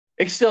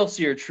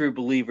Excelsior, true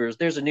believers.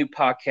 There's a new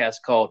podcast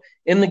called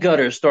In the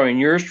Gutter, starring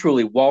yours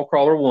truly,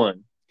 Wallcrawler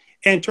One.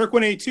 And Turk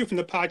 182 from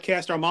the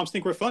podcast Our Moms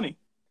Think We're Funny.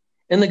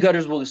 In the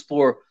Gutters will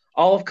explore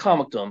all of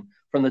comicdom,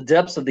 from the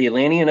depths of the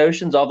Atlantean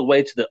oceans all the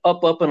way to the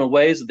up, and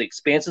aways of the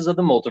expanses of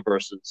the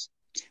multiverses.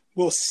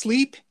 We'll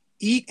sleep,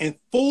 eat, and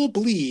full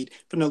bleed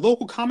from the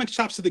local comic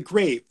shops to the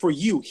grave for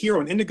you here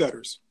on In the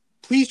Gutters.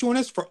 Please join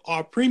us for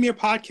our premiere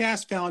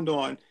podcast found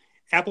on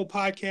Apple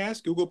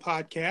Podcasts, Google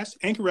Podcasts,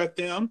 Anchor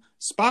FM,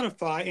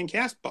 Spotify, and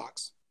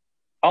CastBox.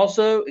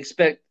 Also,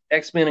 expect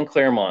X-Men in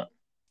Claremont.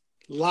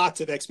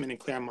 Lots of X-Men in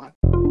Claremont.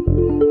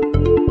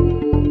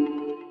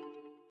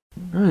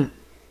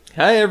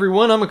 Hi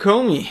everyone, I'm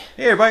Akomi.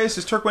 Hey everybody, this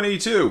is Turk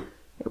 182.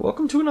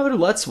 Welcome to another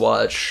Let's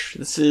Watch.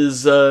 This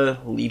is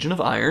Legion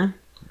of Iron.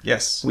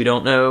 Yes. We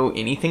don't know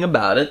anything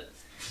about it.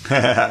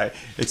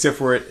 Except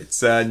for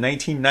it's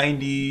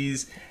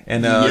 1990s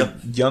and a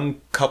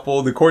young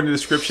couple, according to the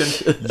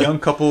description, young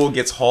couple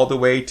gets hauled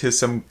away to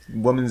some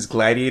woman's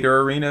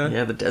gladiator arena.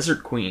 Yeah, the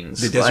Desert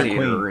Queen's the Desert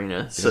gladiator Queen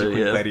arena. Desert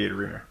Queen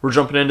gladiator arena. We're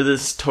jumping into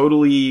this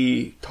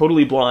totally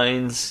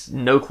blind,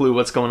 no clue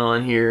what's going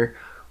on here.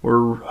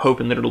 We're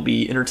hoping that it'll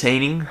be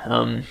entertaining.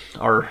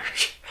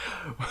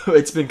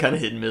 It's been kind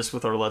of hit and miss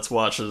with our Let's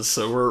Watches,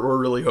 so we're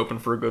really hoping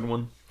for a good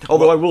one.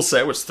 Although I will say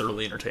I was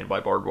thoroughly entertained by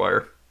Barbed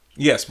Wire.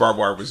 Yes, Barbed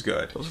Wire was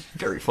good. It was a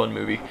very fun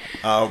movie.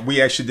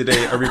 We actually did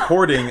a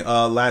recording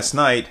last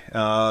night,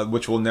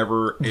 which will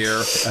never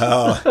air.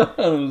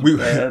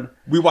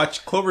 We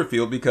watched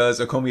Cloverfield because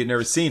Akomi had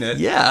never seen it.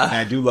 Yeah. And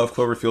I do love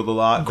Cloverfield a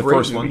lot, the Great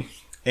first movie. one.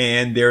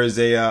 And there's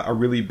a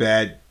really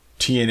bad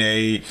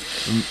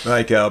TNA,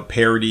 like a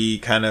parody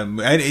kind of.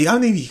 I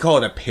don't think you call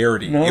it a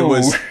parody. No.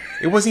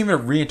 It wasn't even a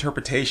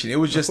reinterpretation. It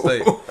was just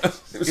like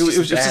it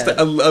was just bad.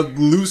 a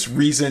loose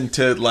reason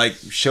to like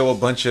show a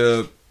bunch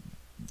of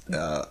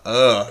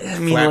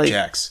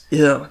flapjacks.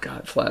 Oh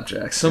god,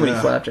 flapjacks! So many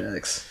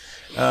flapjacks.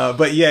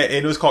 But yeah,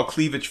 and it was called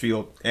Cleavage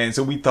Field, and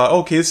so we thought,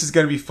 okay, this is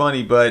gonna be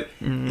funny, but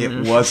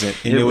it wasn't,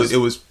 and it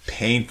was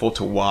painful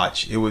to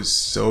watch. It was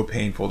so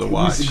painful to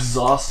watch. It was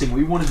exhausting.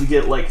 We wanted to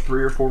get like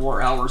 3 or 4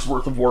 more hours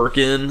worth of work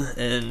in,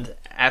 and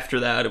after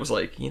that, it was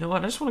like, you know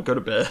what? I just want to go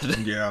to bed.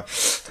 Yeah,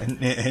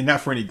 and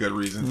not for any good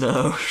reason.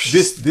 No,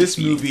 this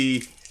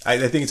movie. I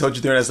think I told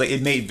you there. I was like,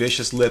 it made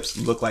Vicious Lips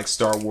look like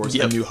Star Wars: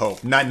 A New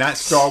Hope, not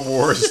Star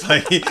Wars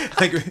like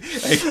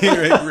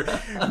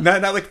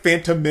not like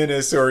Phantom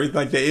Menace or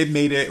like that. It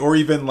made it, or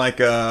even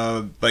like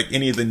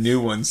any of the new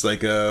ones,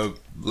 like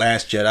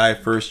Last Jedi,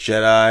 First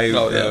Jedi.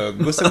 Oh, yeah.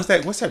 What's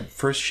that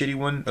first shitty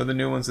one of the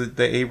new ones?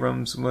 The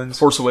Abrams ones.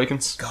 Force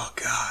Awakens. Oh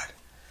God,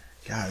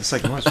 it's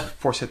like once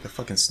Force hit the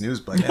fucking snooze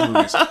button. That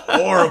movie's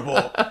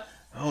horrible.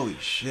 Holy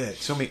shit!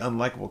 So many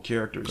unlikable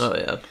characters. Oh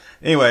yeah.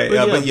 Anyway,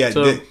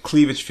 so the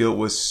Cleavage Field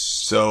was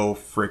so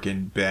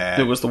freaking bad.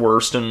 It was the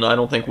worst, and I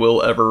don't think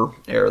we'll ever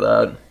air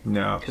that.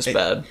 No, It's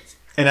bad.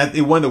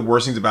 And one of the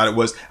worst things about it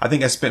was, I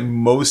think I spent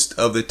most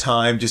of the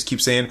time just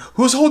keep saying,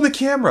 "Who's holding the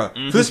camera?"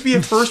 For this to be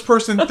a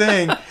first-person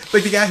thing,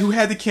 like the guy who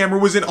had the camera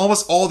was in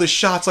almost all the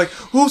shots. Like,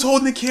 who's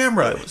holding the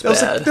camera? It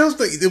was bad. That was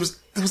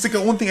like the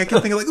only thing I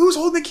kept thinking, like, who's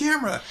holding the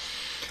camera?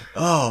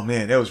 Oh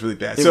man, that was really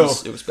bad. It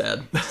was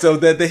bad. So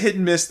the hit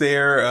and miss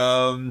there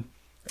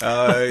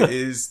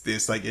is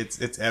this, like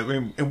it's I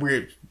mean, and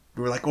we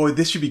were like, oh,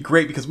 this should be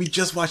great because we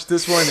just watched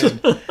this one,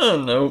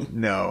 and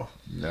no.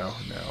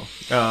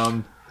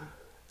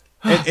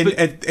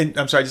 And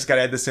I'm sorry, I just got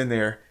to add this in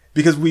there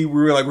because we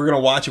were like, we're gonna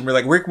watch it. We're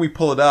like, where can we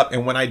pull it up?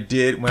 And when I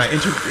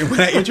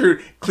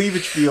entered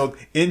Cleavage Field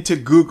into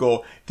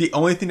Google, the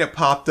only thing that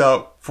popped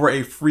up for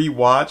a free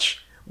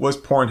watch was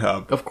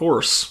Pornhub. Of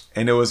course.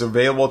 And it was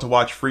available to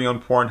watch free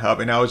on Pornhub.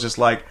 And I was just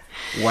like,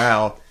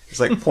 wow. It's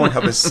like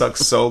Pornhub has sucked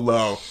so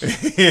low.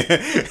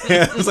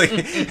 And I was like,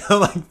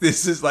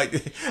 this is like,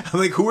 I'm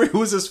like, who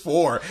is this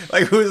for?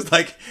 Like, who is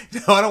like,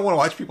 no, I don't want to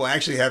watch people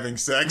actually having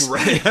sex.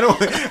 Right. I don't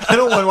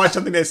want to watch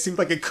something that seems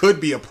like it could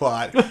be a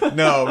plot.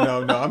 No.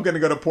 I'm going to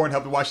go to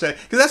Pornhub to watch that.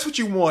 Because that's what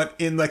you want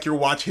in like your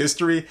watch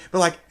history. But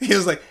like, he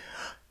was like,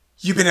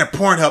 you've been at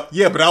Pornhub.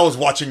 Yeah, but I was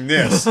watching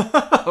this.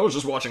 I was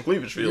just watching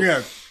Cleavage Field.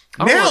 Yeah.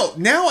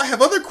 Now I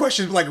have other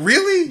questions. Like,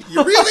 really?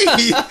 Really?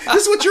 This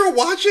is what you're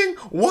watching?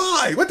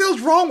 Why? What the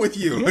hell's wrong with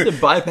you? You had to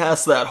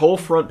bypass that whole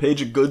front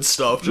page of good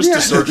stuff just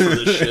to search for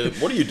this shit.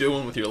 What are you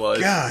doing with your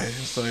life? God,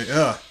 it's like,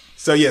 ugh.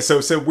 So yeah,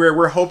 so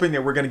we're hoping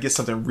that we're gonna get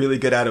something really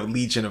good out of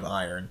Legion of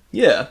Iron.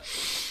 Yeah.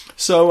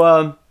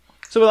 So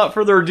without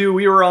further ado,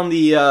 we were on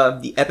the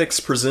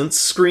Epix Presents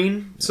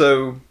screen.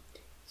 So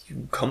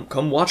you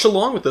come watch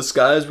along with us,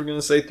 guys. We're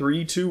gonna say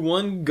 3, 2,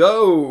 1,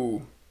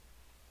 go.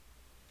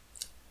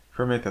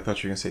 For a minute, I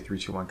thought you were going to say 3,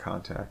 2, 1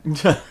 Contact.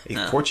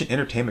 A Fortune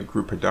Entertainment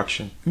Group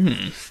production.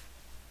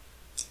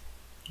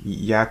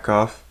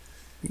 Yakov.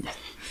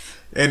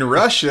 In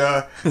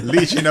Russia,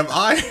 Legion of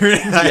Iron.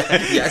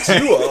 Yaks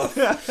you off.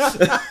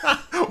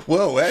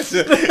 Whoa, that's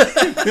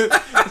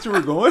where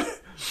we're going?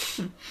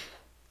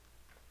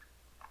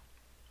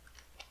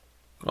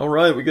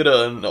 Alright, we get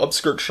an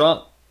upskirt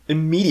shot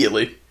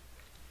immediately.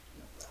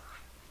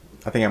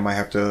 I think I might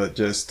have to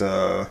just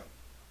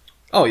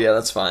Oh yeah,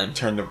 that's fine.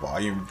 Turn the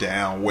volume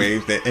down,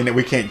 wave that, and then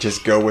we can't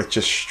just go with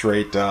just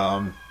straight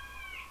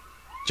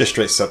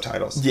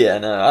subtitles. Yeah,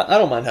 no, I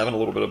don't mind having a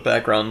little bit of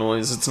background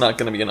noise. It's not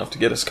going to be enough to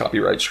get us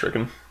copyright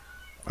stricken.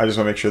 I just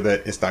want to make sure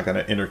that it's not going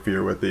to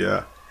interfere with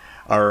the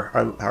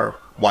our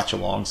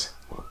watch-alongs.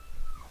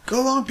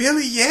 Go along,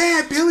 Billy.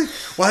 Yeah, Billy.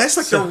 Wow, that's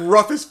like the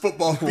roughest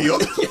football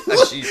field.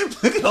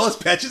 Look at all those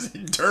patches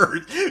of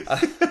dirt.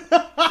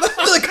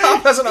 The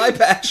cop has an eye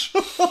patch.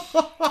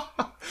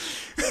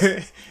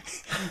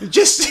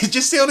 Just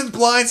stay on his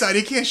blind side.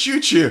 He can't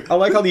shoot you. I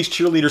like how these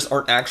cheerleaders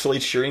aren't actually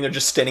cheering. They're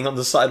just standing on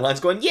the sidelines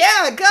going,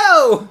 yeah,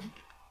 go!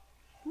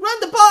 Run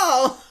the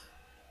ball!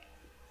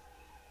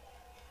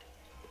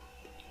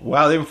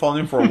 Wow, they've been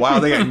following him for a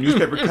while. They got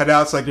newspaper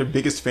cutouts like their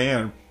biggest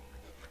fan.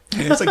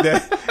 And it's like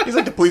that. He's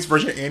like the police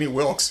version of Annie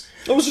Wilkes.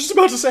 I was just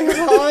about to say,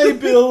 hi,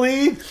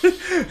 Billy.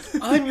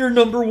 I'm your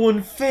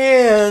 #1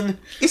 fan.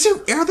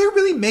 Are there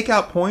really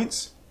make-out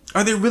points?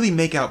 Are there really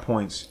make-out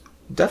points?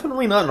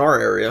 Definitely not in our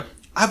area.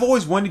 I've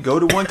always wanted to go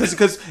to one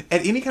because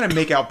at any kind of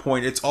make-out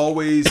point, it's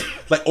always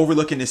like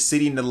overlooking the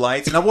city and the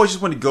lights. And I've always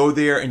just wanted to go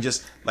there and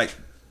just like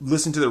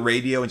listen to the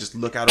radio and just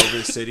look out over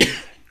the city.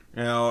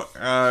 You know,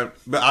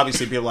 but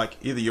obviously people like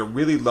either you're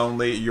really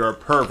lonely, you're a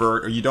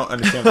pervert, or you don't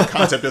understand what the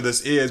concept of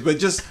this is. But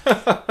just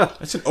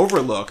it's an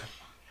overlook.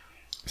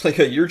 It's like,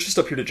 hey, you're just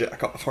up here to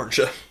jack off, aren't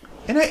you?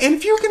 And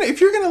if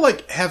you're gonna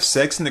like have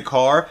sex in the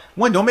car,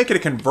 one, don't make it a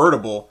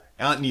convertible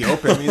out in the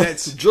open. I mean,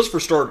 that's just for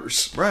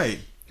starters, right.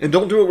 And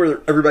don't do it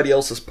where everybody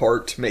else is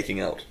parked making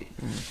out.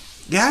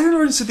 Yeah, I don't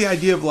understand the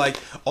idea of like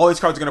all these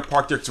cars are gonna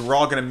park there because we're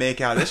all gonna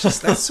make out.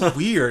 That's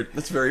weird.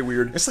 That's very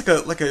weird. It's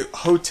like a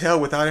hotel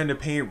without having to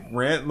pay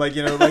rent. Like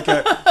like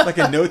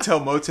a no-tell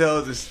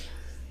motel. Just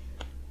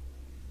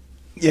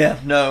yeah,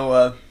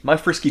 no. My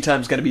frisky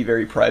time's gonna be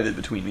very private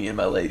between me and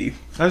my lady.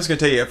 I'm just gonna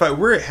tell you, if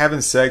we're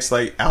having sex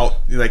like out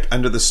like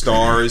under the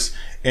stars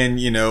and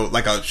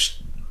like a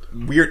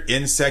weird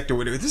insect or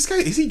whatever, this guy,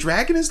 is he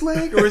dragging his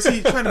leg or is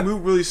he trying to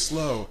move really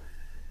slow?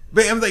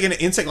 But I'm like an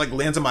insect like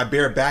lands on my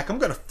bare back, I'm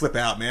gonna flip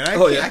out, man.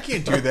 I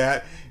can't do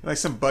that. Like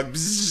some bug,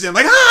 I'm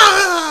like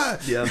ah.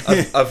 Yeah,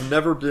 I've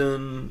never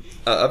been.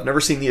 I've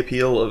never seen the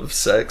appeal of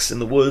sex in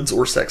the woods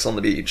or sex on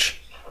the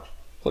beach.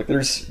 Like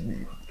you're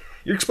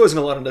exposing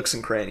a lot of nooks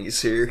and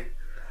crannies here.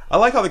 I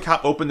like how the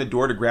cop opened the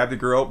door to grab the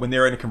girl when they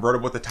were in a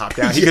convertible with the top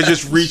down. He could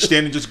just reached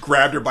in and just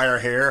grabbed her by her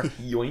hair.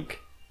 Yoink.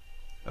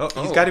 Oh,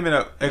 he's got him in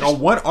a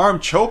one-arm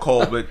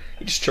chokehold, but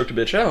he just choked a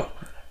bitch out.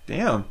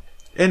 Damn.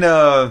 And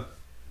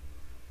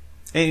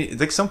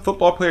like some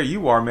football player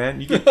you are,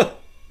 man. You get.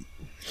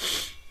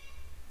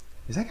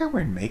 Is that guy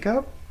wearing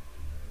makeup?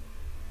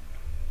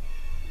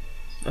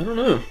 I don't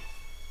know.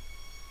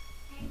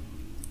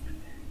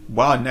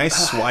 Wow,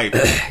 nice swipe.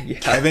 Yeah.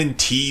 Kevin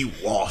T.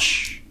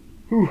 Walsh.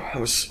 Whew, I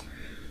was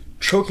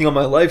choking on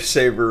my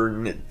lifesaver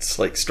and it's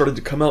like started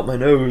to come out my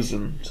nose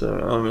and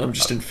I'm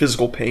just in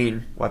physical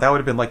pain. Wow, that would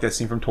have been like that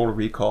scene from Total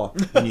Recall.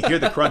 When you hear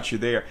the crunch, you're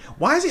there.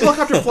 Why is the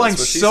helicopter flying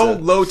so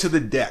low to the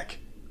deck?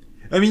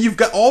 I mean, you've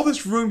got all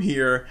this room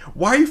here.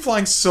 Why are you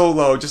flying so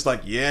low? Just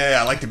like, yeah,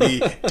 I like to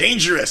be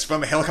dangerous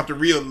from a helicopter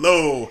real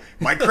low.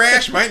 Might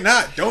crash, might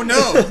not. Don't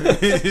know.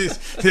 Did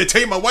I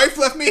tell you my wife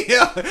left me?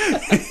 Yeah.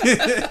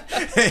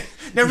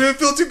 Never even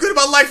feel too good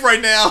about life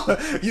right now.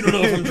 You don't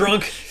know if I'm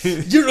drunk.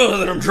 You don't know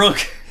that I'm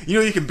drunk. You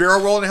know you can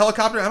barrel roll in a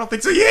helicopter? I don't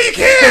think so. Yeah, you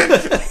can!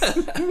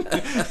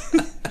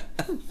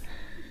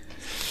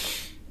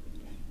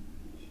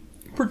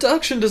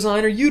 Production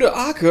designer Yuta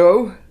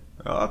Ako.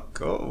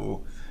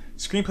 Ako.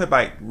 Screenplay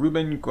by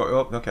Ruben.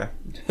 Oh, okay.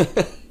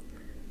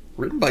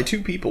 Written by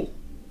 2 people.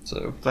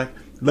 So it's like,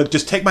 look,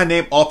 just take my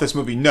name off this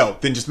movie. No,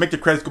 then just make the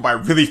credits go by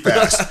really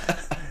fast.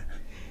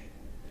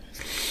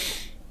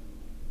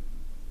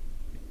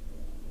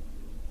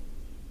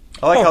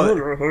 I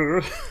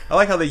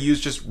like how they use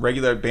just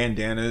regular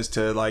bandanas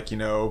to tie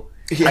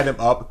them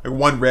up. Like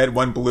one red,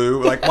 one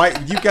blue. Like why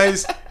you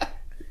guys?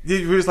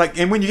 It was like,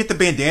 and when you get the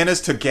bandanas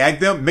to gag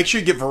them, make sure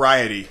you get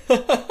variety.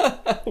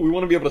 We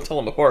want to be able to tell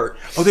them apart.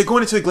 Oh, they're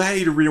going into the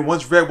Gladiator arena.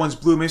 One's red, one's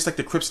blue. Maybe it's like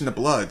the Crips and the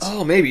Bloods.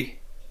 Oh, maybe.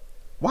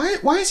 Why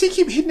does he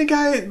keep hitting the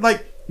guy,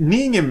 like,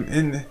 kneeing him?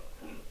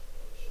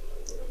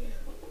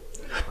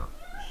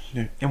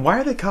 And why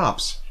are they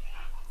cops?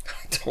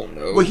 I don't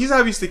know. Well, he's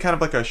obviously kind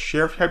of like a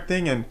sheriff type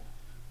thing,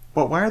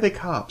 but why are they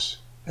cops?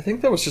 I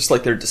think that was just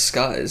like their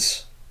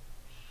disguise.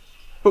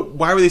 But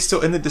why were they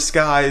still in the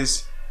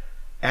disguise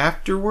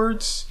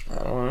afterwards? I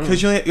don't know.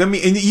 Because and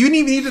you didn't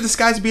even need the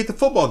disguise to be at the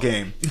football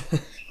game.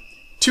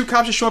 2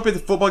 cops just show up at the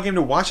football game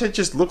to watch it.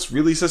 Just looks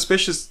really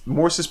suspicious.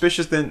 More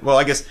suspicious than, well,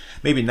 I guess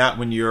maybe not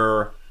when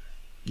your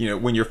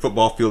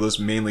football field is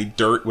mainly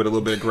dirt with a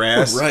little bit of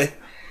grass. Right.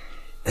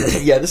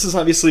 Yeah, this is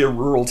obviously a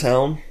rural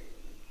town,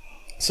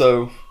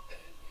 so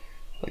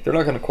like they're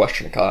not going to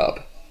question a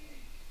cop.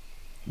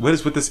 What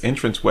is with this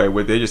entranceway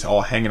where they're just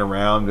all hanging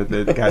around?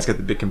 The guy's got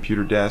the big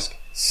computer desk.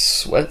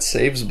 Sweat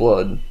saves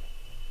blood.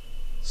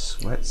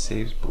 Sweat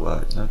saves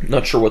blood. Okay.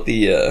 Not sure what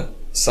the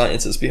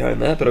science is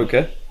behind that, but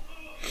okay.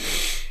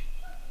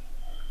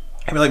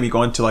 I mean, like me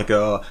going to like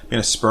being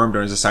a sperm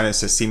donor is a sign that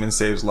says semen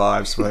saves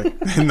lives. But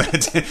I'm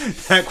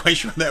not quite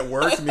sure how that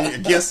works. I mean, I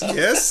guess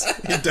yes,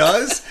 it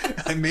does.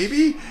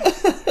 Maybe.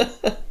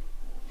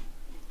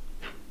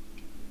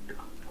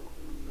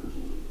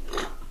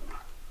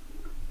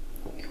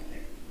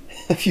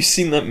 Have you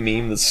seen that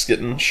meme that's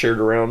getting shared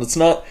around? It's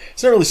not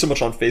really so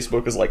much on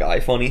Facebook as like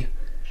iFunny,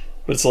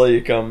 but it's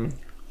like a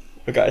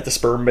guy at the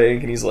sperm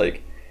bank and he's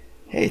like,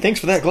 "Hey,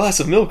 thanks for that glass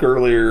of milk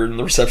earlier." And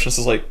the receptionist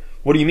is like,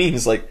 "What do you mean?"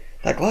 He's like,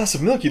 "That glass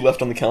of milk you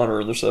left on the counter."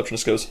 And the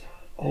receptionist goes,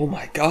 "Oh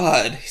my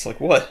god." He's like,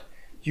 "What?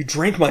 You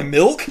drank my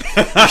milk?"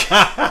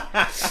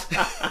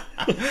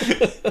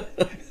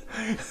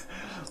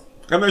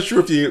 I'm not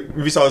sure if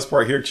you saw this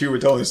part here too. We're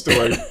telling the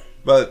story,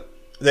 but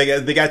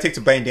the guy takes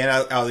a bandana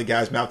out of the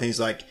guy's mouth and he's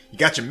like, "You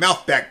got your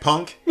mouth back,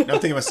 punk." And I'm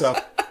thinking to myself,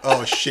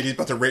 "Oh shit, he's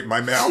about to rape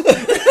my mouth."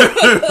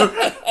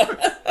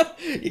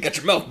 You got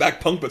your mouth back,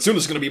 punk, but soon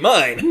it's gonna be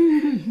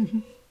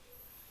mine.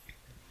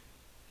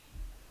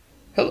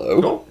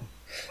 Hello. Oh.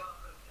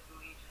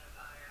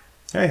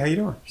 Hey, how you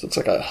doing? This looks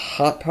like a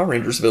hot Power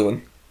Rangers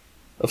villain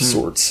of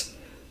sorts.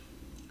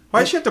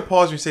 Why did you have to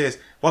pause when you say this?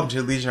 "Welcome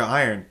to the Legion of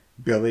Iron,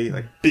 Billy."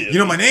 Like, Billy. You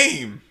know my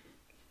name.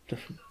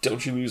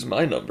 Don't you lose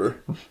my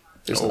number.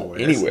 There's Oh, not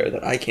yes. anywhere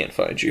that I can't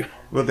find you.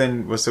 Well,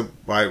 then,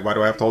 why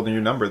do I have to hold in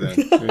your number then?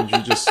 Didn't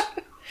you just...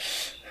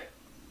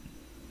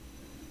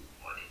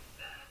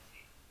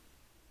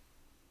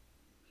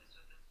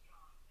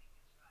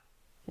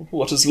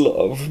 What is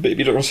love?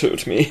 Baby, don't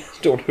hurt me.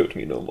 Don't hurt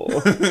me no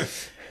more.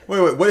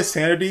 Wait, what is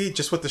sanity?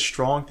 Just what the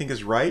strong think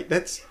is right?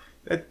 That's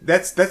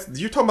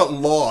you're talking about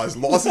laws.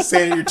 Laws and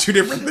sanity are two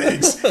different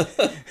things.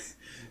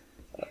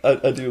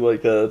 I do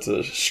like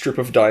that strip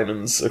of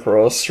diamonds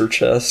across her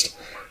chest.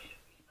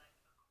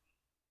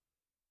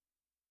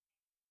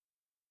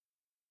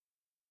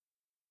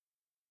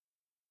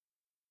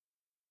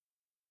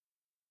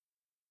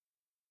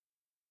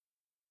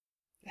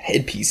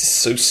 Headpiece is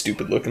so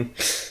stupid looking.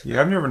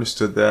 Yeah, I've never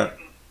understood that.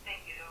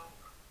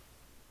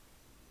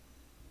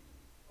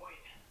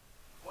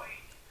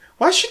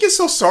 Why did she get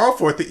so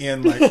sorrowful at the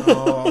end? Like,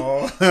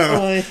 oh.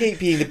 Oh, I hate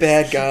being the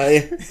bad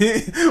guy.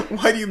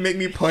 Why do you make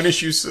me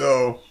punish you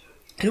so?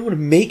 I don't want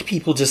to make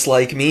people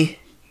dislike me.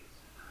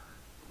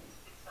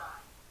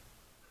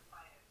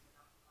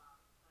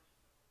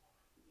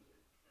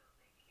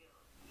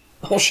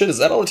 Oh shit, is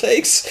that all it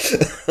takes?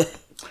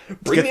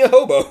 Bring me a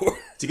hobo.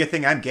 It's a good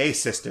thing I'm gay,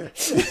 sister.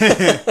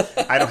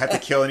 I don't have to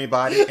kill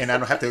anybody, and I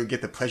don't have to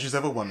get the pleasures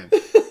of a woman.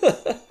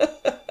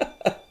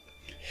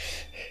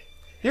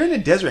 They're in the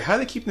desert. How are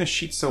they keeping the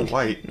sheets so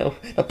white? No,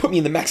 now put me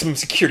in the maximum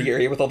security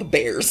area with all the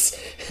bears.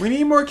 We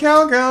need more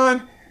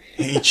Calgon.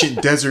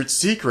 Ancient desert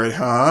secret,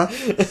 huh?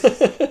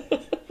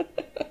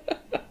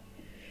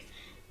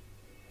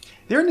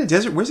 They're in the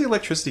desert. Where's the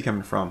electricity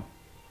coming from?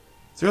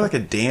 Is there like a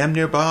dam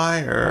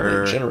nearby,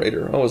 or A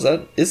generator. Oh, is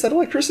that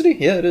electricity?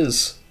 Yeah, it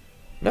is.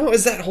 No,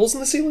 is that holes in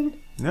the ceiling?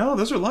 No,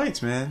 those are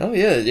lights, man. Oh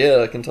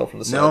yeah, I can tell from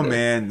the side. No, there.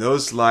 man,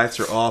 those lights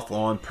are off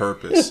on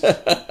purpose.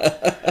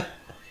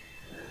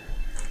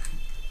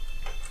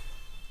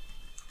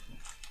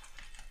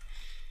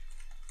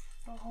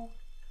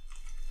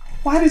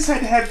 Why decide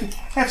to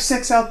have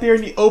sex out there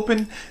in the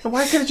open? And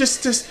why can't I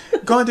just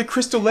gone to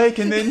Crystal Lake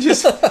and then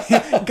just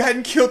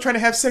gotten killed trying to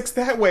have sex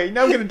that way?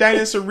 Now I'm gonna die in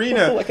this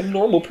arena. Like a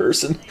normal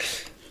person.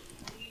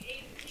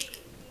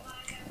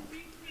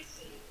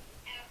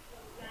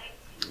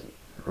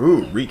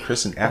 Ooh,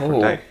 rechristened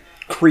Aphrodite. Oh,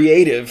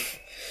 creative.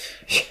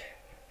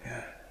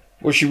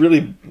 Was she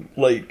really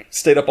like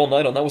stayed up all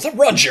night on that? Was that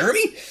Ron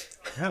Jeremy?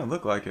 Kind of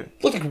look like it.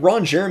 Looked like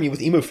Ron Jeremy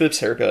with Emo Phipps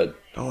haircut.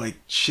 Oh, like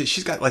shit,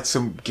 she's got like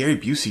some Gary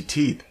Busey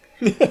teeth.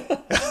 I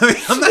mean,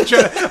 I'm not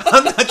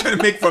trying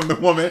to make fun of the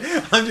woman.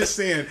 I'm just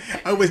saying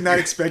I was not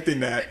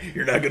expecting that.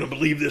 You're not gonna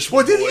believe this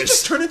Well, one, didn't boys. he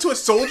just turn into a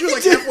soldier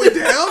like halfway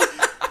down?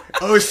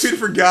 Oh, it's two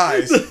different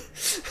guys.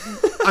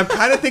 I'm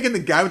kind of thinking the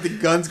guy with the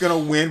gun's gonna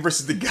win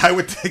versus the guy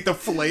with like the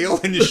flail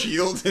and the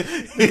shield. The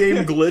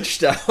game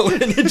glitched out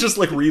and it just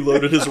like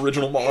reloaded his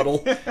original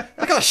model.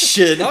 Like, oh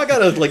shit, now I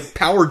gotta like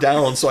power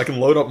down so I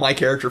can load up my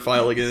character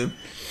file again.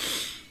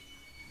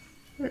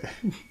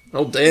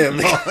 Oh damn.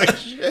 Oh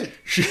shit.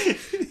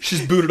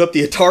 She's booted up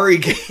the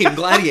Atari game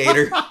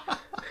Gladiator.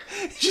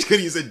 She's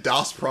gonna use a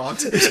DOS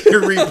prompt to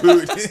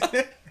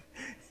reboot.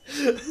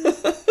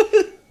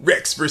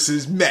 Rex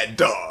versus Mad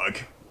Dog.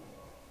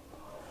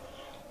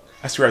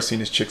 I swear I've seen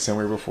this chick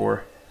somewhere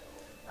before.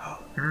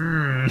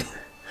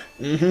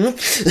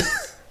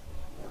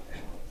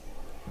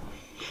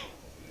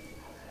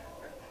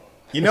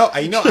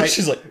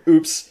 She's like,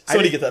 oops,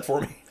 somebody get that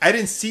for me. I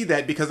didn't see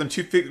that because I'm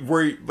too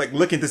worried, like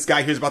looking at this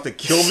guy who's about to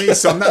kill me.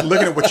 So I'm not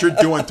looking at what you're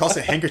doing,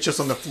 tossing handkerchiefs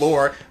on the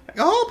floor. Like,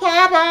 oh,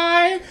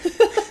 Popeye,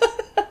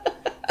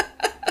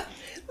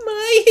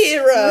 My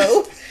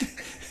hero.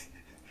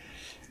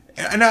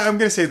 And I'm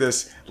gonna say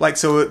this, like,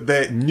 so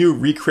the new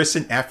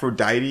rechristened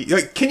Aphrodite.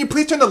 Like, can you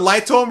please turn the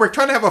lights on? We're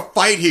trying to have a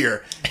fight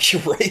here.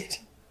 You're right.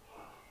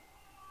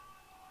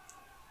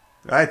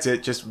 That's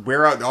it. Just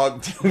wear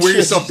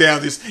yourself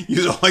down. Just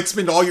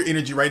spend all your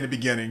energy right in the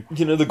beginning.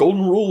 You know, the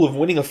golden rule of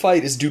winning a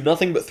fight is do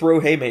nothing but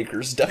throw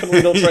haymakers.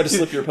 Definitely don't try to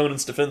slip your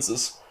opponent's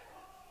defenses.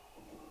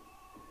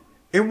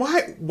 And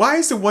why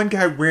is the one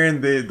guy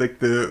wearing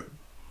the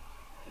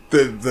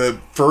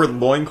fur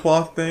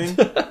loincloth thing?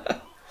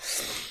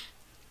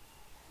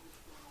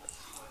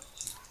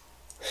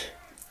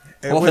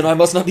 Well, then I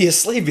must not be a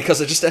slave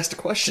because I just asked a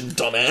question,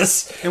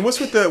 dumbass. And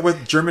what's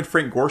with German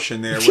Frank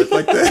Gorshin there with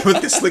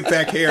the slick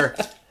back hair?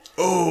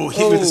 Oh,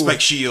 hit with the spike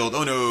shield.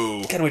 Oh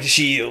no! Can't wait to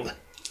shield.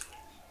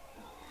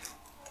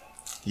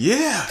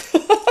 Yeah,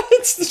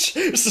 it's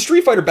the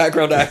Street Fighter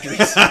background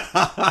actors.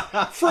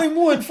 Frame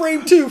 1,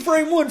 frame 2,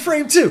 frame 1,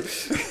 frame 2.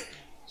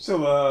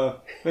 So,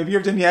 have you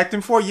ever done any acting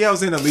before? Yeah, I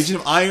was in a Legion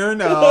of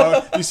Iron.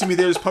 You see me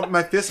there just pumping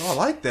my fist. Oh, I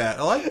like that.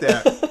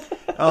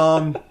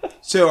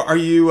 So are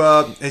you?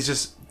 It's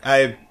just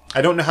I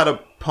don't know how to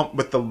pump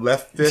with the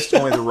left fist,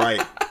 only the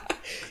right.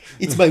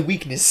 It's my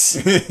weakness.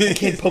 I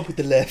can't pump with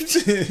the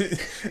left.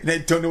 And I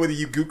don't know what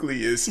the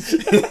googly is.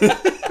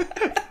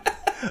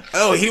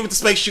 Oh, hit him with the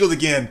spike shield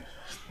again.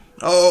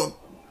 Oh,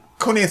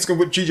 Conan's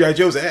gonna whip G.I.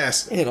 Joe's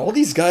ass. Man, all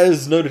these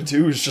guys know to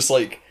do is just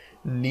like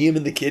knee him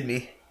in the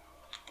kidney.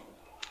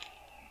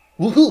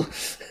 Woohoo!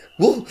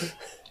 Woo!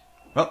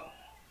 Well,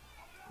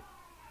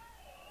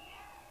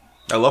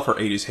 I love her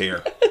 80s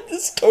hair.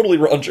 This is totally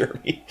Ron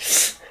Jeremy.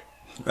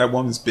 That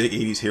woman's big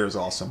 80s hair is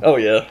awesome. Oh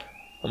yeah,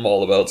 I'm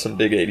all about some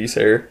big 80s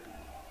hair.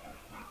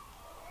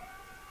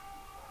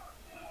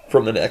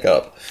 From the neck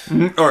up.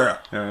 Mm-hmm. Oh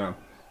yeah.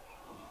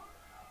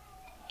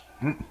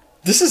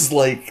 This is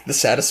like the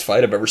saddest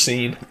fight I've ever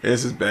seen.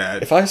 This is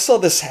bad. If I saw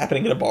this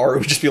happening in a bar, it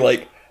would just be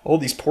like, oh,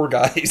 these poor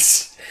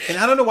guys. And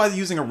I don't know why they're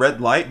using a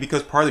red light,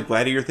 because part of the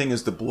gladiator thing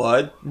is the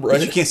blood. Right.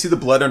 But you can't see the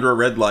blood under a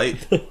red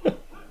light.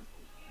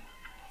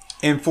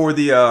 And for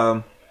the,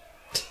 oh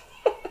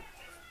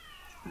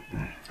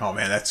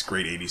man, that's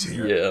great 80s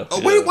hair. Yeah.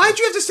 Oh, wait, why'd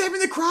you have to stab him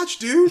in the crotch,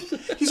 dude?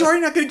 He's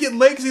already not going to get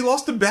laid because he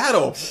lost the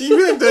battle. You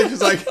really have to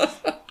just like,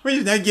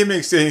 well, now give me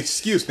an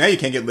excuse. Now you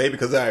can't get laid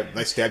because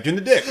I stabbed you in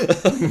the dick.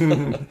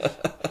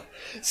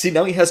 See,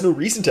 now he has no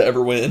reason to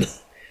ever win.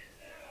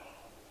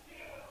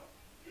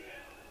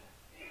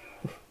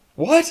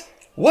 What?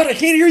 What? I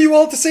can't hear you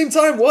all at the same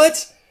time.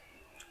 What?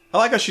 I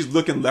like how she's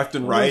looking left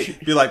and right.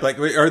 Be like,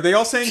 wait, are they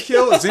all saying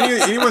kill? Is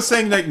anyone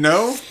saying like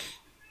no?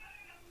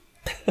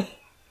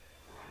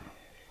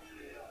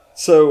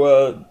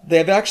 So,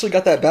 they've actually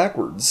got that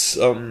backwards.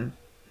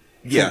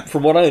 Yeah.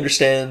 From what I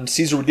understand,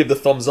 Caesar would give the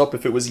thumbs up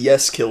if it was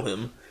yes, kill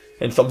him,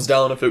 and thumbs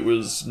down if it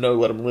was no,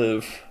 let him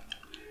live.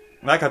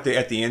 I got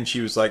at the end.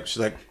 She's like,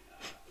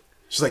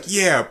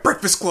 yeah,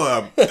 Breakfast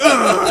Club. Hey,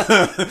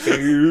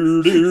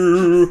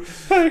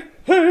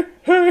 hey,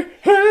 hey,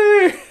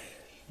 hey.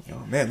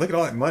 Oh man, look at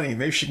all that money.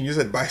 Maybe she can use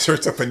that to buy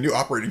herself a new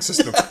operating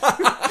system.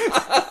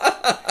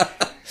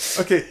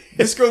 Okay,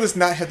 this girl does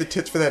not have the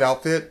tits for that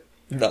outfit.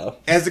 No.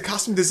 As a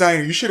costume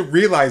designer, you should have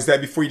realized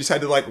that before you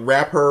decided to like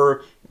wrap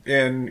her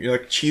in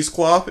like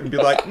cheesecloth and be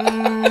like,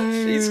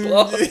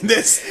 Cheesecloth.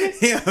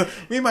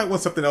 We might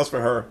want something else for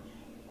her.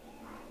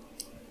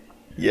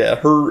 Yeah,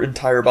 her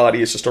entire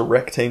body is just a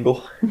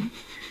rectangle.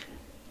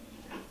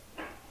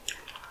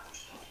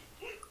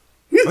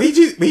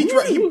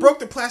 He broke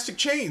the plastic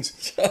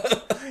chains.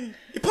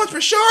 He punched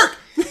a shark.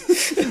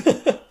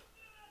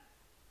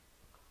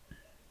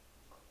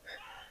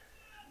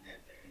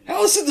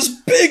 Allison, this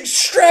big,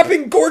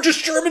 strapping,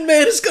 gorgeous German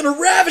man is gonna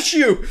ravish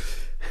you!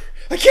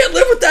 I can't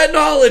live with that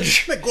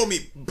knowledge! Let go of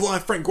me,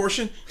 blonde Frank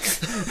Gorshin.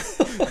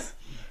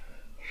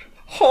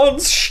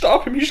 Hans,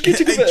 stop him, he's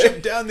getting away.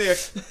 Jump down there.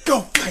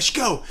 Go, Flash,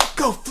 go!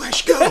 Go,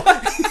 Flash, go!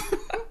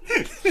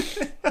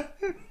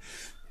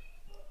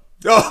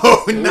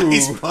 Oh,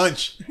 nice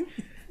punch.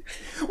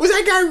 Was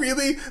that guy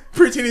really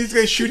pretending he's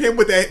going to shoot him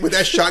with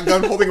that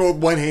shotgun, holding it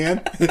with one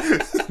hand?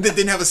 That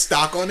didn't have a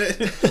stock on it?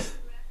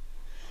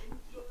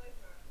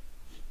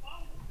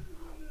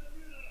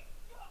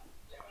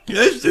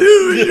 Yes,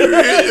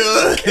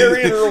 dude.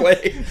 Carrying her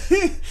away.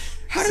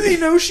 How do they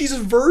know she's a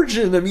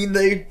virgin? I mean,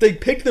 they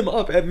picked them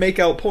up at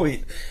makeout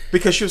point.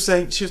 Because she was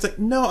like,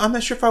 no, I'm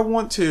not sure if I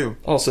want to.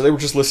 Oh, so they were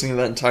just listening to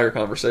that entire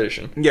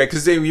conversation. Yeah,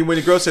 because when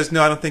the girl says,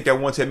 no, I don't think I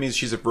want to, that means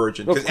she's a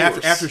virgin. Because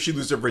Of after she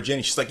loses her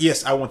virginity, she's like,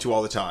 yes, I want to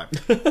all the time.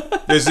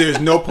 There's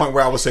no point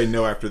where I will say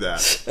no after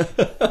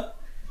that.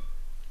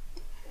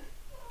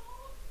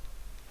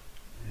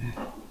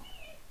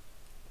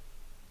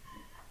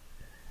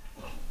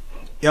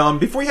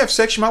 Before you have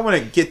sex, you might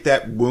want to get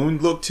that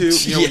wound look too.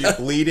 You know, when you're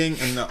bleeding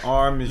and the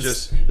arm is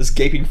just this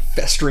gaping,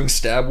 festering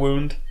stab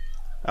wound.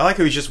 I like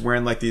how he's just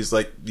wearing like these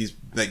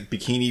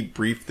bikini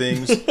brief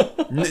things.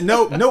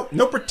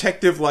 No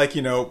protective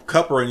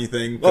cup or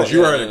anything because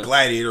you are in a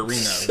gladiator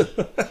arena.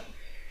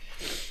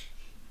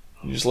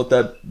 You just let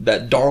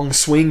that dong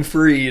swing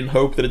free and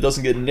hope that it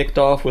doesn't get nicked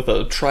off with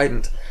a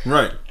trident.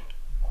 Right.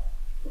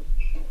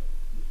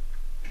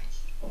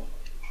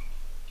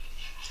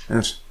 And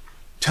it's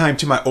time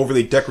to my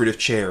overly decorative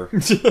chair.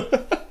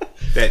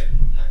 That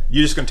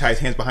you're just gonna tie his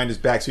hands behind his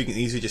back so he can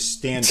easily just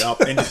stand up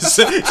and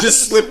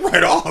just slip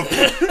right off.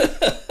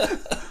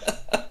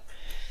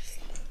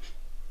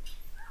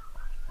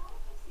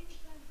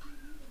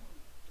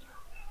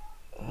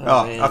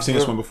 Oh, man. I've seen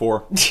this one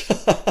before.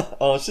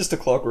 Oh, it's just a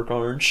Clockwork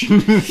Orange.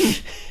 Did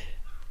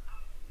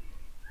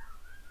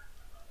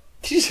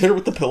you just hit her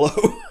with the pillow?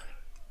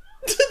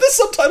 Did the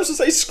subtitles just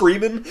say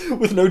screaming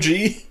with no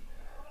G?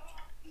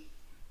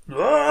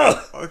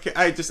 Okay,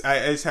 I just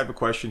have a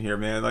question here,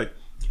 man. Like,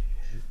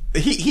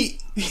 he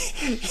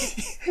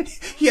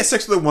has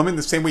sex with a woman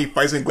the same way he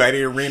fights in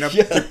Gladiator Arena,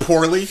 like,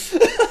 poorly.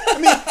 I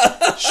mean,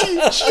 she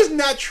is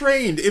not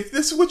trained. If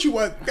this is what you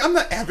want, I'm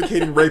not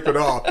advocating rape at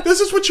all.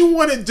 This is what you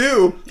want to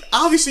do.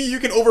 Obviously, you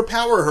can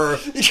overpower her.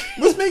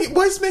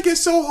 Let's make it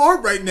so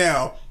hard right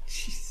now.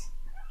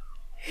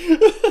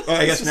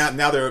 I guess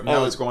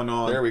now it's going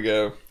on. There we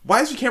go. Why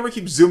does the camera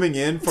keep zooming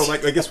in for,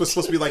 like, I guess what's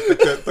supposed to be like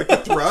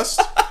the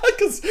thrust?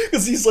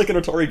 Because he's like an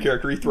Atari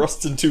character. He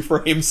thrusts in 2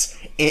 frames.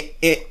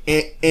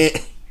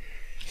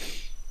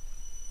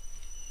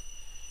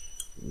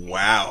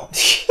 Wow.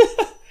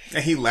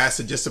 And he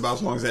lasted just about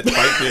as long as that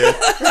fight did.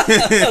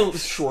 That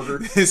was shorter.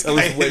 That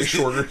was way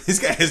shorter. This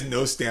guy has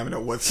no stamina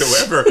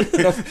whatsoever.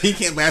 He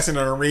can't last in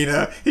an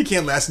arena. He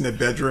can't last in a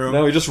bedroom.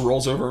 No, he just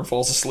rolls over and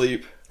falls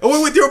asleep.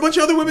 Oh, wait, there were a bunch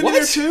of other women in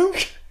there too?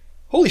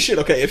 Holy shit,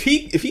 okay, if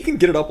he can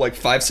get it up like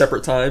 5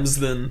 separate times,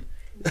 then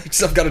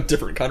I've got a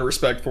different kind of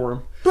respect for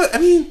him. But, I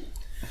mean,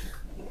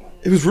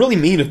 it was really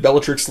mean of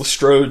Bellatrix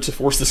Lestrade to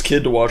force this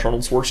kid to watch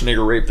Arnold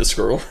Schwarzenegger rape this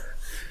girl.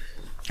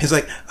 It's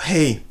like,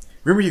 hey,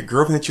 remember your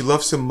girlfriend that you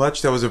loved so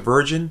much that was a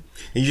virgin?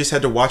 And you just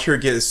had to watch her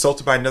get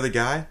assaulted by another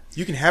guy?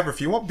 You can have her if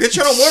you want. Bitch,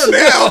 I don't want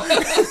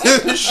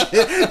her now!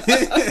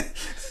 Shit.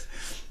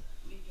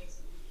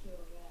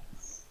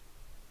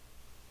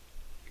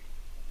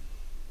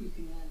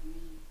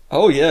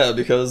 Oh yeah,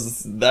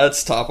 because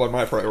that's top on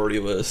my priority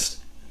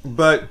list.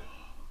 But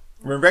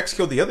when Rex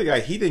killed the other guy,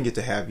 he didn't get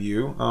to have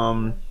you.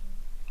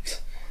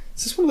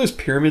 Is this one of those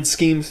pyramid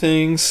scheme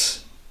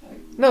things?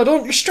 No,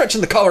 don't. You're stretching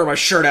the collar of my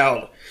shirt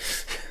out.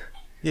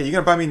 Yeah, you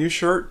gonna buy me a new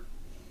shirt?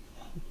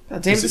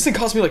 God damn, this thing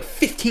cost me like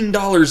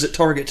 $15 at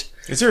Target.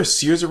 Is there a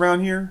Sears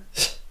around here?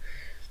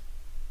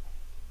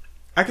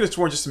 I could have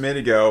sworn just a minute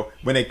ago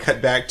when they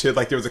cut back to,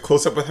 like, there was a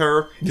close-up with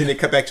her, then they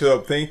cut back to the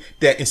thing,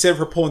 that instead of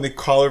her pulling the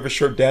collar of her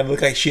shirt down, it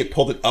looked like she had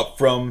pulled it up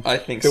from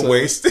the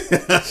waist.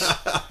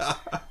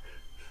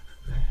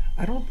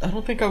 I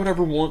don't think I would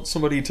ever want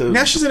somebody to...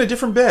 Now she's in a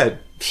different bed.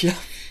 Yeah.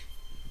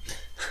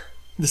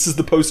 This is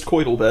the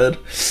post-coital bed.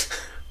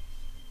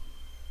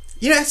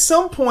 You know, at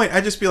some point,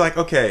 I'd just be like,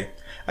 okay,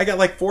 I got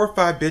like 4 or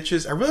 5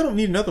 bitches. I really don't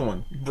need another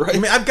one. Right. I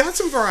mean, I've got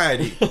some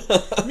variety.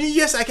 I mean,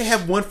 yes, I can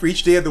have one for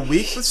each day of the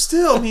week, but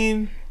still, I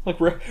mean... Like,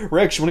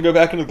 Rex, you want to go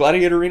back into the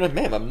Gladiator Arena?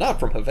 Ma'am, I'm not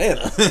from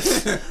Havana.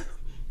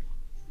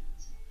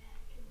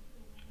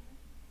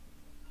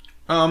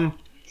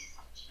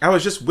 I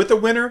was just with a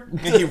winner,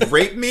 and he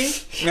raped me,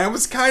 and that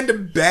was kind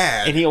of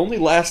bad. And he only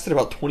lasted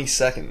about 20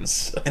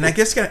 seconds. And I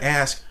guess I gotta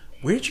ask,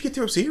 where did you get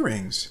those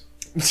earrings?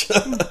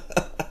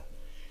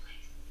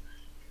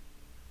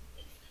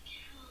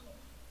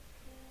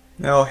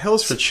 No,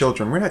 hell's for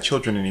children. We're not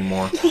children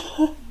anymore.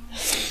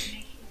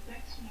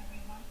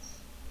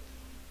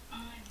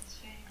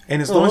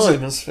 And as long as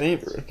I'm his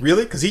favorite.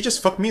 Really? Because he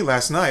just fucked me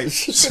last night.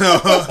 So,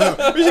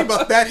 what do you think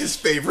about that, his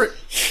favorite?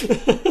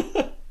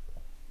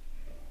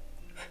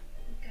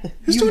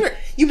 Who's doing it?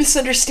 You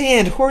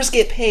misunderstand. Whores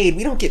get paid.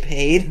 We don't get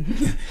paid.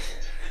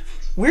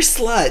 We're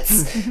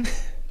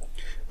sluts.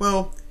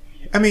 Well,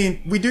 I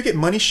mean, we do get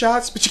money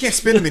shots, but you can't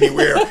spend them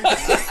anywhere.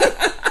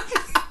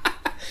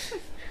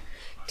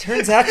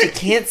 Turns out you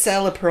can't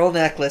sell a pearl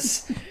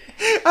necklace.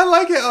 I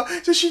like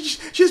it. So she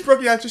just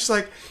broke it out, just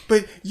like,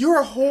 but you're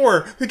a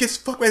whore who gets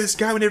fucked by this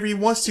guy whenever he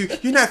wants to.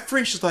 You're not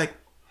free. She's like,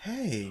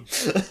 hey,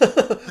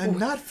 I'm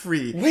not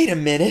free. Wait a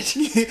minute.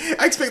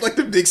 I expect like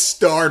the big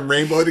star and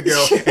rainbow to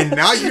go, and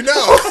now you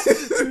know.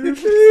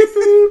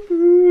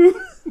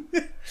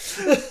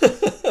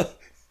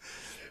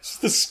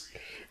 This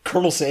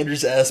Colonel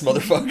Sanders ass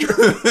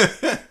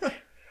motherfucker.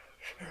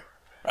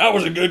 I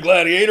was a good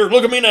gladiator.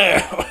 Look at me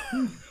now.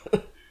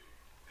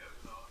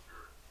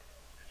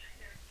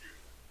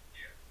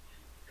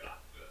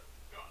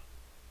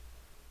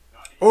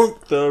 Oh,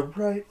 The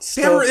right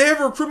stuff. they have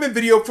a recruitment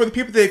video for the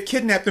people they've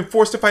kidnapped and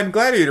forced to fight in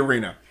Gladiator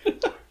Arena.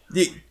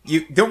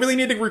 You don't really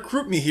need to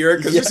recruit me here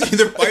because it's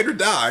either fight or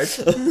die.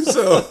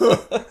 So.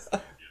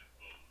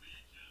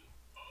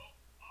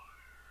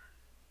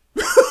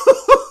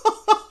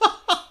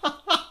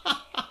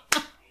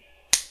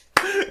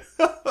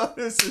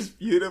 This is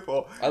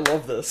beautiful. I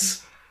love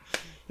this.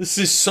 This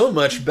is so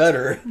much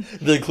better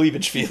than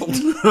Cleavage Field.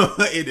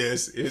 It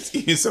is.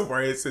 It's so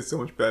far. It's so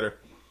much better.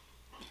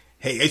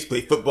 Hey, I used to play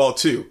football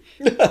too.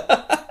 Then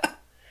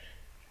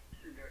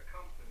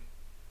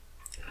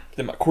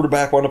my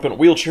quarterback wound up in a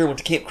wheelchair, went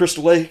to Camp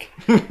Crystal Lake.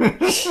 He's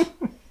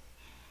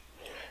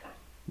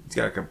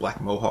got like a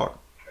black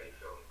mohawk.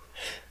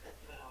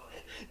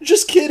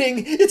 Just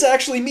kidding. It's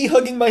actually me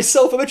hugging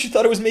myself. I bet you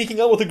thought I was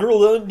making out with a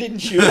girl,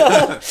 didn't you?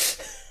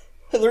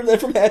 I learned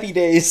that from Happy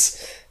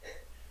Days.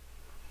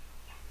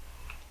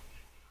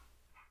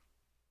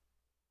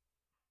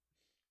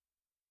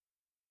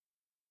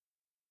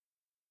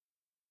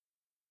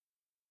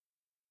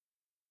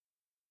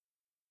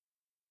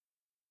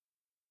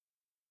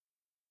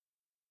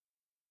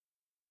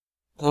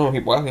 Oh,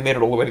 wow, he made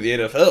it all the way to the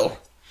NFL.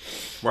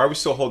 Why are we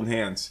still holding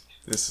hands?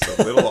 This is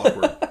a little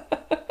awkward.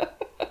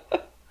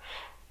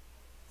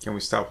 Can we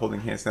stop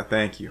holding hands now?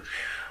 Thank you.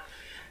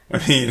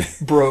 I mean...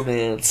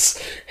 Bromance.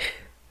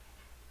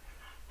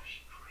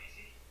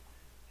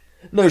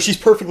 No, she's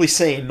perfectly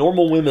sane.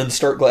 Normal women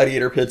start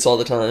gladiator pits all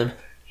the time.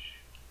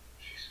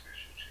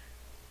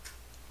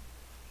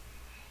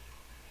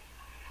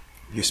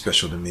 You're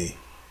special to me.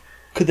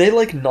 Could they,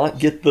 like, not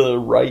get the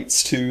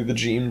rights to the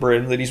jean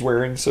brand that he's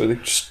wearing, so they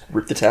just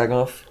rip the tag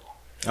off?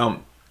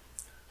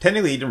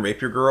 Technically, he didn't rape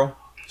your girl.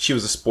 She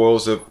was the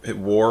spoils of at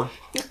war.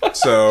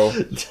 So...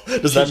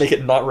 Does that make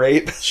it not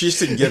rape? She just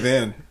didn't give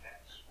in.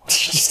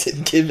 She just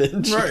didn't give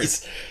in.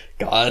 Jeez. Right.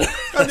 God.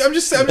 I'm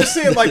just saying,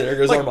 like... There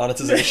goes like, our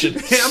monetization.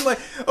 I'm like,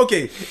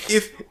 okay,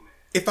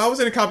 if I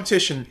was in a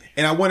competition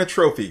and I won a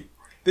trophy,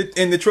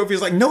 and the trophy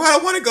is like, no, I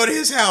don't want to go to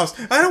his house.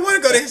 I don't want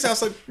to go to his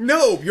house. Like,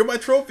 no, you're my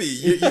trophy.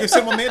 You can sit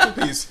on my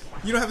mantelpiece.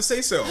 You don't have to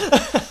say so.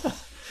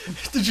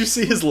 Did you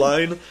see his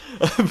line?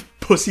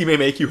 Pussy may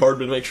make you hard,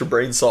 but it makes your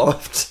brain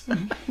soft.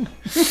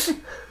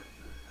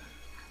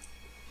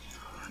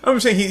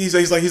 I'm saying he's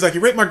like, you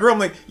raped my girl. I'm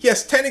like,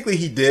 yes, technically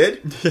he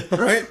did,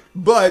 right?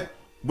 But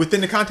within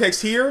the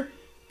context here,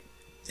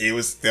 that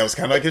was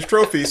kind of like his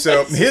trophy.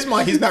 So in his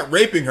mind, he's not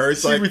raping her.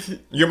 It's like,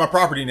 you're my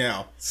property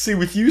now. See,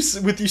 with you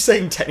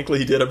saying technically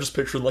he did, I'm just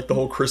picturing like the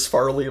whole Chris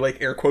Farley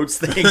like air quotes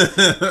thing.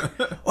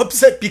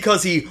 Upset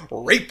because he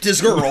raped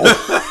his girl.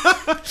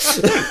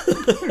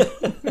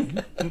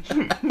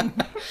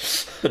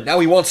 But now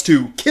he wants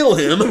to kill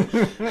him.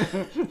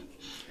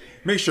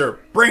 Make sure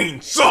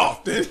brain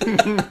soft.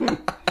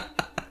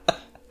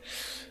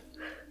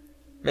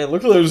 Man,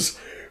 look at those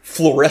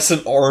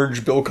fluorescent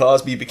orange Bill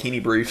Cosby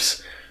bikini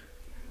briefs.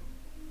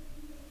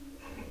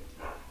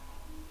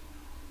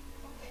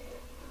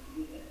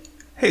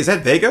 Hey, is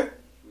that Vega?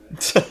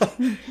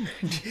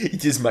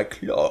 It is my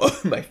claw,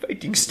 my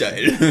fighting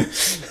style.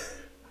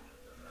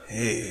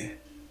 Hey.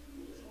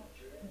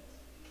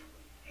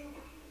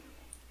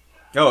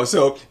 Oh,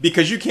 so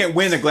because you can't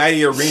win a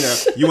gladiator arena,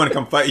 you want to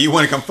come fight? You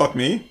want to come fuck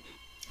me?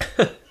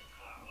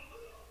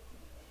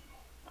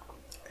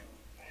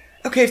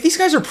 Okay, if these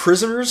guys are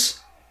prisoners,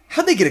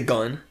 how'd they get a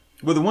gun?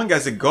 Well, the one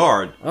guy's a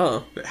guard.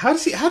 Oh. But where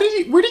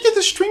did he get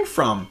the string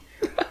from?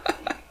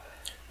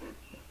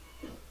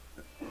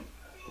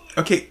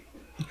 Okay,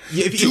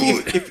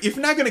 if you're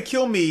not gonna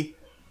kill me,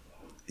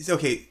 it's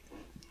okay.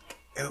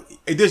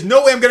 There's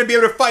no way I'm gonna be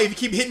able to fight if you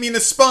keep hitting me in the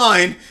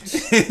spine.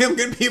 I'm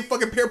gonna be a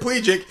fucking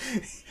paraplegic.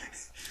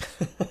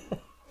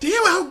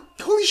 Damn!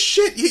 Holy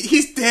shit!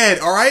 He's dead.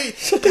 All right.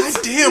 God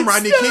damn,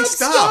 Rodney, can't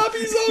stop.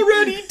 He's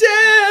already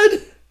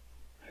dead.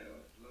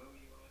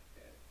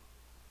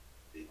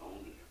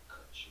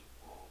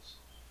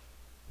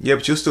 Yeah,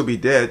 but you'll still be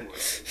dead.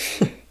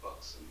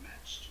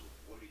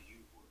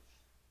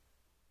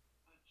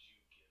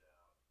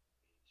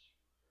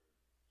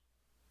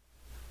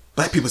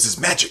 Black people's is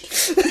magic.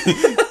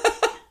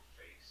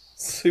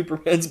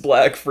 Superman's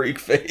black freak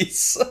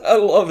face. I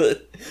love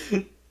it.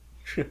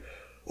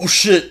 Oh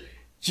shit!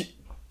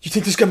 You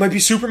think this guy might be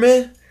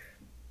Superman?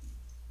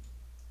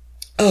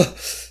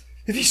 If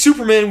he's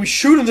Superman, we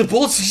shoot him. The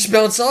bullets just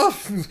bounce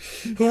off.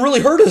 He'll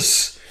really hurt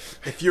us.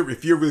 If you're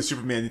really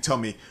Superman, you tell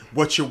me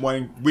what's your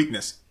one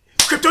weakness?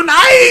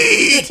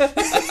 Kryptonite!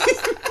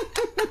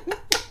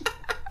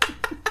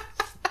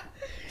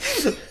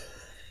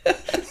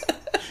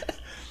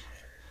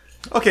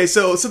 Okay,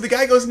 so the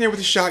guy goes in there with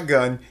a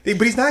shotgun,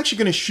 but he's not actually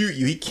going to shoot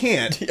you. He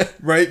can't,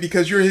 right?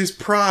 Because you're his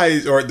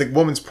prize, or the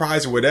woman's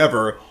prize, or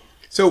whatever.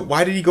 So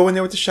why did he go in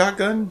there with the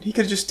shotgun? He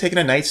could have just taken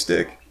a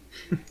nightstick.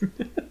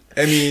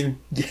 I mean...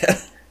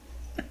 Yeah.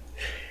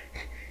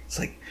 It's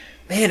like,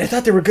 man, I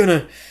thought they were going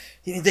to...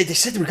 They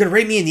said they were going to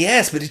rape me in the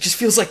ass, but it just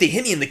feels like they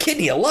hit me in the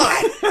kidney a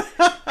lot.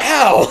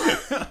 Ow!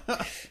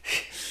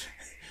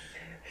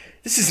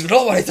 This isn't at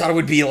all what I thought it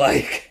would be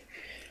like.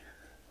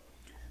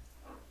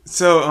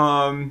 So,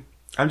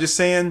 I'm just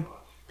saying,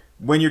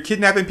 when you're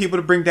kidnapping people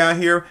to bring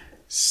down here,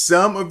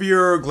 some of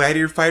your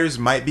gladiator fighters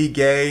might be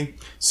gay,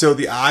 so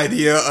the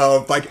idea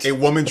of like a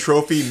woman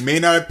trophy may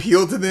not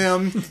appeal to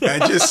them. I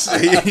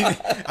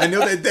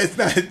know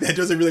that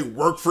doesn't really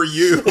work for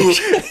you.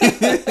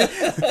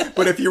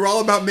 But if you're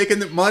all about making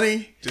the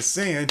money, just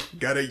saying,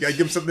 gotta give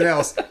them something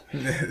else.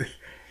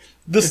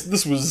 This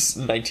was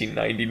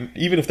 1990.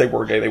 Even if they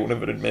were gay, they wouldn't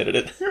have admitted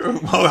it.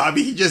 Well, I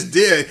mean, he just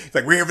did. It's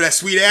like, we're here for that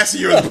sweet ass of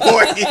yours,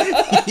 boy. He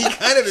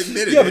kind of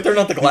admitted it. Yeah, but they're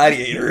not the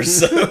gladiators,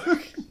 so...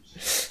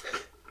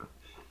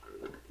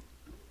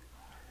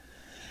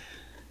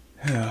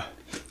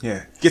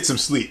 Yeah, get some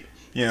sleep.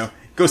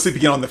 Go sleep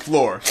again on the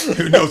floor.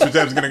 Who knows what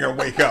time's gonna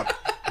wake up?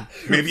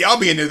 Maybe I'll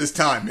be in there this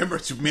time. Remember,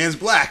 Superman's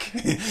black.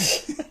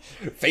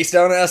 Face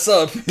down, ass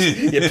up.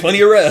 Get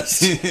plenty of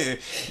rest.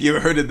 You ever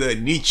heard of the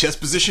knee chest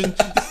position?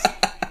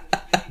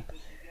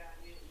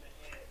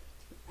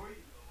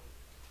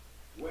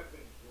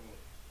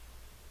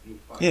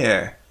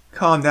 Yeah.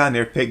 Calm down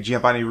there, pig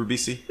Giovanni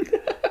Ribisi.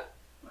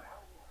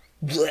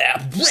 Blah,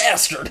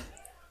 bastard.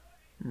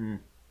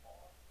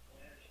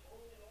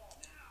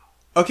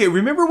 Okay,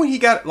 remember when he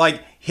got,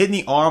 like, hit in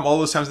the arm all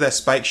those times with that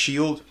spike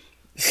shield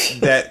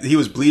that he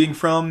was bleeding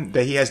from?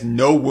 That he has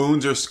no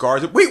wounds or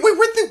scars? Wait, where'd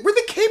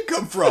the cape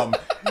come from?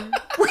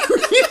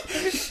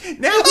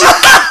 Now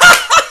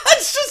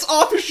It's just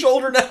off his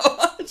shoulder now.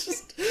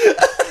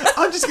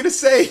 I'm just gonna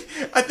say,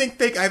 I think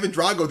fake Ivan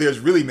Drago there is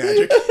really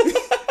magic.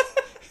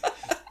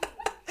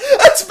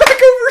 It's back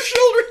over his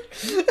shoulder.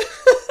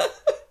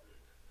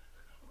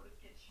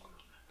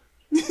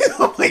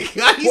 Oh my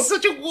god, he's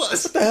such a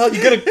wuss. What the hell?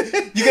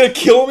 You gonna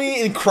kill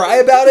me and cry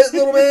about it,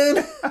 little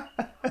man?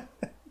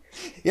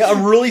 Yeah,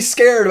 I'm really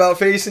scared about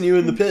facing you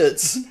in the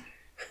pits.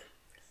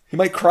 You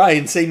might cry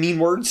and say mean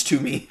words to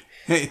me.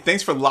 Hey,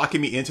 thanks for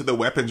locking me into the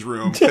weapons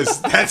room,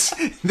 because that's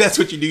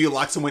what you do. You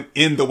lock someone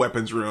in the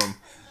weapons room.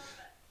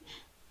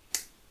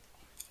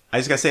 I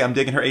just gotta say, I'm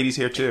digging her 80s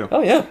hair too.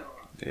 Oh yeah.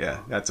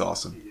 Yeah, that's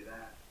awesome.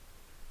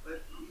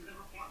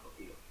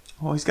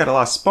 Oh, he's got a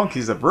lot of spunk.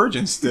 He's a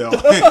virgin still.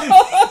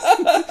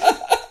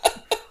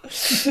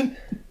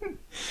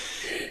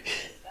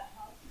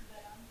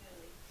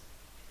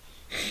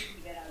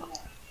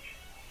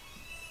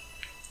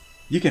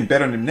 You can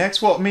bet on him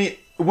next. Well, I mean,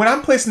 when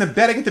I'm placing the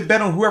bet, I get to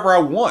bet on whoever I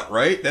want,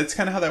 right? That's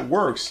kind of how that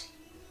works.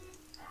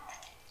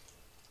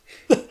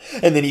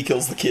 And then he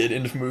kills the kid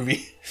in the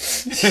movie.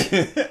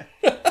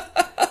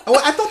 Oh,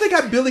 I thought they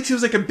got Billy because he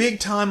was like a big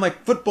time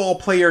like football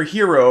player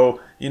hero,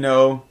 you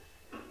know,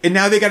 and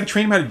now they got to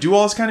train him how to do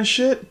all this kind of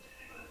shit.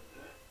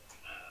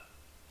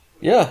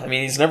 Yeah, I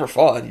mean, he's never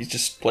fought. He's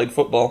just played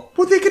football.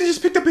 Well, they could have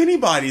just picked up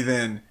anybody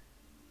then.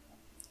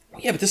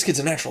 Yeah, but this kid's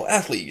a natural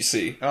athlete, you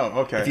see.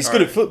 Oh, okay. If he's all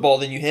good right. at football,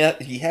 then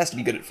he has to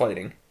be good at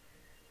fighting.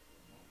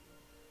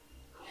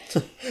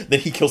 Then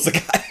he kills the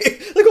guy.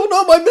 Like, oh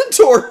no, my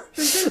mentor!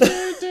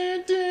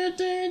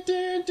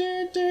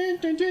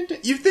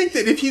 You think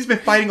that if he's been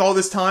fighting all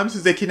this time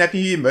since they kidnapped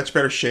him, he'd be in much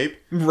better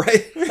shape?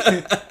 Right?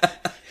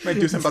 Might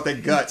do something about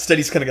that gut. Instead,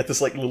 he's kind of got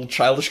this, like, little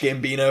childish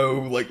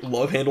Gambino, like,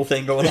 love handle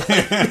thing going on.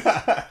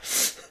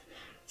 It's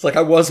like,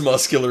 I was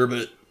muscular,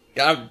 but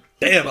god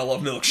damn, I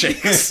love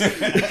milkshakes.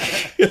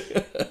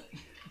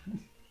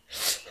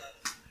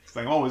 It's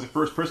like, oh, I was the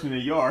first person in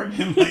the yard.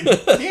 I'm like,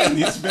 damn,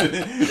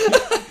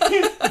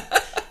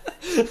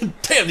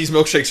 Damn, these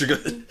milkshakes are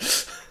good.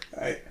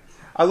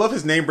 I love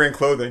his name brand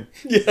clothing.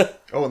 Yeah.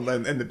 Oh,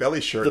 and the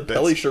belly shirt. The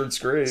belly shirt's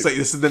great. It's like,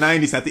 this is the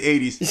 90s, not the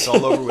 80s. It's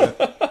all over with.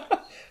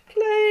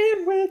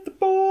 Playing with the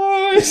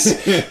boys.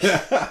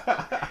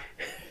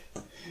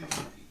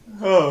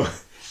 Oh.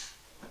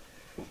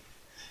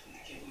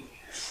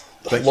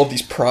 I love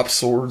these prop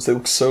swords. They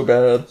look so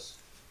bad.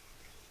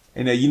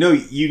 And you know,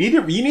 you need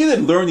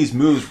to learn these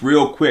moves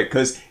real quick,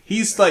 because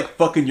he's like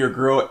fucking your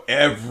girl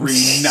every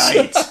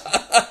night.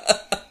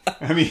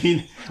 I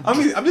mean,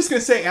 I'm just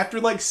gonna say, after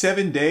like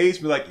 7 days,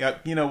 be like, yeah,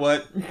 you know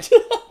what?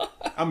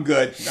 I'm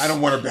good. I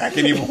don't want her back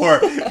anymore.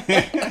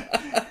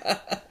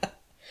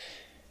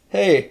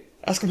 Hey,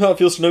 ask him how it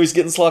feels to know he's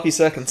getting sloppy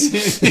seconds.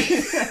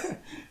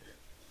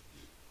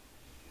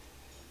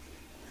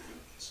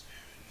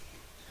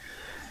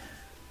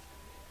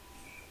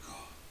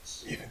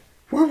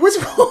 What's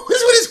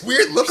with his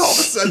weird look all of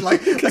a sudden?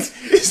 Like did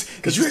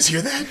you guys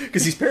hear that?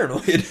 Because he's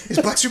paranoid. Is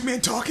Black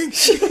Superman talking?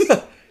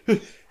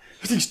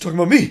 I think he's talking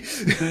about me.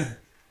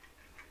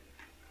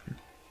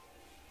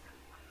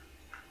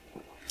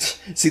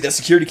 See that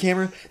security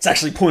camera? It's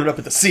actually pointed up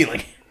at the ceiling.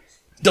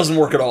 It doesn't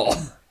work at all.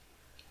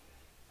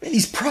 Man,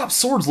 these prop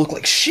swords look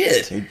like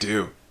shit. They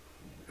do.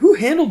 Who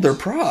handled their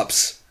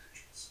props?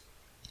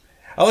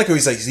 I like how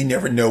he's like, you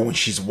never know when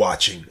she's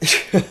watching.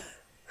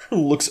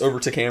 Looks over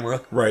to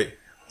camera. Right.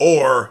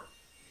 Or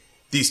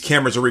these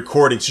cameras are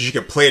recording so she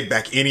can play it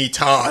back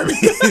anytime.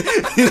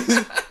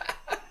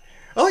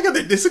 I like how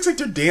this looks like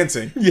they're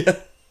dancing. Yeah.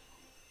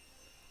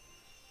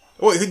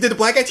 Oh, did the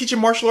black guy teach him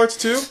martial arts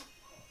too?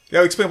 That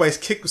would explain why his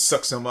kick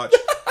sucks so much.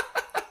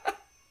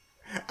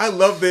 I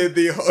love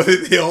the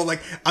whole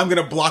like, I'm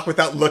gonna block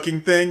without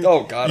looking thing.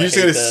 Oh god, You're I just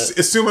hate gonna that.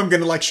 assume I'm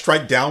gonna like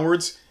strike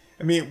downwards.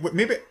 I mean,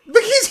 maybe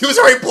look, he was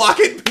already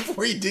blocking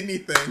before he did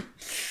anything.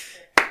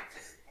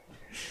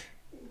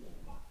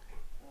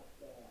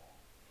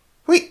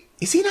 Wait,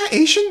 is he not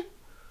Asian?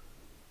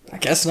 I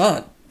guess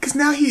not. Because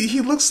now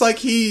he looks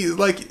like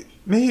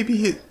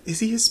is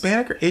he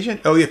Hispanic or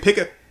Asian? Oh yeah, pick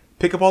up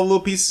all the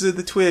little pieces of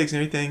the twigs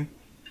and everything.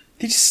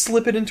 Did he just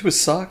slip it into his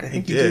sock? I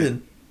think he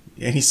did.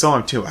 And he saw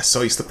him too. I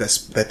saw you slip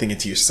that thing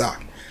into your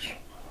sock.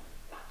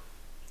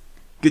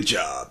 Good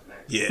job.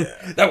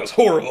 Yeah. That was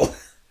horrible.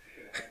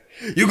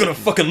 You're gonna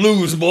fucking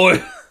lose,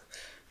 boy.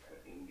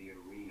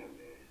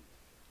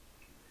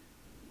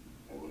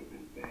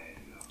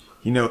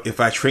 You know, if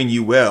I train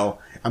you well,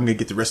 I'm gonna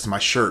get the rest of my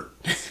shirt.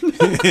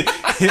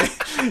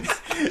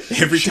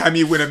 Every time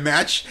you win a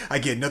match, I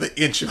get another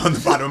inch on the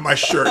bottom of my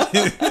shirt.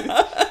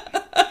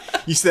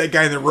 You see that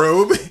guy in the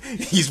robe?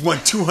 He's won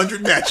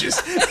 200 matches.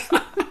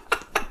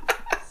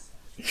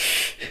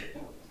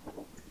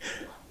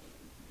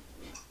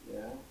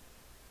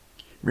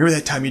 Remember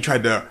that time you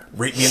tried to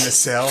rape me in the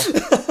cell?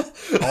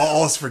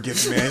 All's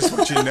forgiven, man. I just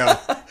want you to know.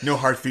 No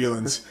hard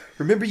feelings.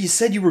 Remember you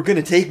said you were going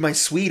to take my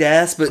sweet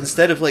ass, but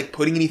instead of like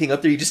putting anything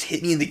up there, you just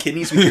hit me in the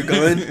kidneys with your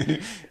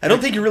gun? I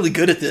don't think you're really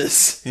good at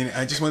this. And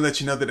I just want to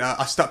let you know that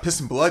I stopped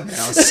pissing blood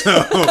now,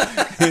 so...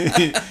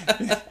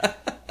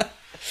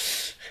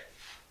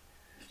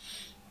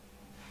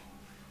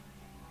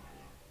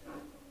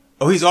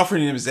 Oh, he's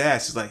offering him his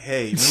ass. He's like,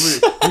 hey,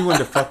 remember you wanted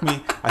to fuck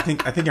me? I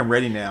think I'm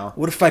ready now.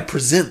 What if I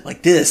present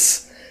like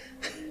this?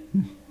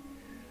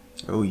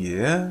 Oh,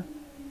 yeah?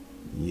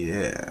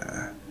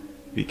 Yeah.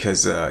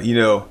 Because,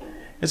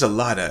 there's a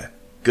lot of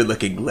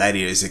good-looking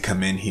gladiators that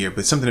come in here,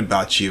 but something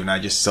about you, and I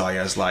just saw you,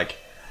 I was like,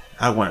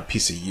 I want a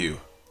piece of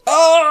you.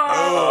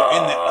 Oh,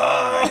 in the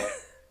eye.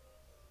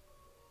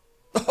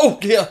 Oh,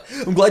 yeah.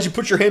 I'm glad you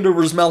put your hand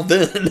over his mouth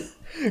then.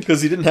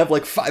 Because he didn't have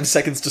like 5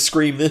 seconds to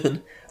scream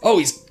then. Oh,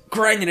 he's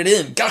grinding it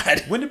in.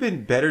 God. Wouldn't it have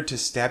been better to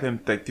stab him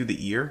like through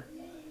the ear?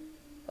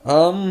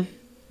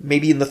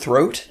 Maybe in the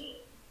throat?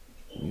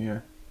 Yeah.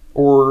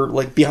 Or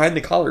like behind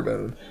the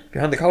collarbone.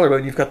 Behind the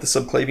collarbone, you've got the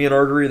subclavian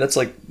artery. That's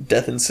like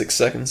death in 6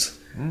 seconds.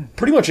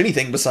 Pretty much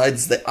anything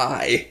besides the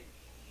eye.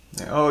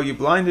 Oh, you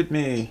blinded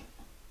me.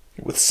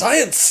 With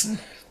science.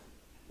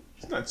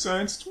 It's not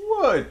science, it's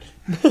what?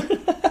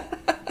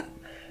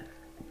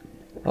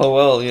 Oh,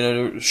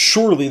 well,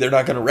 surely they're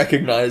not going to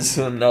recognize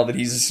him now that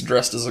he's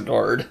dressed as a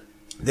guard.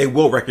 They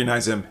will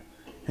recognize him.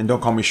 And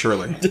don't call me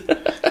Shirley.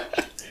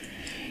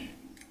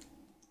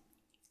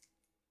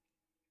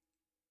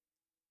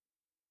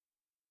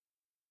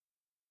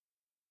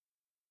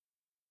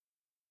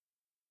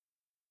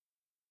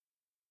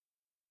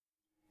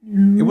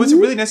 It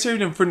wasn't really necessary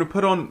for him to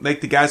put on,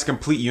 like, the guy's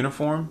complete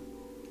uniform.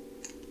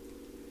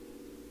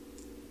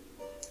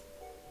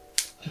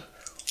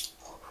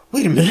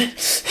 Wait a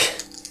minute.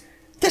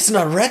 That's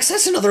not Rex,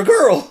 that's another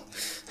girl.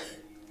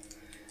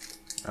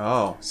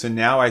 Oh, so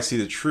now I see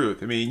the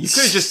truth. I mean, you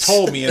could have just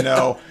told me,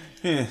 I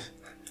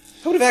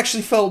would have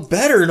actually felt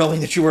better knowing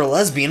that you were a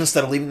lesbian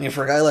instead of leaving me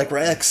for a guy like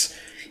Rex.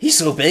 He's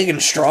so big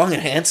and strong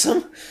and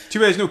handsome. Too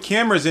bad there's no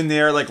cameras in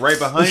there, like, right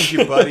behind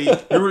you, buddy.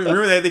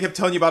 Remember that they kept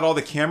telling you about all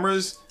the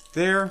cameras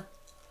there?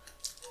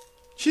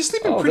 She's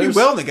sleeping pretty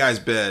well in the guy's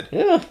bed.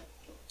 Yeah.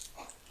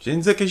 She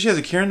didn't look like she has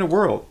a care in the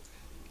world.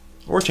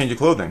 Or change of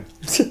clothing.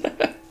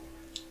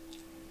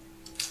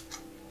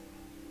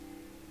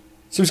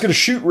 So he's going to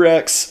shoot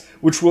Rex,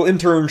 which will in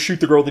turn shoot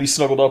the girl that he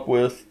snuggled up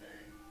with,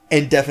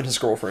 and deafen his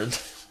girlfriend.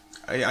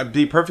 I'd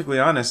be perfectly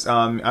honest.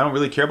 I don't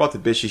really care about the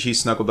bitch she's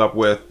snuggled up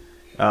with.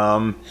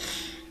 I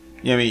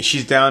mean,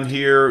 she's down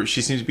here.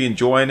 She seems to be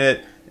enjoying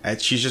it.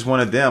 She's just one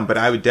of them. But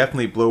I would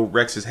definitely blow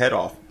Rex's head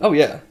off. Oh,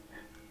 yeah.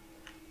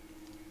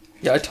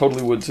 Yeah, I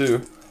totally would,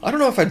 too. I don't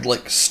know if I'd,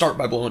 like, start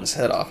by blowing his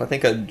head off. I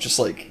think I'd just,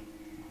 like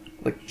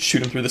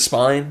shoot him through the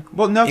spine.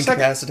 Well, no,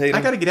 incapacitate him.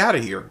 I gotta get out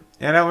of here.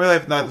 And I don't really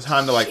have the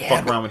time to,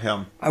 fuck around with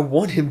him. I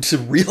want him to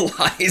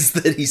realize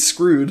that he's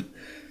screwed.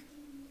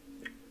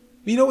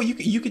 You know what?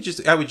 You could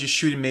just... I would just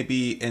shoot him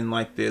maybe in,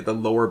 the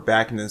lower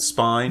back and the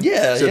spine.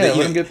 Yeah, so let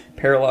him get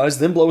paralyzed,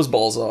 then blow his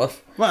balls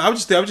off. Well, I would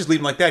just leave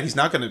him like that. He's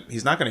not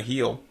gonna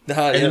heal. And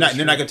they're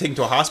not gonna take him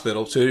to a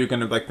hospital. So you're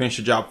gonna, finish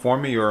the job for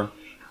me, or...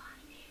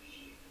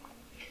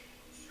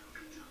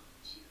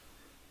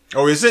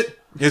 Oh, is it?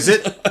 Is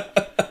it?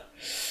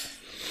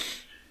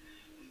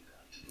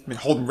 I've been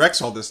holding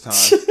Rex all this time.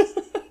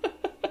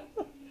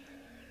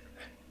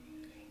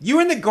 You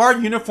in the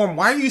guard uniform,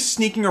 why are you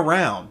sneaking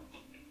around?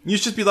 You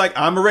should just be like,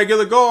 I'm a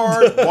regular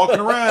guard, walking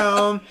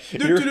around.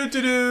 Here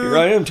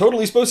I am,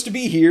 totally supposed to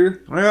be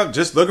here. Well,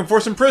 just looking for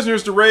some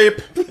prisoners to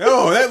rape.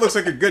 Oh, that looks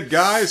like a good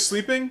guy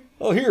sleeping.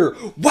 Oh, here.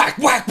 Whack,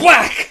 whack,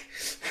 whack!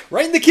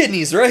 Right in the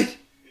kidneys, right?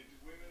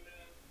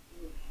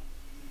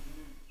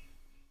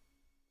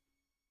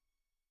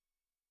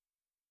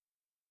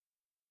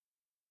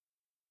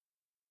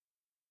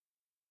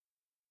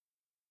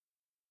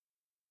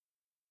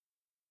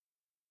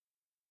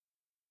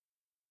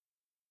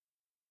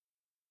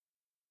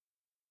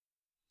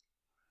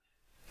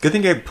 Good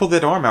thing I pulled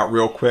that arm out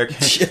real quick.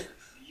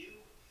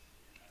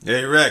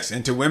 Hey, Rex,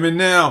 into women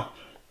now.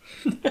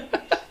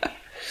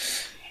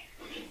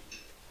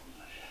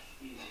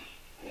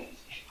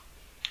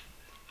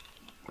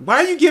 Why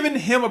are you giving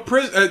him a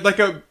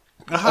hostage?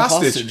 A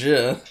hostage,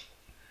 yeah.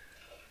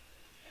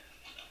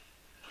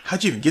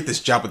 How'd you even get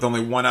this job with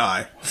only one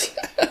eye?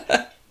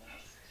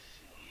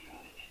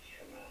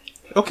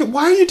 Okay,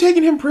 why are you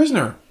taking him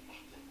prisoner?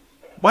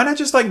 Why not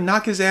just,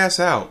 knock his ass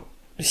out?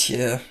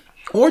 Yeah.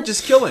 Or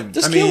just kill him.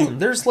 Just kill him.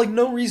 There's,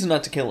 no reason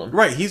not to kill him.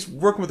 Right, he's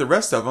working with the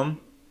rest of them.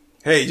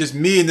 Hey, just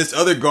me and this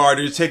other guard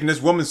are just taking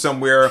this woman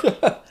somewhere.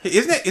 Hey,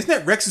 isn't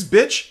that Rex's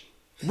bitch?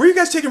 Where are you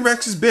guys taking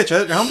Rex's bitch?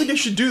 I don't think I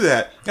should do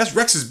that. That's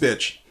Rex's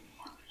bitch.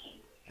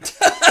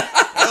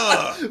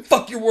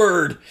 Fuck your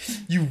word.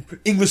 You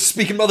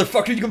English-speaking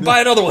motherfucker. You can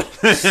buy another one.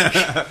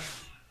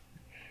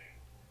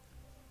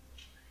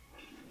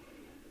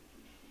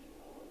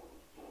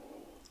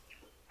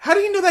 How do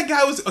you know that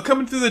guy was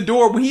coming through the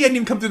door when he hadn't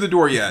even come through the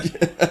door yet?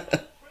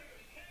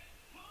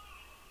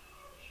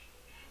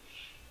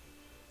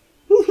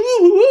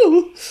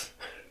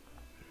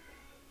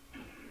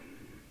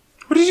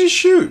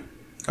 just shoot?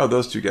 Oh,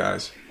 those two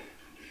guys.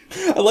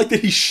 I like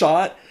that he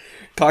shot,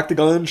 cocked the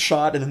gun,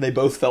 shot, and then they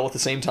both fell at the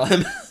same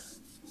time.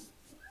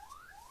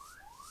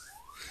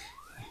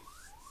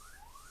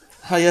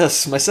 Ah,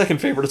 yes, my second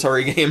favorite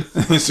Atari game.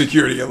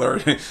 Security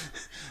alert.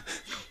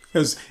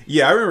 Because,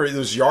 yeah, I remember it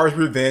was Yar's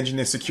Revenge and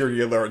then Security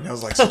Alert, and I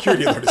was like,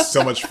 Security Alert is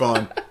so much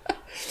fun.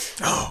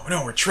 Oh,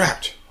 no, we're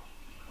trapped.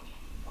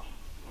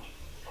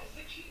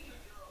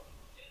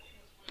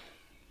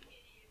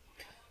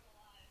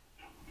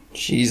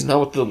 She's not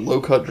with the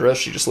low-cut dress,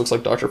 she just looks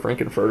like Dr.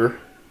 Frankenfurter.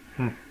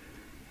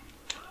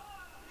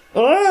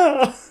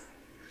 Ah!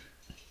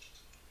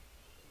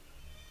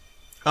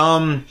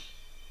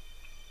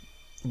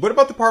 What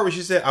about the part where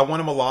she said, I want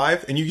him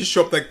alive, and you just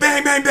show up like,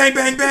 bang, bang, bang,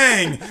 bang,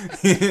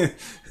 bang!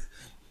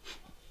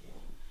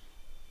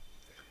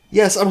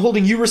 Yes, I'm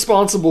holding you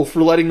responsible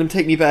for letting them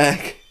take me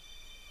back.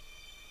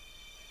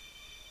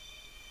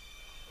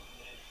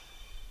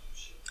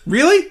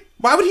 Really?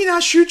 Why would he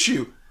not shoot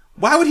you?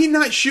 Why would he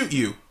not shoot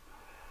you?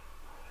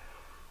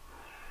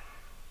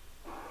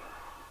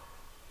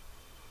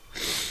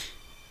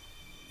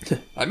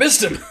 I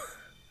missed him!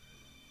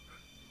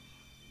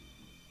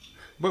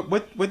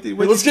 What did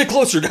Let's get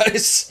closer,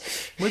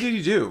 guys! what did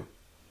he do?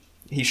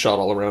 He shot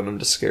all around him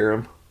to scare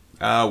him.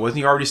 Wasn't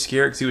he already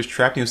scared because he was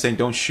trapped and he was saying,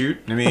 don't shoot?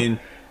 I mean...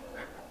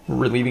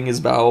 Relieving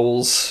his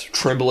bowels,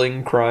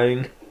 trembling,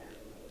 crying.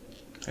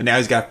 And now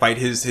he's got to fight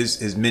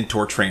his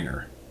mentor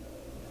trainer.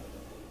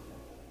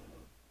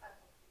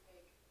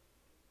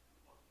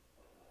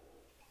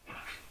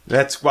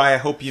 That's why I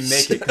hope you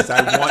make it, because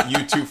I want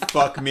you to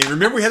fuck me.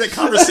 Remember we had that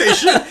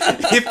conversation?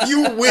 If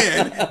you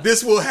win,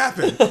 this will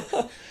happen.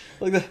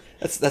 Like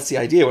that's the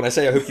idea. When I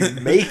say I hope you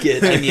make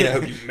it, I mean I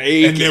hope you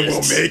make it. And then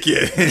we'll make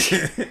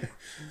it.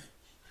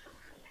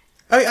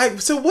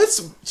 So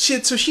what's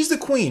shit? So she's the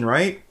queen,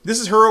 right? This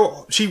is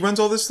her. She runs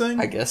all this thing.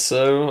 I guess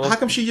so. How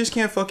come she just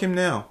can't fuck him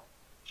now?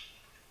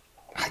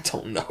 I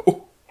don't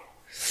know.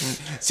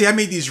 See, I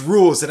made these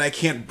rules that I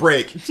can't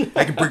break.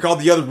 I can break all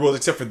the other rules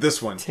except for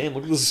this one. Damn,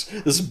 look at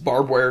this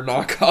barbed wire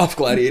knockoff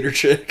gladiator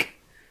chick.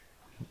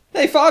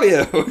 Hey,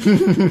 Fabio.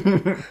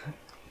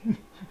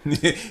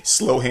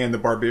 Slow hand the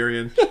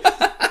barbarian.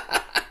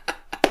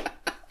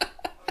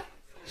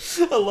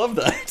 I love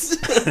that.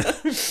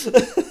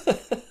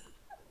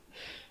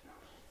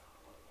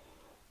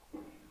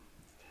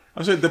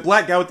 I'm sorry, the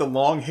black guy with the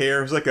long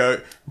hair is like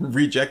a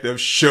reject of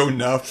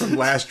Sho'nuff from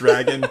Last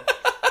Dragon.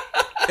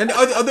 And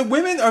are the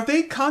women, are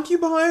they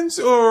concubines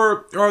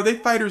or are they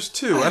fighters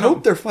too? I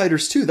hope they're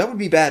fighters too. That would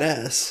be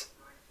badass.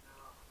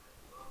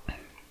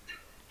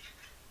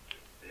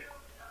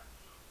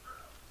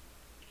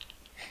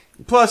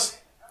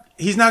 Plus,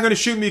 he's not going to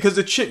shoot me because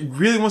the chick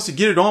really wants to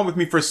get it on with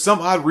me for some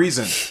odd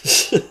reason.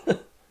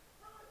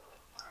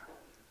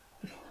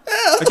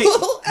 Okay,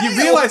 you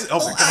realize? Oh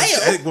my gosh,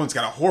 that one's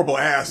got a horrible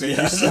ass. Yeah,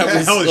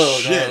 that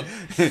was shit.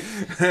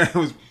 That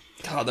was.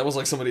 God, that was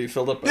like somebody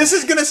filled up. This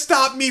is gonna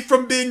stop me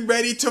from being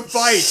ready to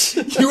fight.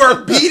 You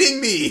are beating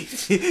me.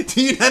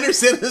 Do you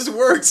understand how this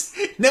works?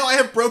 Now I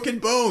have broken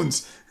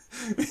bones.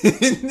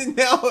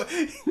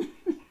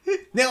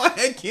 now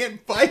I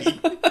can't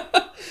fight.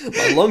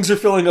 My lungs are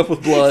filling up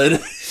with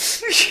blood.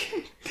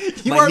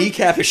 My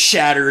kneecap is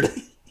shattered.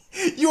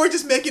 You are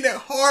just making it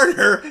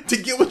harder to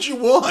get what you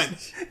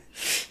want.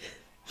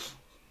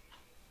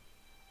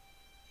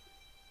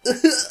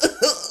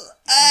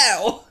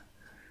 Ow!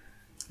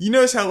 You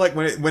notice how, like,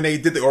 when they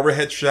did the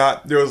overhead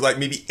shot, there was, like,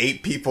 maybe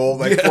 8 people,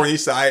 like, for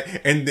each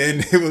side, and then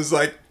it was,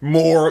 like,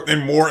 more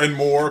and more and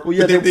more. Well,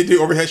 yeah, but then they did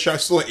overhead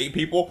shots, still, like, 8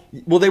 people.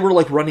 Well, they were,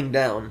 like, running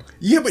down.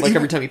 Yeah, but... Like,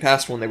 every time he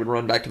passed one, they would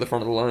run back to the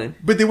front of the line.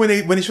 But then when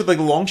they showed, like,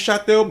 a long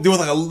shot, though, there was,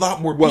 like, a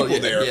lot more people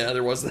there. Yeah,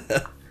 there was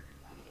that.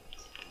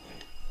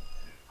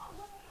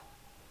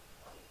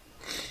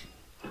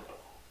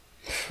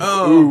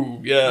 Oh.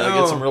 Ooh, yeah,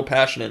 get some real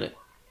passion in it.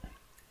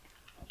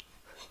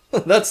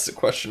 That's the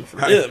question for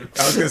him.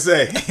 I was gonna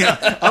say,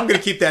 yeah, I'm gonna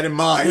keep that in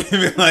mind.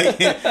 like,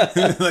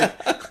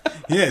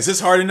 yeah, is this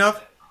hard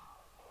enough?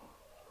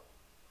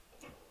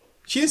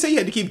 She didn't say you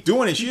had to keep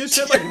doing it. She just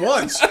said like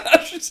once.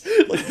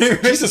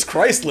 Like, Jesus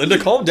Christ, Linda,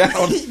 calm down.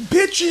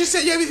 Bitch, you just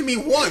said you had to hit me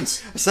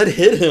once. I said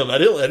hit him. I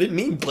didn't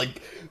mean like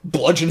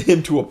bludgeon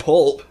him to a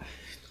pulp.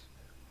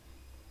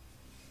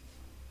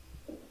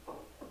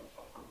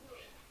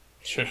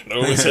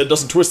 No, his head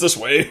doesn't twist this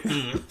way.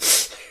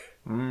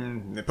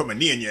 They put my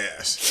knee in your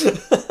ass.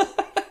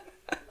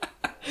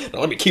 Now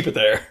let me keep it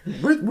there.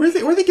 Where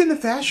are they getting the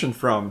fashion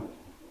from?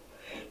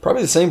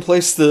 Probably the same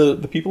place the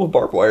people of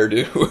Barbed Wire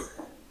do.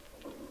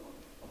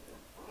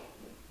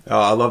 Oh,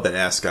 I love that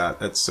ascot.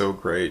 That's so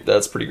great.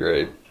 That's pretty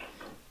great.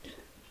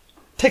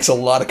 Takes a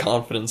lot of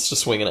confidence to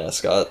swing an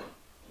ascot.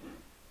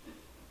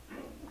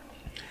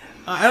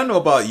 I don't know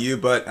about you,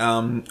 but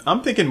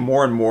I'm thinking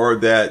more and more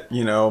that,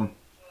 you know,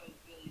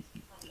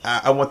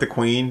 I want the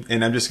queen,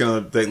 and I'm just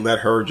gonna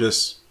let her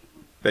just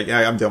like,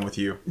 I'm done with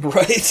you.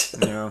 Right?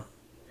 You know.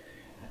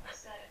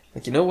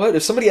 Like, you know what?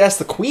 If somebody asked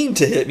the queen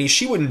to hit me,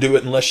 she wouldn't do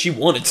it unless she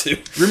wanted to.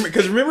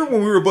 Because remember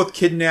when we were both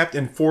kidnapped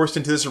and forced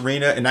into this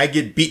arena, and I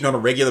get beaten on a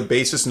regular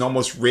basis and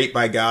almost raped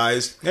by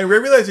guys? And I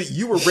realized that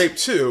you were raped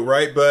too,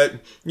 right? But,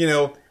 you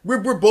know, we're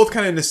both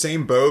kind of in the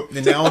same boat,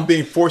 and now I'm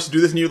being forced to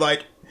do this, and you're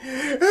like,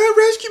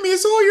 rescue me,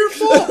 it's all your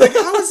fault. Like,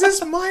 how is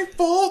this my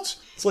fault?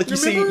 It's like, you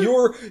see,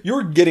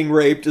 your getting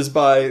raped is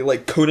by,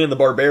 like, Conan the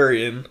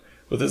Barbarian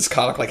with his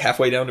cock, like,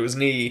 halfway down to his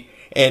knee.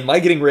 And my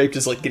getting raped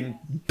is like getting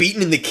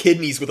beaten in the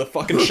kidneys with a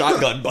fucking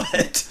shotgun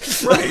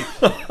butt. Right.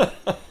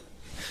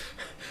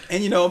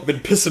 And, you know, I've been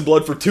pissing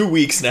blood for 2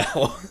 weeks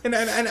now. And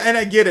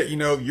I get it, you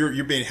know,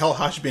 you're being hell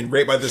hot, you're being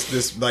raped by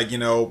this like, you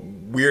know,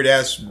 weird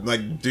ass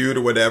like dude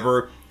or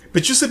whatever.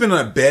 But you're sleeping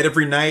on a bed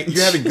every night,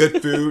 you're having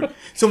good food,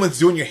 someone's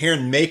doing your hair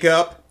and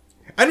makeup.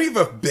 I don't even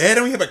have a bed, I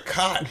don't even have a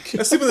cot.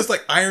 I sleep on this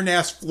like iron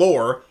ass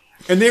floor.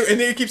 And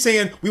they keep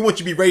saying, we want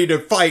you to be ready to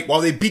fight while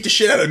they beat the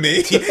shit out of me.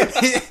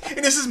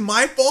 And this is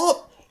my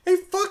fault? Hey,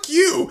 fuck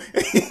you.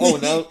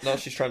 Oh, now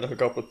she's trying to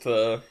hook up with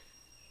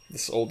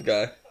this old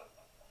guy.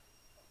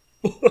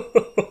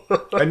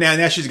 And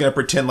now she's going to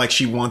pretend like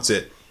she wants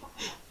it.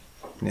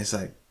 And it's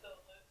like...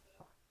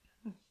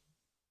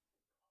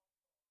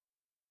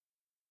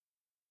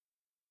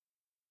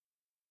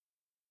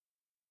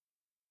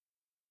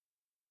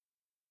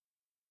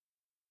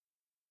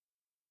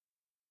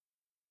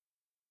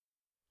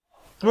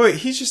 Wait,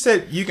 he just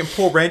said you can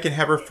pull rank and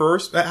have her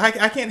first?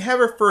 I can't have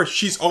her first.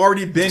 She's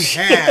already been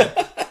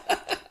had.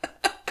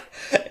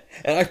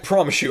 And I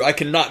promise you, I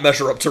cannot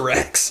measure up to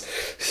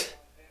Rex.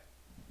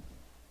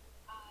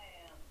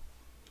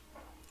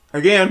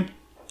 Again,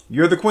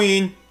 you're the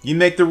queen. You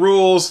make the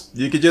rules.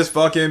 You could just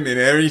fuck him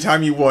any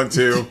time you want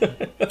to.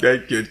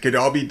 It could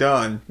all be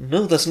done.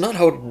 No, that's not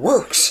how it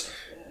works.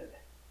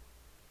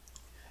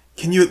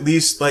 Can you at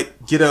least,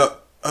 like, get a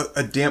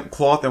damp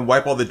cloth and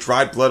wipe all the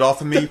dried blood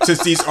off of me?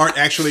 Since these aren't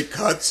actually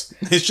cuts.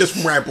 It's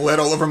just where I bled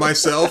all over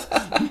myself.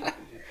 I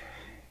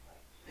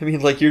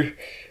mean, like, you're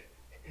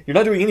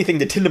not doing anything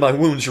to tend to my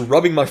wounds. You're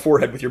rubbing my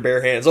forehead with your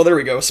bare hands. Oh, there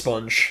we go, a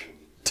sponge.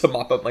 To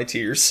mop up my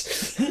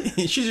tears.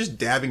 She's just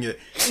dabbing it.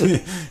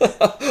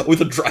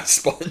 With a dry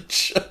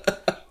sponge.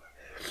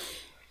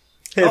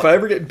 Hey, if I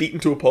ever get beaten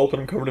to a pulp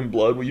and I'm covered in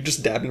blood, will you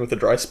just dab me with a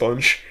dry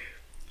sponge?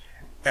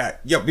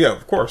 Yeah,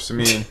 of course. I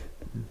mean,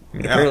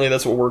 apparently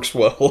that's what works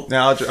well.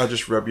 Now I'll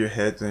just rub your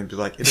head and be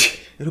like,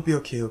 it'll be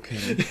okay.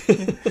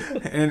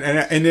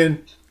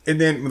 and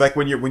then like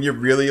when you're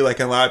really like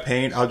in a lot of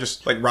pain, I'll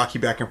just like rock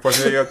you back and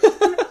forth. And go,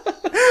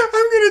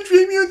 I'm gonna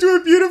dream you into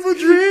a beautiful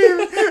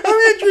dream. I'm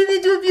gonna dream you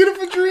into a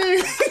beautiful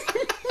dream.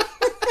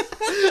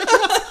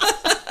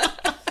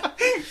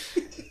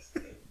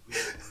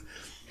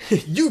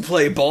 You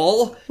play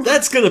ball.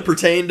 That's gonna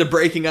pertain to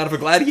breaking out of a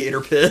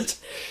gladiator pit.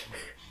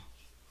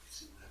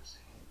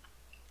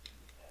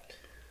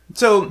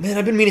 So, man,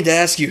 I've been meaning to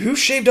ask you, who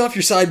shaved off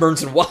your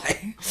sideburns and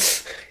why?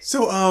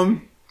 So,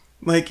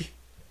 like,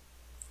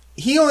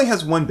 he only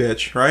has one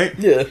bitch, right?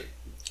 Yeah.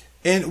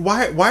 And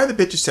why are the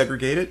bitches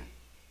segregated?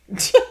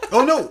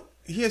 Oh no,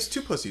 he has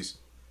two pussies.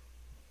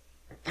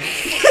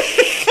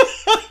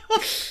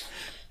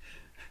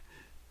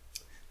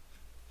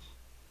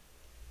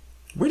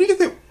 Where do you get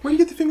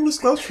the fingerless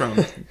gloves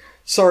from?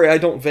 Sorry, I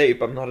don't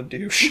vape. I'm not a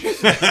douche.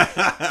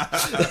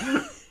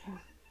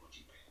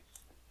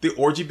 The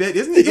orgy bed?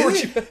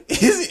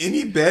 Isn't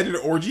any bed an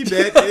orgy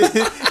bed?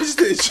 It's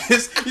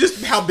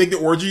just how big the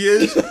orgy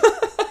is.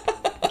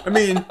 I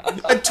mean,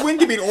 a twin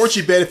can be an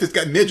orgy bed if it's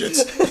got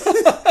midgets.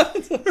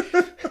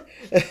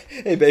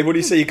 Hey, babe, what do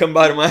you say you come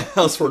by to my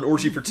house for an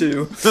orgy for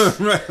two?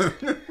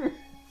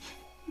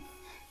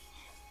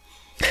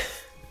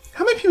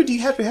 How many people do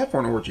you have to have for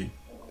an orgy?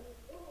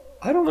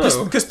 I don't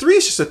know. Because three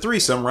is just a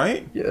threesome,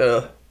 right?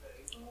 Yeah.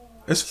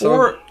 Is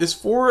four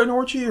an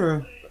orgy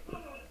or?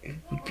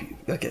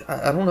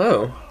 I don't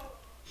know.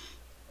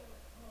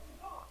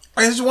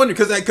 I just wonder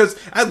because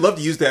I'd love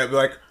to use that,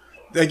 like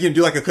you know,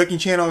 do like a cooking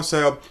channel.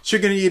 So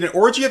you're gonna eat an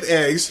orgy of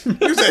eggs. Is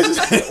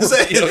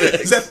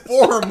that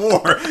four or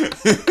more?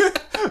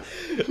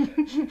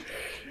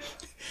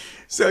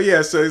 So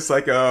yeah, so it's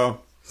like you know,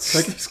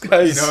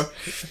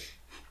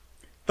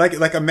 like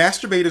a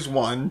masturbate is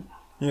one.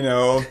 You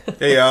know,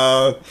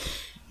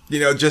 you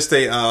know, just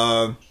a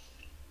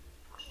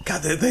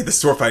God, the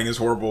sword fighting is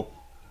horrible.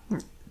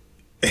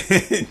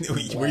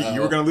 You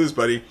were gonna lose,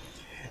 buddy.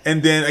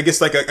 And then I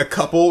guess like a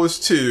couple is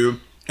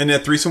two, and then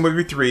a threesome would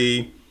be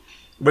three,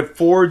 but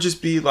four would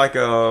just be like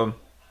a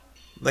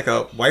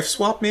wife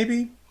swap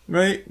maybe,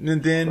 right?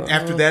 And then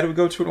after that it would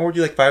go to an orgy.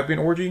 Like five would be an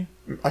orgy.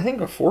 I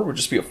think a four would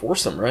just be a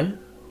foursome, right?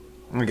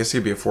 I guess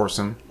it'd be a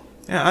foursome.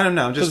 Yeah, I don't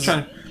know. I'm just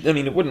trying to... I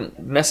mean, it wouldn't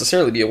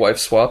necessarily be a wife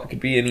swap. It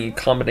could be any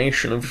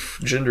combination of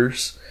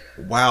genders.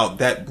 Wow,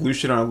 that blue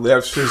shit on her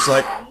lips is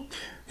like...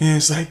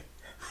 It's like...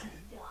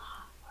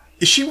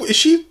 Is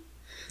she...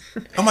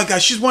 Oh my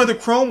god, she's one of the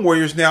Chrome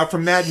Warriors now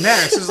from Mad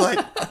Max. It's like...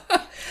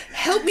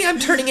 Help me, I'm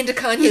turning into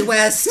Kanye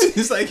West.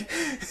 It's like...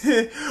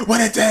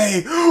 What a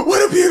day!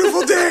 What a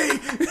beautiful day!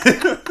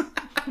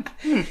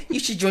 You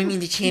should join me in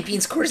the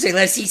Champions Quarters. I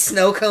love to see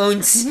snow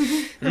cones.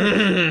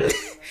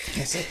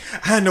 Yes, He's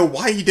like, I don't know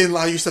why you didn't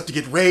allow yourself to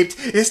get raped.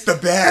 It's the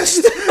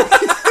best.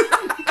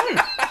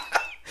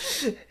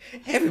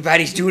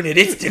 Everybody's doing it.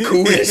 It's the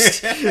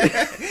coolest.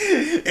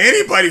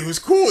 Anybody who's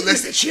cool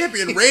lets the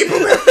champion rape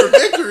him after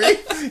victory.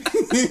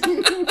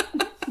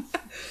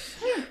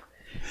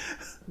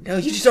 No,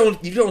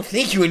 you don't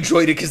think you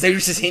enjoyed it because they were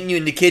just hitting you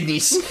in the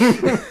kidneys. Look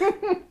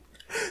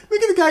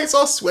at the guy, it's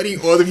all sweaty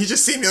and oiled. He's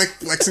just sitting there like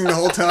flexing the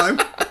whole time.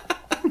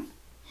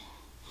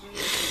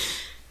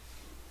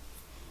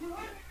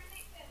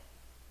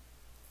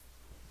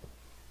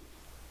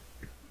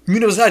 You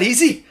know it's not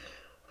easy?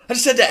 I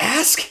just had to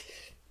ask.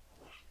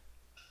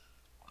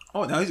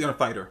 Oh, now he's gonna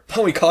fight her.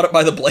 Oh, he caught it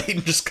by the blade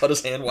and just cut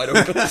his hand wide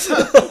open. Now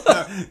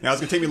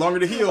it's gonna take me longer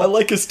to heal. I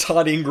like his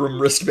Todd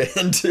Ingram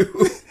wristband, too.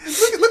 Look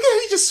at how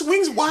he just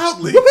swings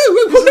wildly.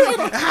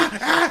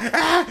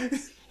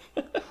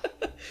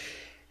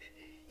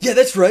 Yeah,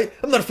 that's right.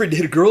 I'm not afraid to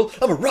hit a girl.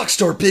 I'm a rock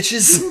star,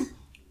 bitches.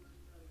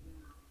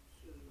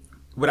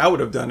 What I would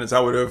have done is I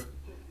would have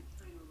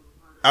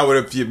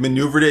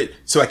maneuvered it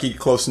so I could get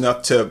close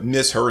enough to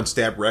miss her and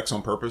stab Rex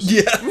on purpose.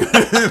 Yeah.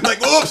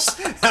 Like, oops,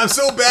 I'm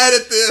so bad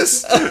at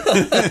this.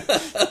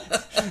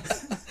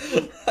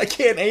 I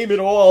can't aim at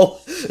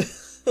all.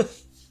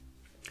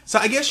 So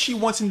I guess she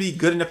wants him to be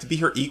good enough to be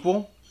her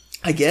equal.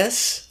 I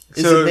guess.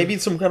 Is So- it maybe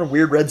some kind of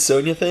weird Red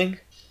Sonja thing?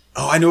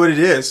 Oh, I know what it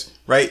is,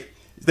 right?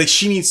 Like,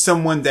 she needs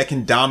someone that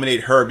can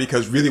dominate her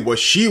because really what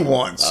she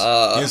wants.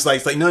 And it's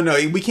like, no,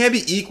 we can't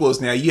be equals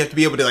now. You have to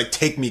be able to, like,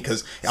 take me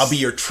because I'll be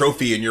your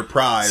trophy and your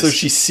prize. So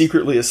she's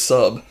secretly a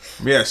sub.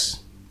 Yes.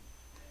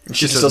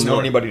 She just doesn't know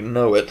want it. anybody to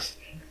know it.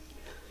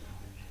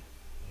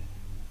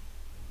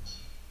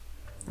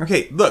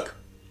 Okay, look.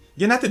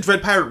 You're not the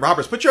Dread Pirate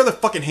Roberts. Put your other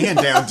fucking hand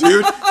down,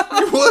 dude.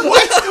 What?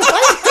 Why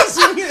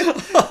are you doing it?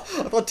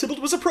 I thought Tybalt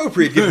was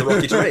appropriate given the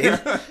rocky terrain.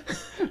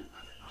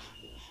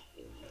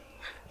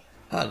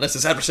 Unless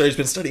his adversary's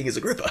been studying his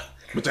Agrippa.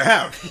 Which I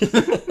have.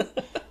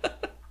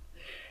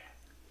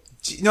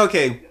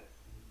 Okay.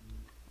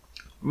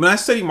 When I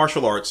studied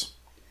martial arts,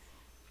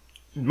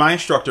 my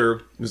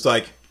instructor was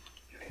like,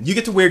 you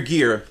get to wear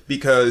gear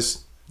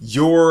because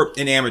you're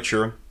an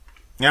amateur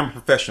and I'm a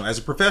professional. As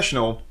a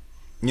professional,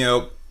 you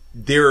know,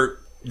 the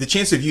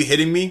chance of you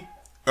hitting me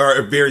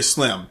are very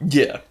slim.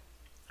 Yeah.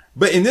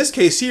 But in this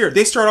case here,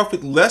 they start off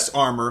with less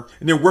armor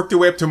and then work their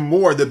way up to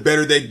more the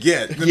better they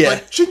get. And Yeah.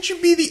 like, shouldn't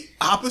you be the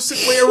opposite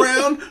way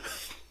around?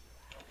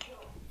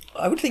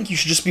 I would think you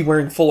should just be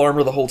wearing full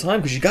armor the whole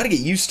time because you got to get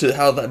used to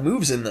how that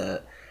moves in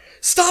that.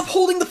 Stop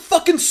holding the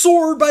fucking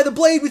sword by the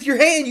blade with your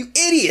hand, you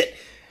idiot!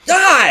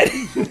 God!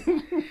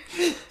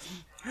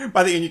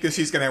 By the end, you can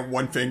see he's going to have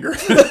one finger.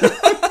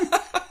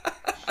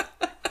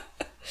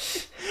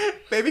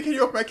 Baby, can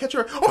you open my catcher?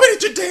 Open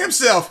it your damn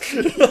self!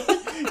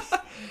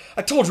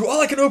 I told you, all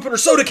I can open are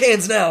soda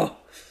cans now!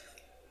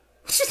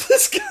 What's with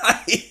this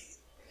guy?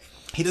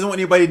 He doesn't want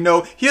anybody to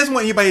know. He doesn't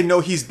want anybody to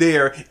know he's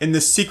there in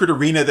this secret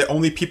arena that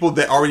only people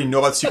that already know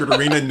about the secret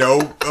arena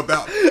know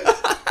about.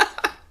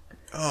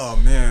 Oh,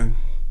 man.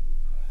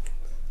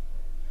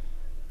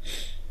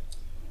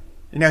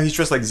 And now he's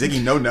dressed like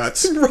Ziggy No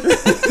Nuts.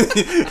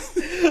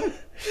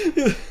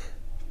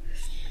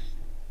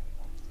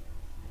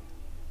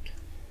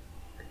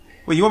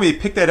 Wait, you want me to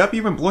pick that up?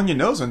 You've been blowing your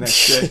nose on that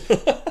shit.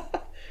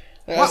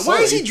 Why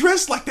is he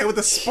dressed like that with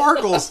the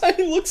sparkles?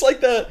 He looks like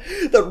that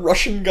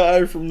Russian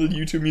guy from the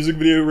YouTube music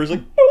video where he's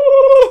like,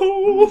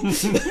 oh!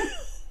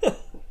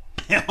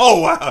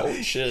 Oh, wow.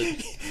 Holy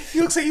shit. He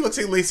looks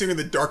like Lacing in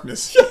the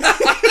Darkness.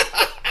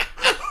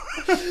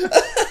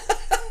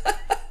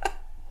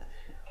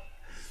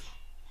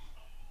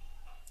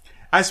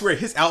 I swear,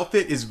 his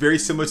outfit is very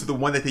similar to the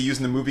one that they use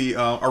in the movie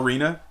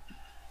Arena,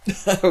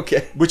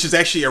 Okay. which is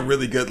actually a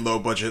really good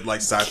low-budget like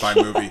sci-fi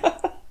movie.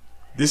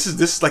 This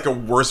is like a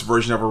worse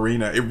version of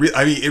Arena. It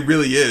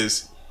really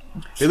is.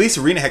 At least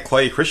Arena had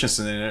Claudia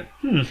Christensen in it,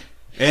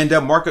 and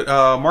Marco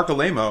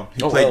Lamo,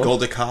 who played wow. Gul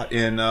Dukat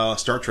in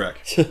Star Trek,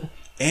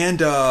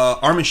 and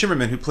Armin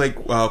Shimmerman, who played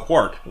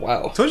Quark.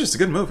 Wow. So it's just a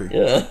good movie.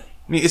 Yeah.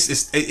 I mean,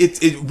 it's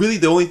really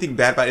the only thing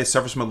bad about it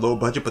suffers from a low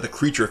budget, but the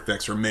creature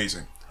effects are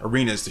amazing.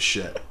 Arena is the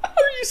shit.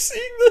 Are you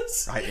seeing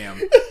this? I am.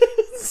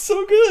 It's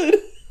so good.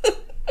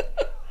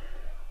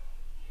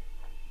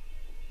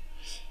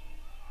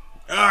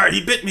 Ah,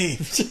 he bit me.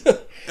 This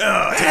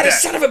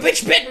son of a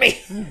bitch bit me.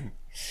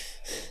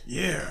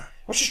 Yeah.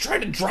 I was just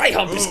trying to dry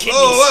hump his kidneys.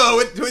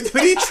 Whoa! Did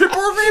he trip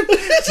over him?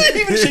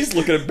 Even she's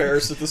looking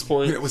embarrassed at this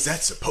point. Was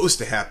that supposed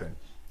to happen?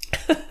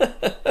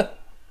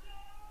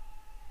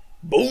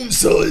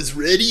 Bonesaw is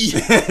ready.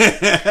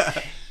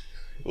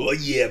 Oh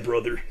yeah,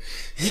 brother.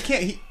 He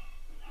can't.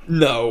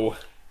 No.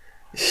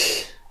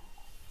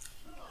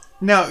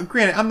 Now,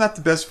 granted, I'm not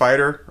the best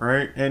fighter,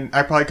 right? And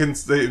I probably couldn't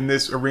stay in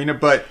this arena,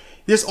 but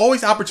there's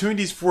always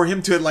opportunities for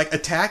him to like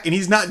attack, and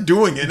he's not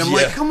doing it. And I'm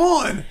like, come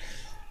on.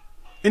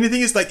 And the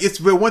thing is, like, it's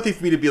one thing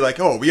for me to be like,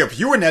 oh, yeah, if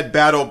you were in that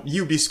battle,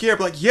 you'd be scared.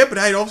 But like, yeah, but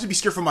I'd also be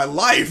scared for my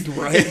life,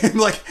 Right. And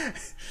like,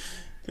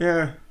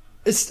 yeah.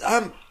 It's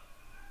I'm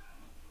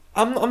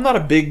I'm not a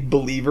big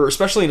believer,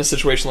 especially in a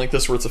situation like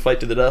this where it's a fight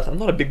to the death. I'm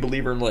not a big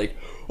believer in like,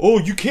 oh,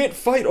 you can't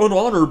fight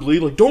unhonorably.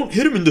 Like, don't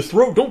hit him in the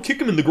throat, don't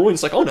kick him in the groin.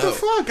 It's like, oh no, the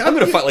fuck? I'm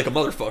gonna fight like a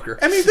motherfucker.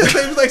 I mean, this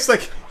thing it's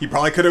like you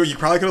probably could have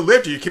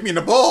lived. You kicked me in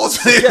the balls.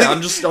 Yeah,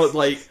 I'm just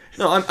like,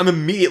 no, I'm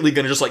immediately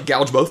gonna just like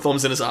gouge both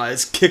thumbs in his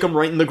eyes, kick him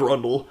right in the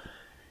grundle,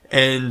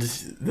 and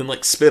then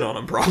like spit on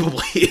him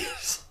probably.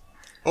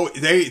 Oh,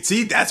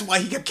 see, that's why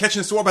he kept catching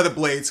the sword by the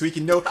blade, so he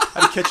can know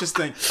how to catch this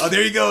thing. Oh,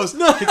 there he goes.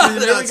 No,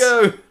 there we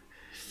go.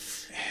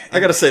 I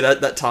gotta say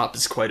that top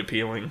is quite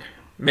appealing.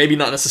 Maybe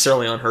not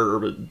necessarily on her,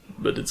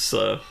 but it's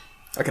I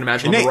can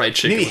imagine on the right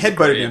chick. And he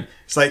headbutted him.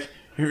 It's like,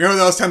 you remember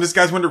those times this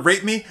guy's wanted to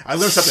rape me? I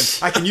learned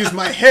something. I can use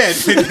my head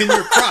in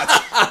your crotch.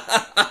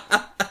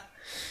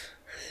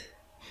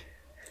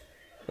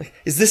 Like,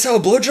 is this how a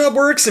blowjob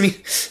works? I mean,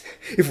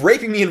 if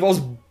raping me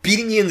involves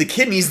beating me in the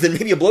kidneys, then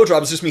maybe a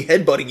blowjob is just me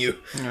headbutting you.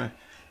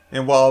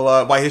 And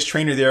while his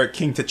trainer there,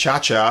 King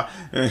T'Challa,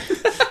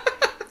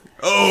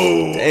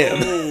 oh,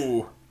 damn.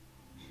 Oh.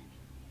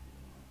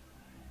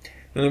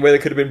 The only way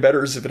that could have been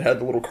better is if it had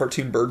the little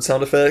cartoon bird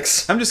sound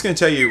effects. I'm just going to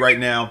tell you right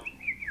now,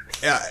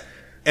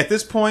 at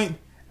this point,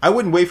 I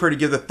wouldn't wait for her to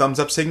give the thumbs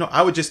up signal.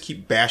 I would just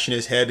keep bashing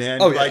his head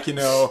in. Oh, yeah. Like, be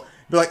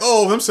like,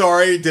 oh, I'm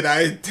sorry. Did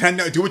I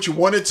not do what you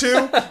wanted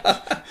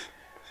to?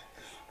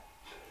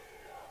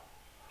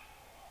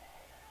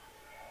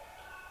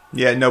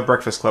 Yeah, no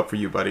Breakfast Club for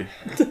you, buddy.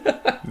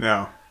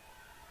 No.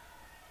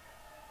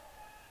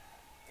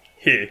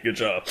 Yeah, good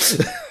job.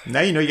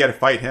 Now you know you got to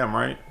fight him,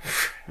 right?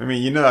 I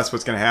mean, you know that's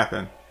what's going to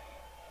happen.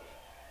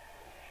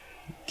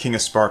 King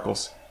of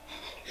Sparkles.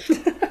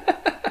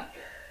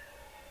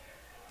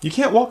 You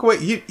can't walk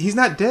away. He's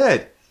not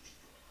dead.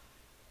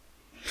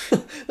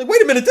 Like,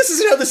 wait a minute, this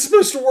isn't how this is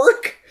supposed to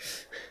work.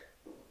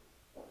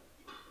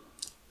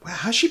 Wow,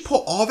 how'd she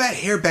pull all that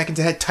hair back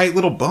into that tight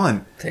little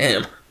bun?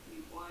 Damn.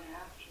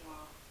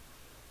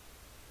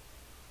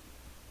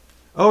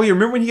 Oh, you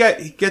remember when he got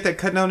that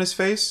cut down his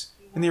face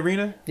in the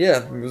arena?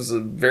 Yeah, it was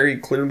a very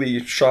clearly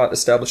shot,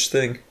 established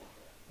thing.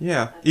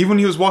 Yeah. Even when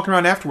he was walking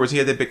around afterwards, he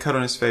had that big cut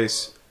on his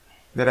face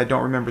that I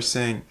don't remember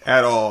seeing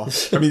at all.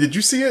 I mean, did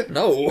you see it?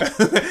 No.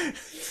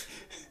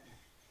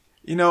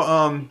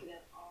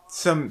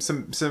 Some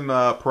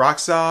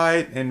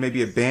peroxide and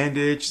maybe a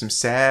bandage, some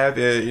salve.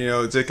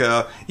 It's like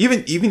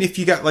even if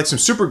you got like some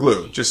super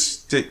glue,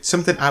 just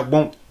something I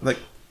won't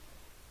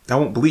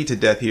bleed to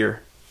death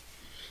here.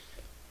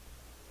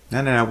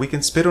 No. We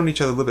can spit on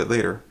each other a little bit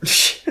later.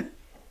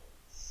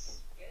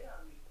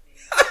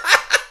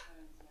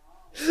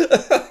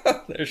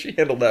 There, she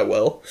handled that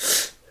well.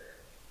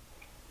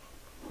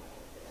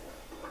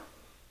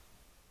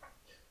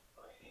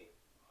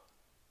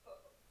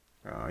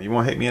 You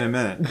won't hit me in a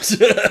minute.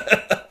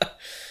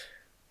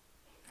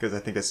 Because I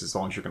think that's as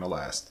long as you're going to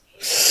last.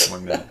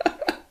 1 minute.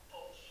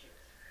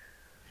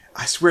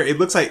 I swear, it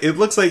looks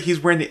like he's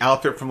wearing the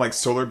outfit from like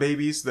Solar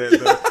Babies. You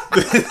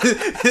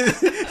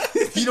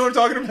know what I'm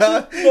talking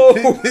about?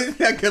 No.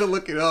 I gotta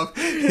look it up.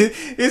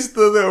 It's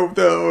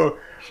the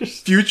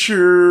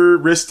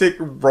futuristic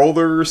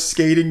roller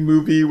skating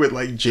movie with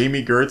like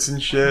Jamie Gertz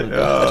and shit.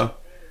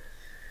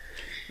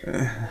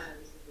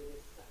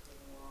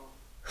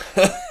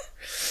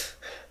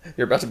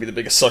 You're about to be the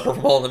biggest sucker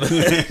from all of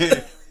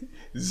them.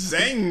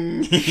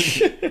 Zing!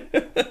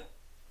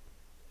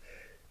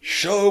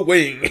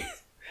 Showing.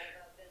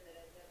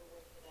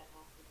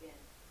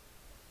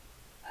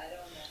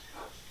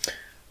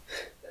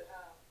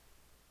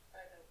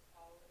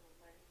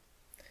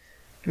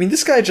 I mean,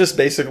 this guy just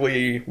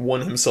basically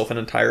won himself an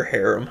entire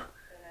harem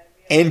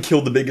and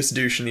killed the biggest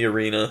douche in the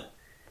arena.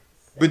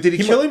 But did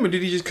he kill him, or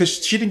did he just...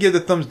 Because she didn't give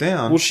the thumbs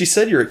down. Well, she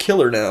said you're a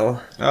killer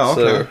now. Oh,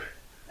 okay. So.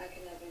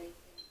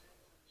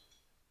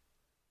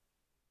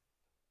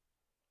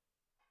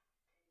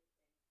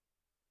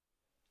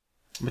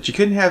 But you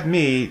couldn't have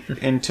me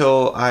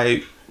until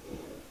I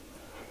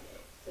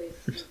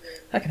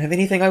can have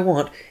anything I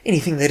want.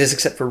 Anything that is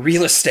except for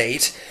real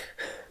estate.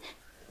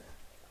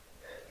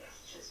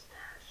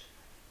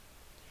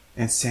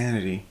 and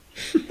sanity.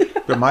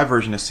 But my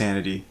version of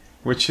sanity,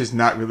 which is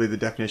not really the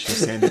definition of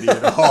sanity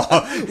at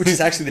all. Which is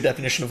actually the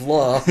definition of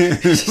law.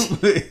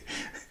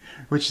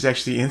 Which is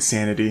actually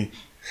insanity.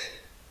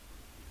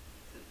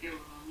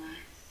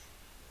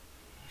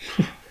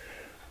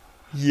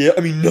 Yeah,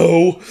 I mean,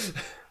 no.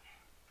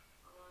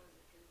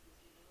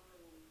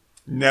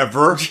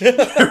 Never. remember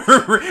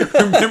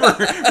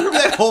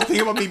that whole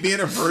thing about me being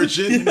a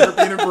virgin? Never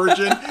being a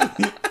virgin? I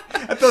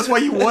thought that's why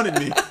you wanted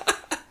me.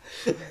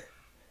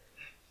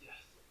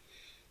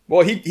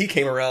 Well, he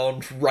came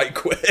around right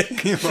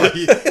quick.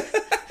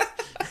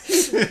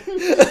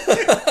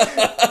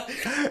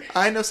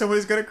 I know someone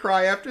who's going to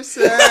cry after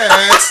sex.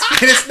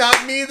 And it's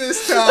not me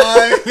this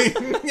time.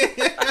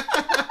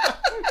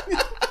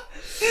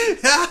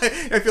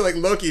 I feel like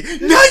Loki.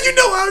 Now you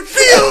know how it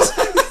feels.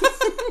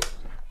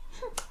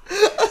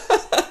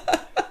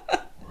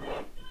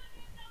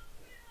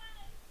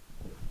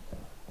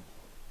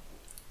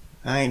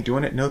 I ain't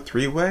doing it no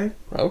three-way.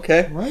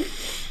 Okay. What?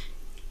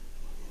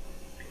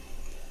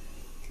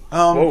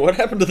 Whoa, what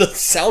happened to the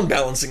sound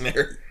balancing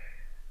there?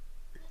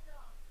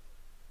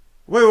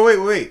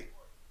 Wait.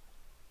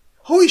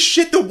 Holy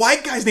shit, the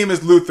white guy's name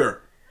is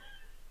Luther.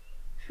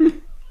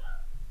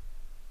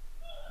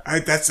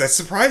 That's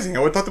surprising. I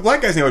would have thought the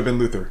black guy's name would have been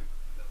Luther.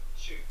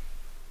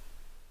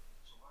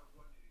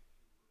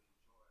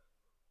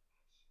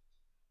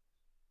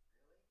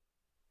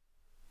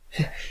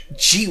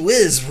 Gee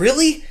whiz,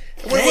 really?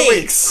 Wait.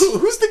 Thanks.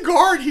 Who's the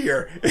guard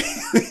here?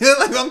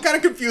 Like, I'm kind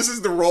of confused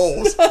as the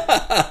roles.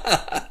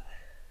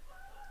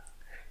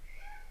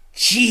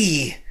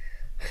 Gee,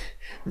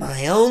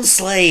 my own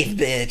slave,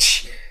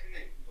 bitch.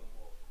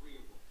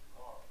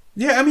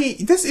 Yeah, I mean,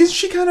 isn't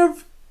she kind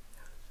of...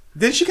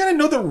 Didn't she kind of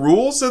know the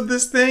rules of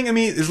this thing? I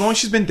mean, as long as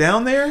she's been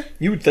down there?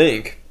 You would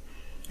think.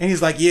 And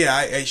he's like,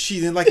 yeah, she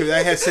didn't like it.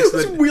 I had sex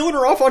with... Wheeling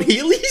her off on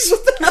Heelys?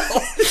 What the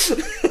hell?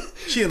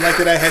 She didn't like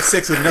that I had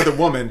sex with another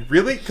woman.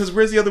 Really? Because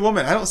where's the other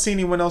woman? I don't see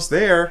anyone else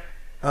there.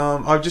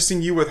 I've just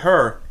seen you with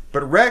her.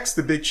 But Rex,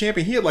 the big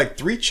champion, he had like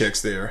 3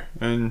 chicks there.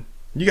 And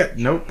you got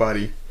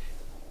nobody.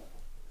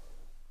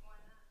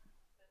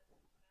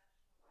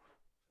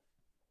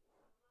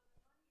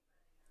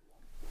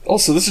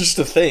 Also, this is just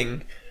a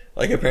thing.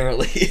 Like,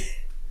 apparently.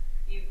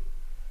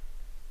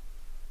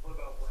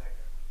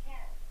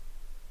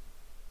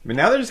 But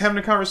now they're just having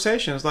a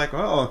conversation. It's like,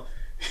 oh,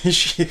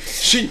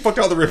 she fucked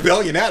all the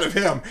rebellion out of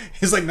him.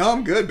 He's like, no,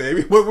 I'm good,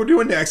 baby. What we're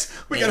doing next?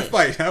 We gotta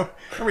fight. I'm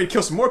ready to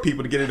kill some more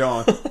people to get it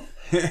on.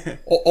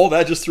 All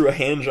that just threw a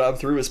hand job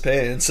through his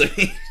pants. I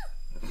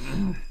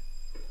mean,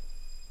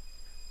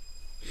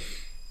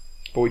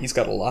 boy, he's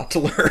got a lot to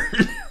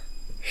learn.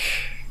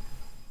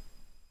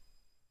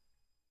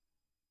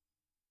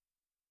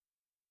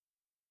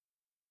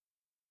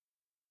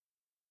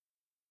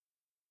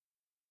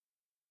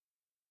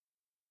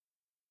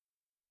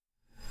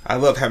 I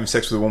love having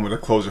sex with a woman with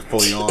her clothes are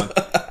fully on.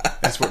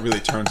 That's what really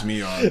turns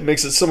me on. It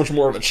makes it so much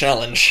more of a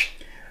challenge.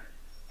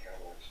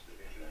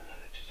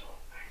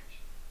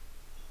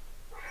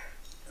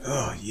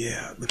 Oh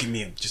yeah, look at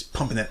me, I'm just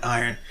pumping that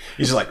iron.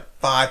 He's just like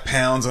 5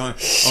 pounds on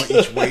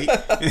each weight.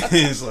 And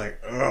he's like,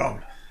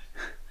 oh,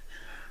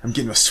 I'm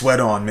getting a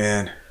sweat on,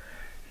 man.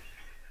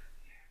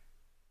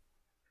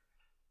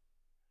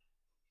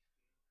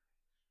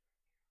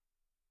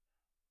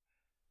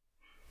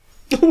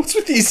 What's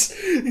with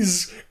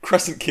these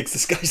crescent kicks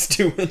this guy's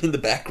doing in the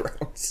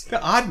background?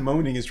 The odd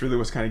moaning is really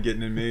what's kind of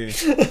getting in me.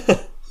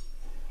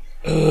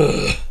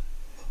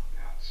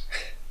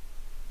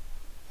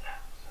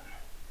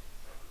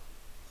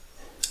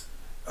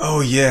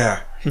 Oh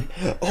yeah.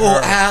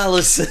 Oh,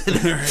 Allison.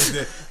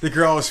 the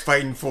girl I was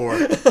fighting for.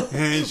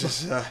 And he's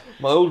just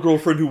My old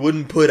girlfriend who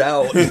wouldn't put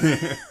out.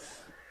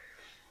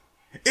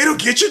 it'll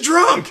get you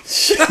drunk.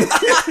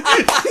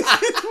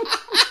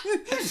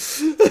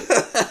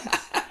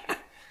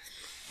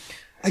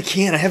 I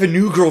can't. I have a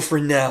new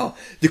girlfriend now.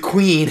 The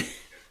Queen.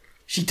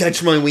 She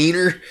touched my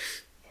wiener.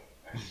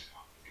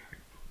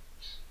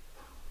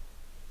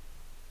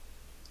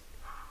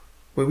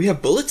 Wait, we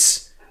have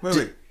bullets?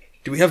 Wait.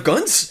 Do we have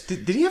guns?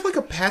 Did he have like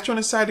a patch on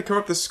his side to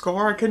cover up the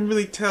scar? I couldn't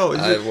really tell.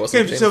 I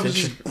wasn't paying attention.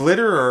 Just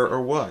glitter or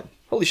what?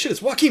 Holy shit,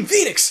 it's Joaquin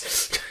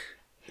Phoenix!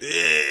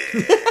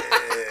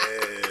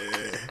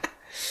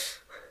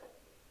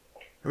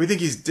 We think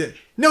he's dead.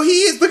 No,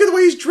 he is. Look at the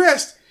way he's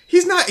dressed.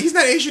 He's not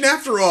Asian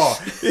after all.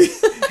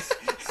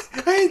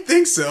 I didn't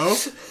think so.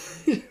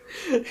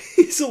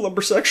 He's a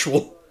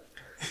lumbersexual.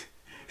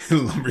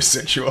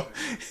 Lumbersexual.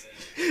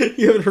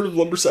 You haven't heard of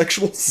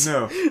lumbersexuals?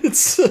 No.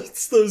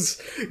 It's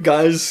those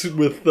guys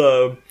with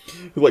who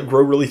like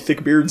grow really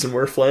thick beards and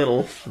wear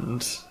flannel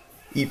and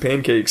eat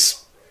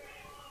pancakes.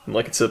 And,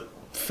 like it's a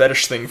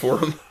fetish thing for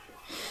them.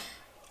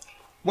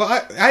 Well,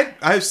 I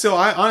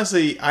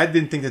honestly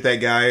didn't think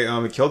that guy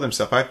had killed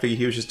himself. I figured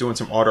he was just doing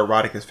some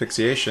autoerotic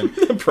asphyxiation.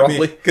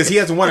 Probably because he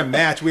hasn't won a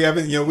match. We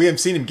haven't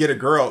seen him get a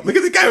girl. Look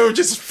at the guy who was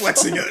just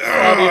flexing.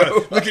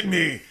 Look at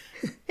me.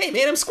 Hey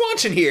man, I'm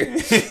squanching here.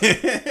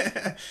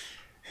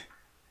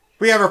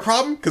 We have a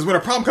problem because when a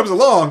problem comes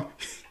along,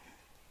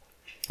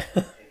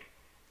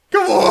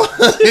 come on,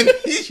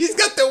 he's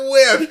got the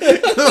whip.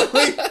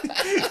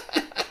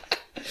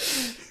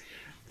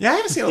 Yeah, I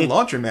haven't seen a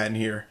laundromat in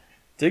here.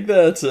 Dig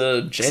that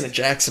Janet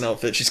Jackson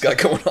outfit she's got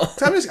going on.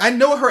 I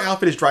know her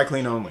outfit is dry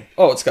clean only.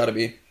 Oh, it's got to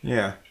be.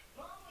 Yeah.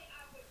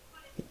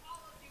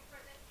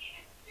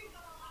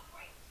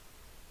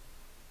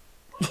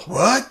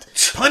 What?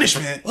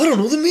 Punishment? I don't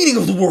know the meaning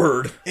of the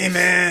word. Hey,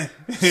 man.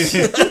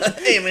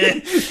 Hey,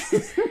 man.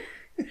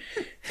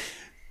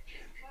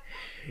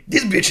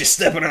 This bitch is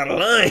stepping out of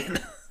line.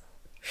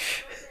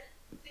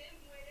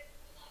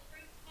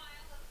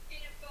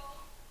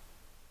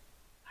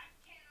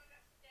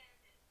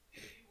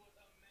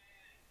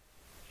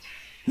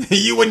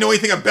 You wouldn't know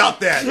anything about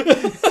that.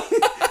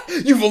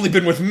 You've only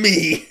been with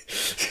me.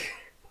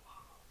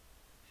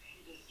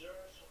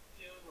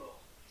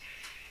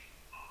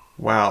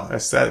 Wow,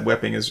 that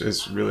whipping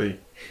is really...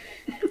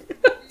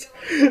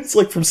 It's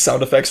like from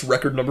Sound Effects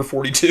record number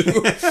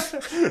 42.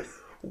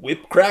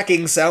 Whip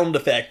cracking sound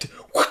effect.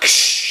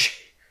 Whoosh!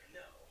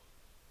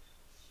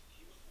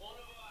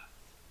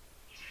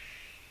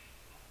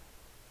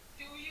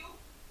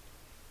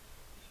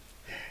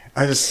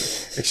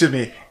 Excuse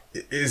me.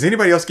 Is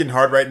anybody else getting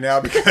hard right now?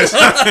 Because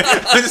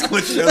I'm just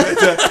going to let you know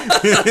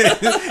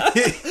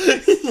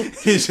that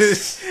he's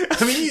just.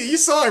 I mean, you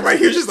saw him right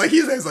here, just like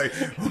he's like,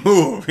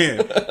 oh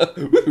man.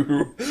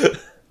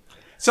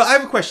 So I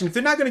have a question. If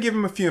they're not going to give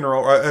him a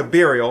funeral or a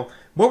burial,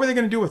 what were they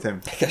going to do with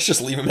him? I guess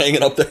just leave him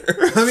hanging up there.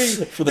 I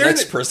mean, for the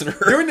next prisoner.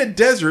 They're in the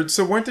desert,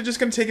 so weren't they just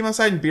going to take him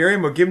outside and bury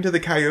him, or give him to the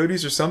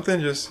coyotes or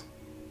something? Just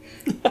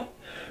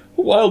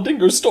Wild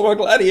dingo stole our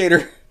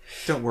gladiator.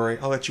 Don't worry,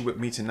 I'll let you whip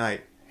me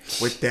tonight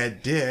with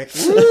that dick.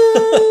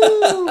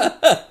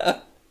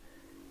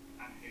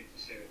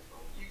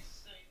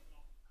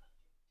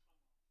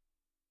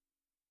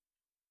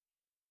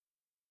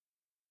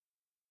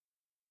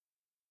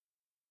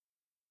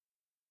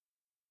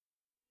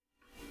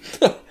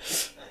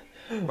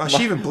 Wow,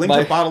 she even blinked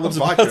a bottle of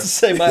vodka. I was about to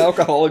say, my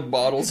alcoholic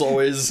bottles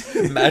always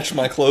match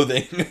my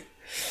clothing.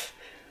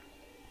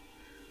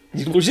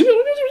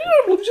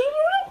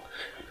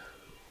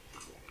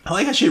 I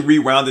like how she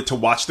rewound it to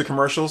watch the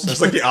commercials. It's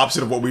like the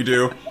opposite of what we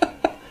do.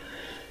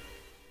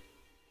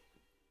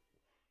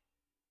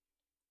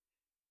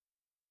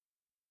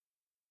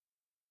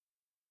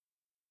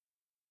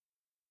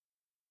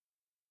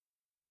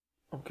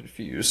 I'm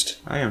confused.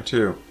 I am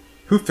too.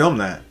 Who filmed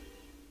that?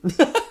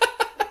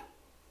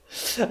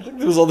 I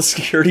think it was all the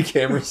security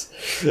cameras.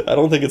 I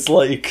don't think it's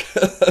like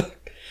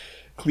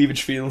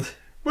Cleavage Field.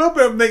 Well,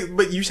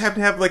 but you just happen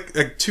to have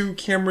like 2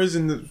 cameras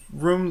in the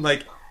room.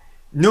 Like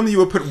normally you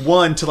would put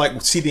one to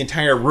like see the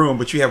entire room,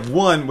 but you have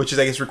one which is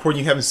I guess recording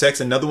you having sex,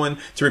 another one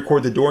to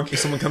record the door in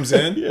case someone comes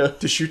in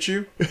to shoot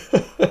you.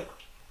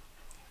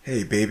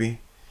 Hey, baby.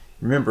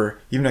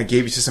 Remember, even though I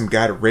gave you to some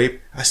guy to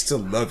rape, I still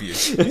love you.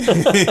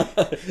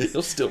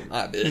 You're still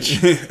my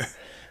bitch.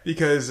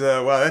 Because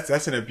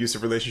that's an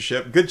abusive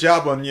relationship. Good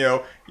job on being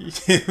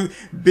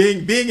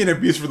in an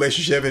abusive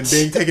relationship and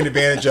being taken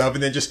advantage of,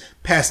 and then just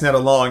passing that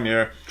along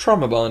there.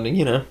 Trauma bonding,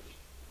 you know.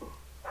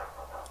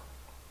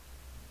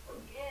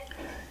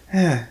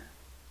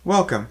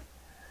 Welcome.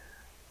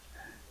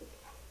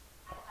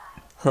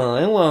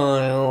 Hi,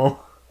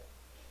 Lyle.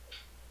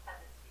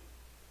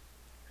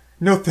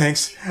 No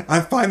thanks.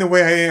 I'm fine the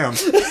way I am.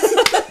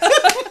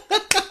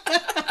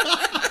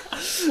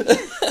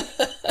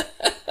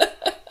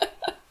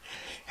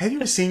 Have you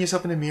ever seen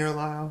yourself in the mirror,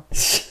 Lyle?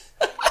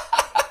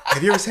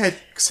 Have you ever had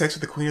sex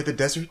with the queen of the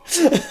desert?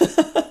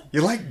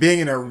 You like being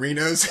in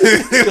arenas?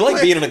 You like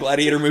being in a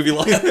gladiator movie,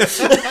 Lyle? Maybe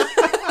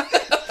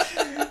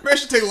I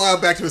should take Lyle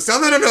back to his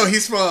cell. No,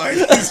 he's fine.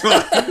 He's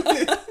fine.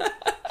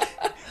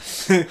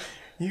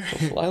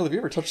 Lyle, have you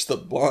ever touched the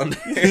blonde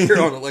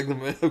hair on like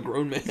a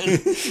grown man?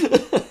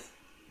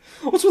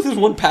 What's with his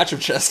one patch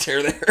of chest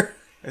hair there?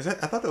 I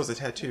thought that was a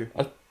tattoo.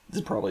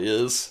 It probably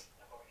is.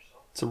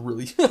 It's a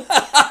really. Here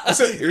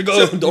you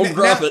go. Don't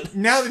drop it.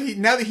 Now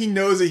that he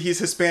knows that he's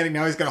Hispanic,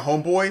 now he's got a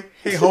homeboy.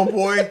 Hey,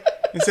 homeboy.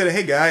 Instead of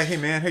hey guy, hey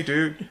man, hey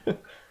dude.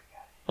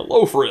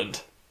 Hello,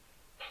 friend.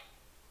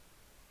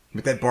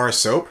 With that bar of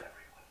soap.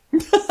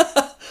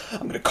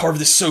 I'm gonna carve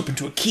this soap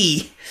into a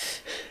key.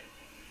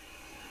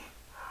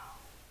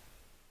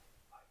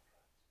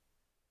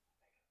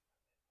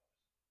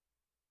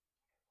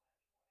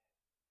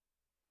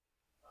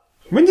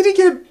 When did he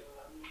get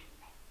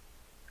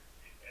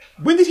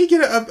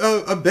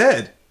a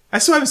bed? I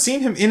still haven't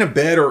seen him in a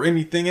bed or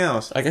anything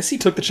else. I guess he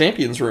took the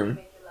champion's room.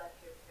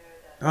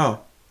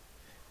 Oh.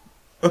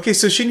 Okay,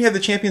 so shouldn't he have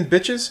the champion's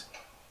bitches?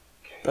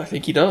 I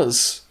think he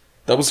does.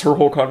 That was her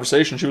whole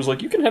conversation. She was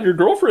like, you can have your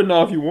girlfriend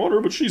now if you want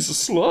her, but she's a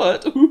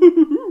slut.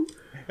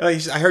 I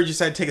heard you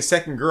decided to take a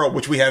second girl,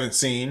 which we haven't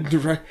seen.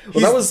 Right.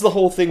 Well, that was the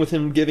whole thing with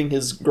him giving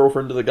his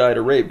girlfriend to the guy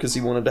to rape because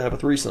he wanted to have a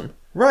threesome.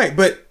 Right,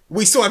 but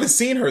we still haven't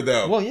seen her,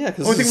 though. Well, yeah,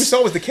 because the only thing we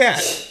saw was the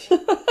cat.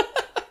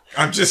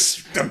 I'm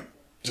just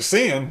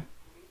saying.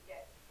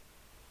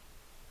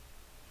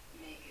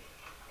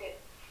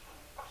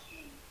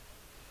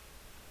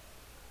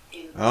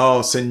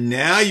 Oh, so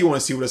now you want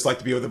to see what it's like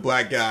to be with a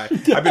black guy.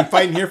 I've been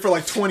fighting here for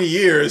like 20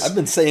 years. I've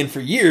been saying for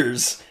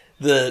years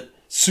that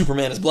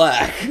Superman is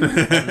black.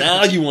 And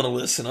now you want to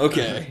listen.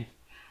 Okay.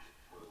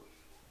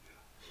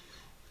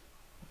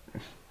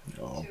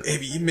 Oh,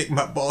 baby, you make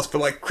my balls feel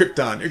like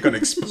Krypton. You're going to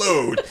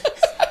explode.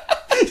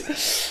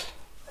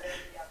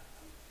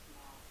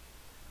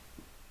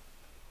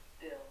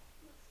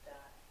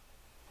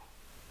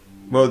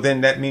 Well,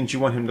 then that means you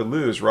want him to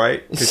lose,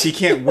 right? Because he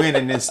can't win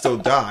and then still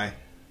die.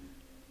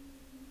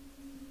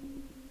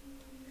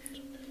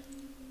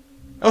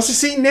 Oh, so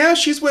see, now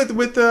she's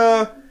with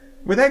that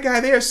guy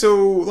there.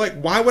 So, like,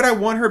 why would I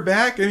want her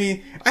back? I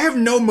mean, I have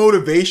no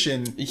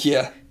motivation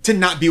to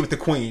not be with the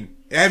queen.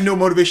 I have no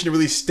motivation to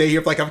really stay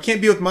here. Like, if I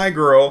can't be with my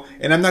girl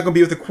and I'm not going to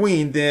be with the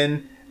queen,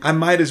 then I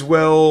might as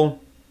well,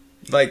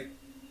 like,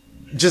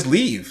 just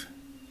leave.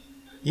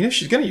 You know,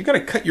 you got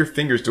to cut your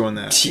fingers doing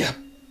that. Yeah.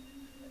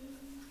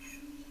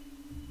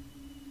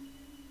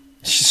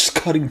 She's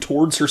cutting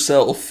towards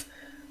herself.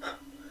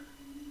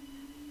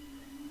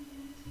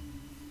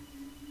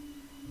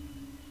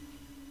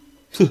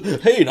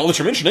 Hey, now that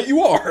you mention it,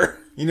 you are.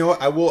 You know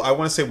what? I want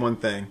to say one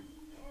thing.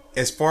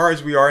 As far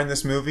as we are in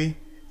this movie,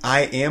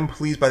 I am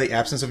pleased by the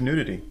absence of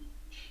nudity.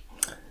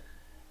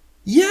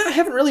 Yeah, I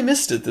haven't really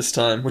missed it this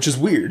time, which is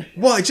weird.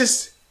 Well, it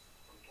just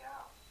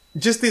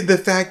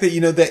the fact that,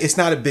 you know, that it's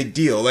not a big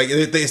deal. Like,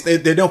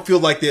 they don't feel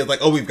like they're like,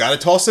 oh, we've got to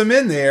toss them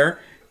in there,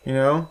 you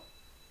know?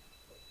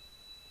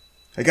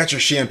 I got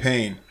your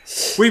champagne.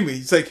 What do you mean?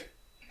 It's like,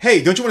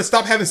 hey, don't you want to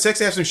stop having sex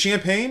to have some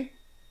champagne?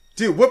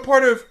 Dude, what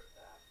part of...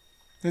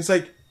 It's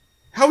like,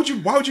 why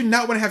would you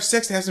not want to have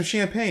sex to have some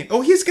champagne?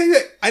 Oh, he's got...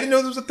 I didn't know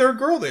there was a third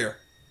girl there.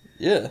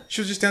 Yeah.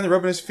 She was just down there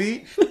rubbing his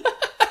feet.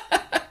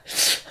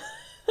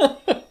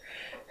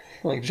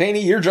 Like,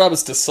 Janie, your job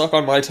is to suck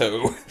on my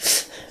toe.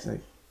 It's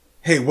like,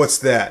 hey, what's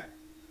that?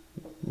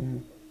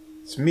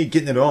 It's me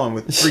getting it on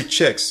with 3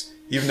 chicks,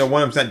 even though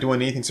one of them's not doing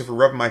anything except for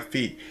rubbing my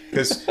feet.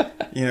 Because,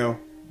 you know,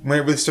 when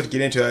I really start to get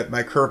into it,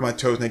 I curve my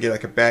toes and I get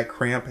like a bad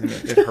cramp and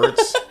it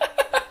hurts.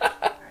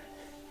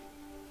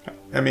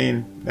 I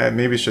mean,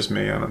 maybe it's just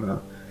me. I don't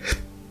know.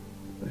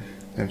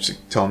 I'm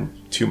just telling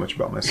too much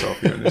about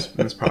myself here in this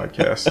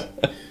podcast.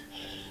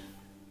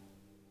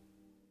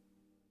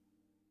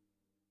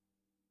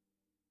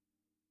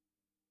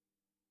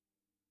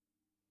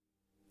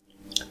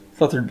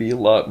 I thought there'd be a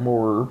lot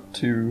more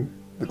to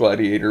the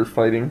gladiator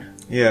fighting.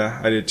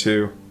 Yeah, I did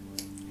too.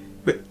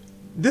 But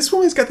this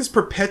woman's got this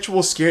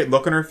perpetual scared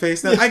look on her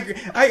face. Now,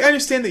 I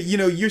understand that, you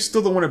know, you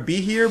still don't want to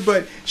be here,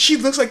 but she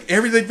looks like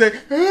everything like,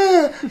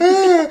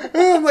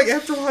 I'm like,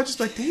 after a while,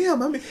 just like,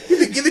 damn, I mean,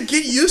 either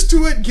get used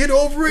to it, get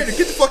over it, or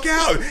get the fuck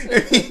out.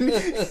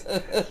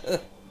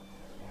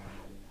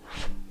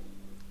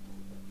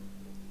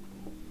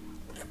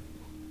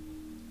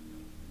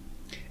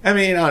 I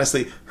mean,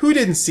 honestly, who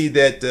didn't see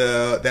that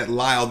that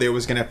Lyle there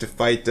was going to have to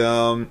fight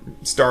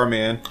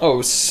Starman? Oh, it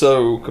was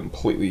so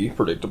completely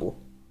predictable.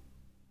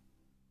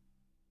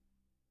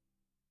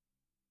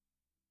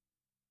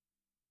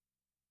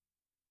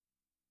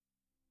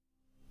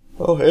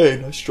 Oh, hey,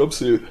 nice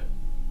jumpsuit.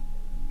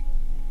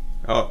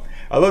 Oh,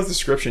 I love the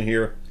description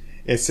here.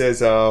 It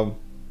says,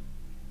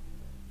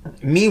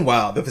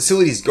 meanwhile, the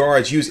facility's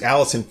guards use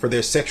Allison for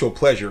their sexual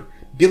pleasure.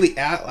 Billy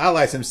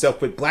allies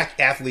himself with black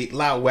athlete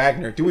Lyle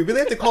Wagner. Do we really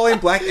have to call him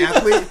black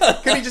athlete?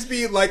 Can he just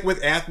be like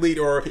with athlete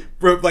or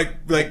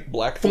like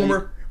Black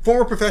former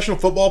professional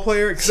football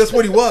player? Because that's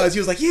what he was. He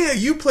was like, yeah,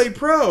 you played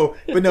pro.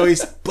 But no,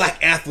 he's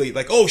black athlete.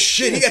 Like, oh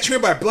shit, he got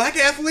trained by a black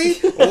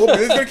athlete? Oh,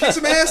 Billy's gonna kick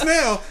some ass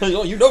now.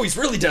 Oh, you know he's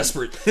really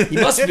desperate. He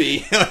must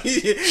be.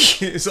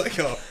 It's like,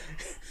 oh,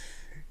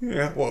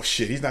 yeah, well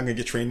shit, he's not gonna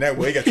get trained that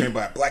way. He got trained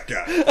by a black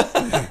guy.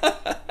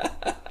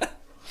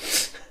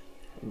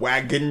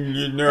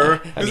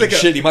 Wagner. I mean,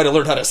 shit, he might have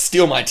learned how to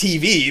steal my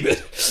TV,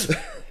 but...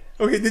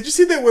 Okay, did you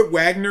see that with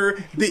Wagner,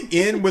 the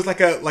N was like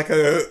a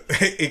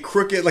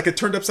crooked, like a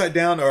turned upside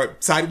down or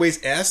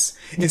sideways S?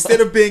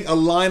 Instead of being a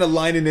line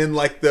aligning in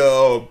like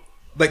the,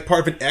 like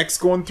part of an X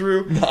going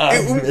through. Why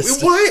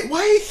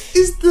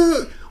is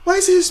the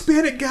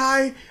Hispanic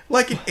guy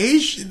like an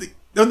Asian?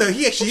 No,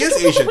 he actually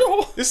is Asian.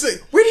 This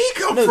is, where did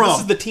he come from? This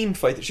is the team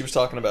fight that she was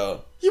talking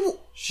about.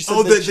 She said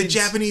the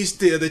Japanese,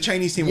 the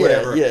Chinese team,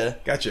 whatever. Yeah.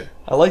 Gotcha.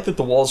 I like that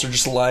the walls are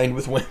just lined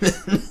with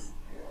women.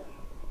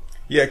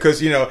 Yeah,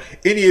 because, you know,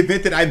 any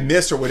event that I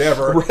miss or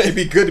whatever, right, it'd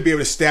be good to be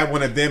able to stab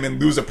one of them and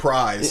lose a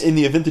prize. In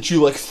the event that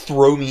you, like,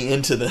 throw me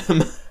into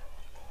them.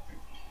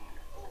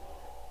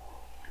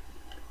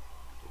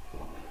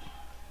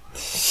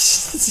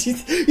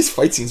 These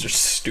fight scenes are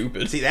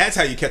stupid. See, that's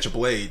how you catch a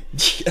blade.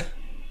 Yeah.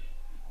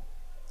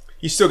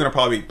 You're still gonna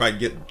probably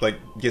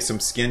get some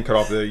skin cut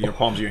off the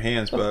palms of your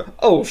hands, but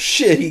oh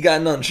shit, he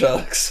got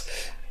nunchucks,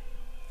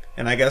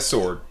 and I got a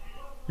sword.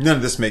 None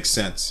of this makes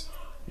sense.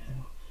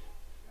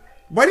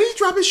 Why did he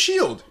drop his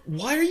shield?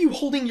 Why are you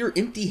holding your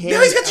empty hand?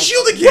 Now he's got the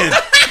shield again.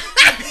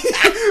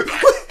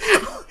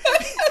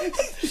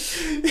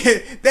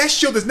 That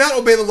shield does not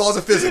obey the laws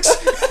of physics.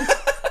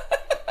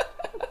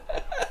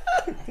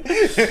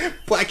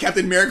 Black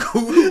Captain America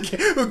who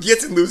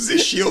gets and loses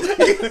his shield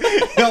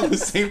on the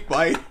same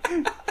fight.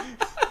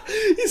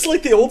 He's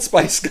like the Old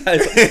Spice guy.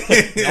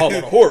 Like, on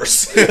a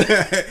horse.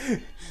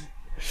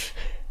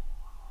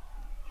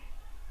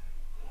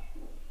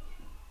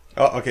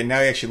 Oh, okay,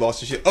 now he actually lost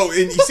his shield. Oh, and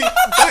you see,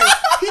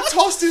 he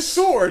tossed his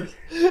sword.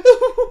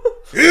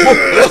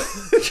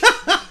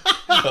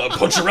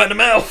 Punch her right in the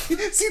mouth.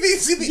 See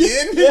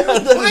the end?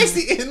 Yeah, why is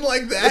the end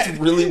like that? That's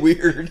really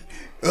weird.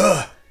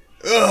 Ugh.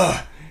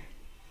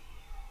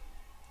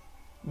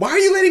 Why are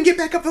you letting him get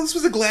back up? This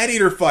was a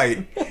gladiator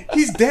fight.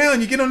 He's down.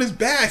 You get on his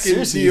back.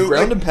 Seriously, you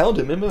ground and pound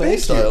him MMA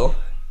style.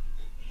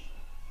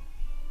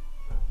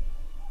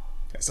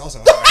 That's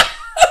also hard.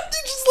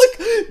 He just like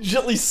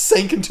gently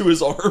sank into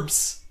his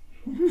arms.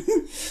 What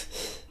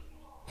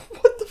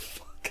the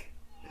fuck?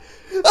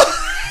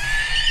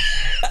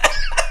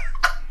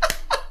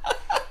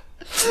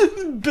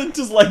 Bent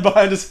his leg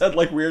behind his head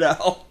like Weird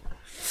Al.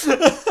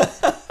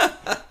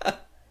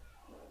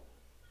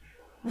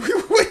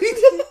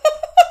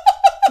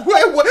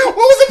 What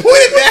was the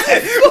point of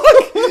that?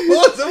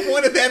 What was the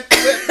point of that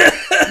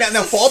flip?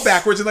 Now fall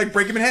backwards and like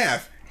break him in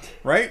half,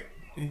 right?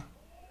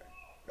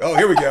 Oh,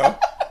 here we go.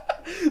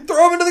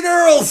 Throw him into the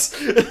girls.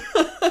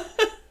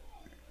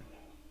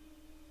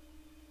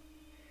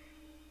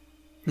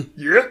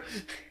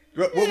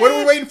 What are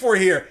we waiting for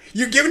here?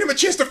 You're giving him a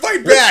chance to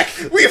fight back.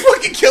 We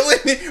fucking kill him.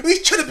 We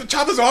try to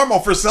chop his arm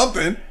off or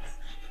something. I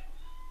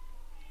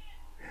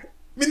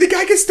mean, the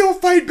guy can still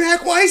fight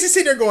back. Why is he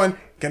sitting there going,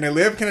 can I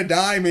live? Can I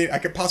die? I mean, I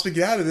could possibly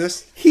get out of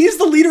this. He's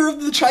the leader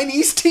of the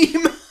Chinese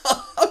team.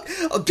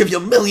 I'll give you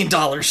 $1 million.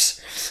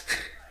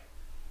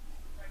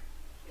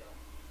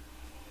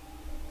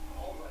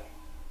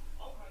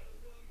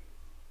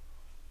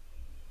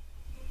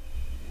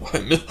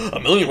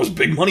 $1 million was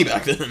big money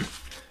back then.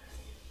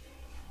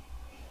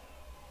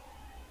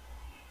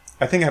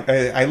 I think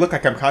I look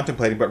like I'm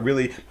contemplating, but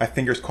really, my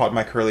fingers caught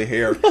my curly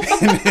hair.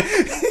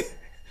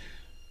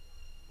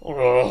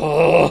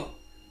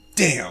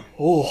 Damn.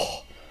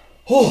 Oh.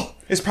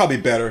 It's probably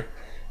better.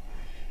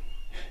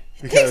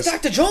 Thanks,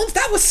 Dr. Jones.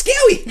 That was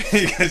scary.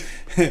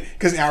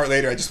 Because an hour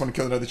later, I just want to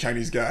kill another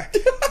Chinese guy.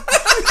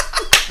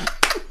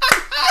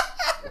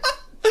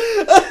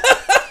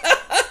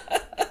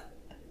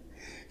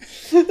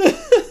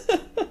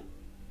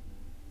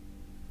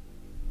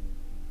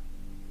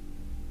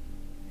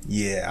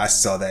 Yeah, I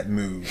saw that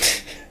move.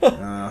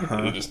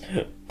 Just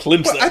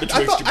clinch that betwixt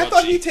your butt I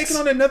thought he'd cheeks. taken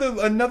on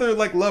another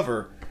like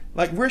lover.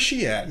 Like, where's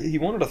she at? He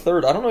wanted a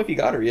third. I don't know if he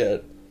got her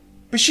yet.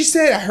 But she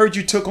said, I heard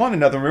you took on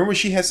another. Remember when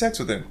she had sex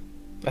with him?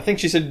 I think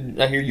she said,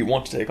 I hear you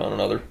want to take on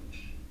another.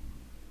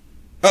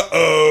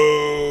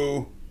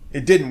 Uh-oh.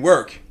 It didn't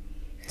work.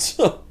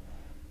 So,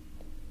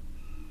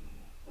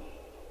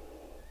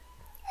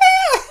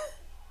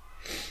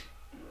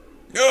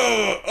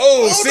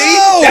 See?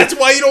 no! That's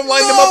why you don't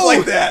line them up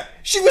like that.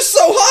 she was so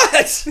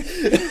hot!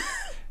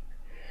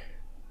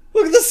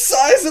 Look at the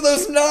size of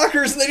those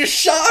knockers, and they just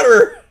shot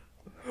her!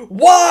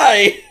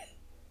 Why?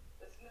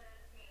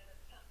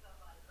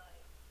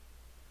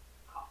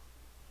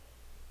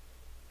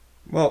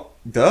 Well,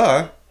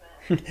 duh.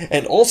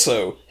 And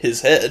also,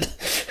 his head.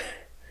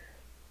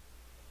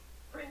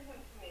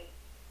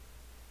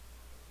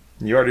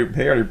 They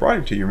already brought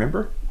him to you,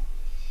 remember?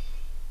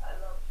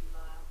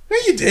 No,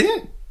 you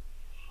didn't.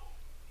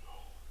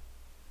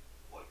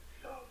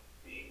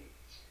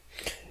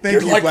 Thank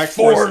You're you, like Black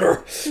foreigner.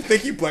 Force.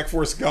 Thank you, Black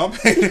Force Gump.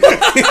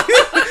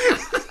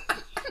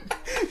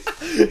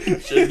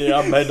 Sydney,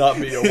 I may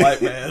not be a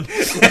white man.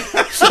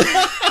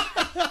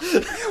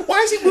 Why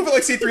is he moving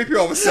like C-3PO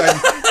all of a sudden?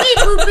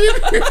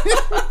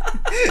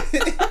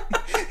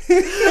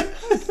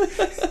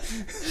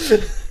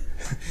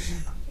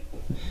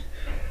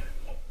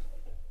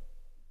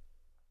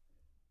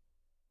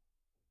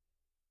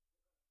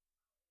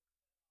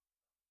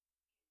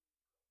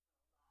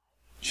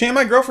 She ain't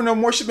my girlfriend no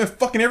more. She's been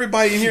fucking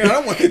everybody in here. I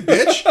don't want that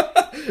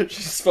bitch.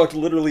 She's fucked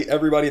literally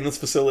everybody in this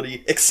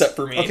facility except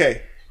for me.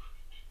 Okay.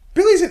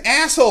 Billy's an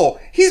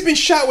asshole. He's been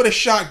shot with a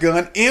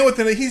shotgun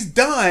and he's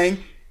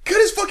dying. Cut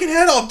his fucking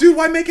head off, dude.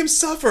 Why make him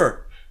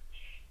suffer?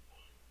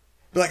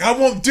 Be like, I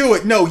won't do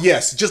it. No,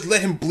 yes. Just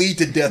let him bleed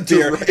to death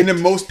there in the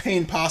most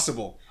pain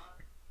possible.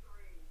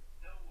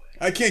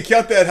 I can't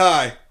count that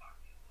high.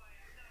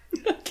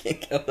 I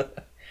can't count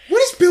that.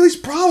 What is Billy's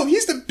problem?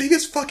 He's the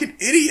biggest fucking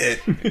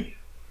idiot.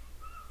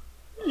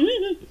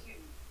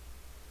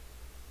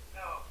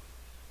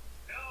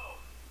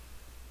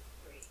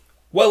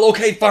 Well,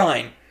 okay,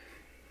 fine.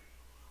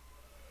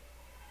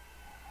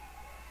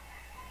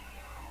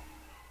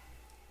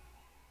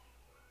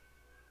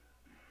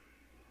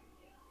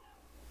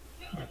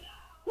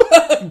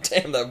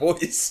 Damn that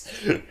voice.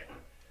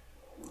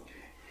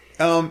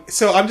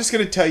 So I'm just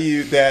going to tell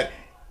you that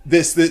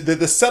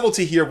the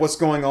subtlety here of what's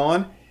going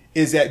on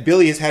is that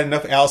Billy has had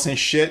enough Allison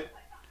shit,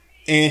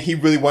 and he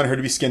really wanted her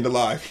to be skinned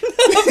alive.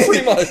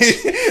 Pretty much.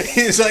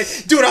 He's like,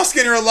 dude, I'll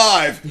skin her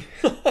alive.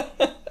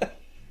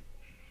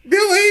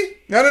 Billy!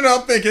 No,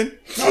 I'm thinking. You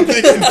see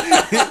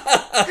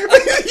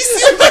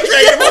him like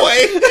dragging him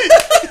away.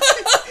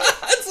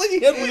 It's like he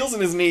had wheels in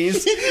his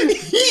knees.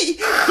 he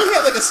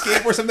had like a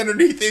skateboard or something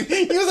underneath him.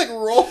 He was like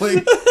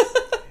rolling.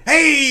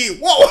 Hey!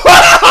 Whoa!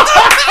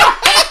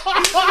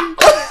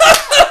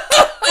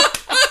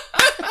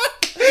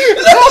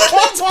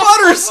 It's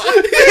Butters! He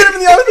hit him in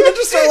the eye with the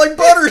just started like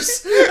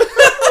Butters.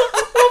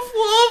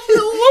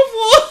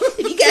 If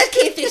you guys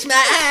can't fix my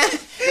eye,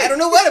 I don't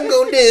know what I'm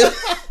gonna do.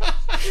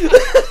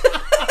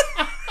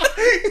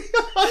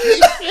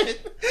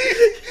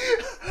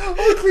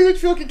 Oh, Cleavage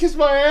Field can kiss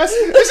my ass.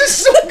 This is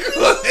so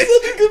good.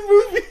 Such a good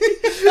movie.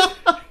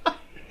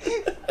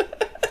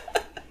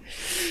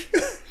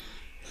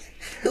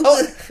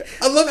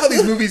 I love how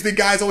these movies, the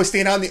guys always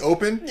stand out in the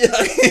open. Yeah.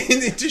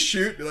 And they just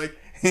shoot. They're like,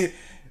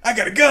 I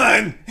got a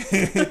gun.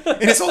 And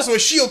it's also a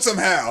shield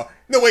somehow.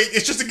 No, wait,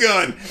 it's just a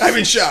gun. I've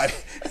been shot.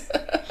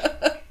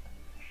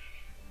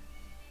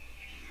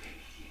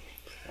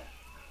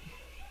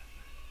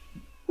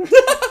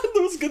 That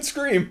was a good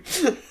scream.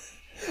 I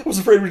was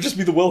afraid it would just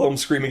be the Wilhelm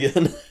scream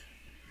again.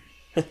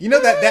 You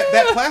know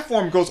that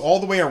platform goes all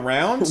the way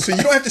around, so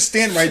you don't have to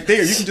stand right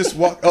there. You can just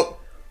walk. Oh,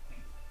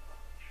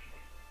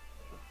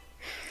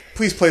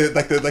 please play it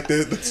like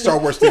the Star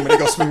Wars theme when they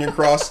go swinging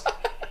across.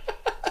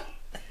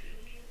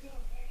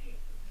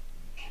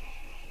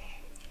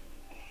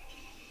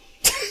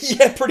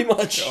 Yeah, pretty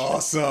much.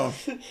 Awesome.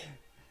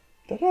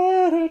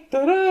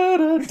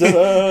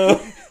 Da-da-da-da-da-da.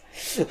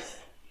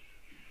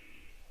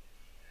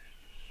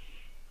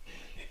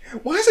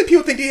 Why is it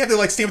people think you have to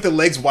like stand with their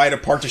legs wide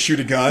apart to shoot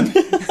a gun?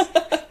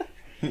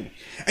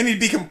 I need to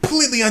be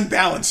completely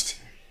unbalanced.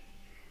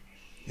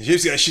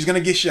 She's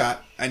gonna get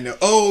shot. I know.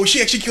 Oh,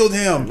 she actually killed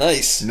him.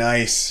 Nice.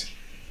 Nice.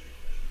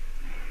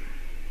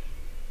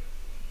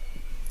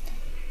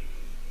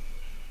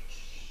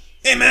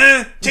 Hey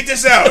man, check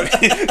this out.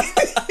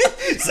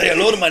 Say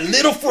hello to my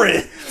little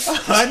friend.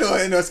 I know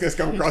it's gonna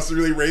come across as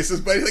really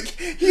racist, but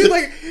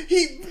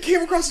he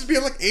came across as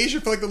being like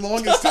Asian for like the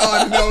longest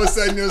time, and all of a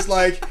sudden it was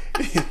like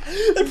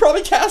They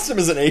probably cast him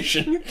as an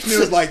Asian. it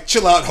was like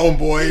chill out,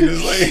 homeboy. And it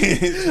was like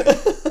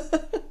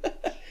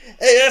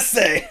Hey,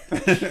 essay.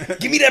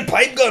 Give me that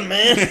pipe gun,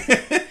 man.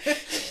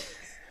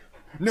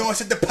 no, I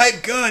said the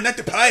pipe gun, not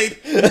the pipe.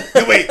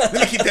 No, wait, let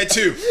me keep that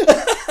too.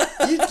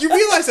 You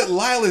realize that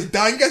Lyle is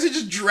dying? You guys are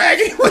just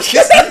dragging him with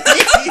his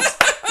knees.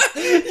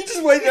 You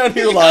just wait down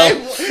here, Lyle.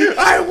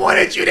 I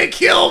wanted you to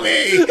kill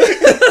me.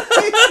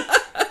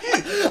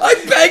 I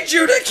begged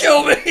you to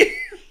kill me.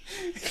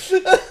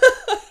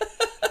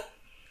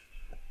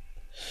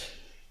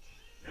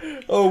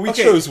 Oh, we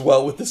Okay. chose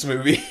well with this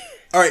movie.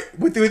 All right,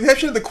 with the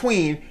exception of the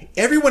queen,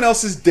 everyone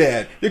else is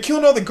dead. They're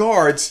killing all the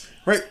guards,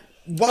 right?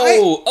 Why?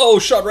 Oh,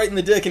 shot right in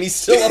the dick, and he's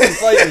still up and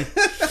fighting.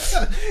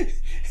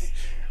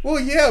 Well,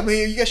 yeah, I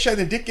mean, you got shot in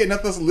the dick, get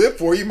nothing else to live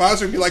for. You might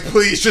as well be like,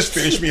 please, just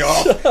finish me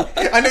off.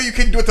 I know you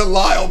couldn't do it to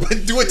Lyle,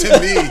 but do it to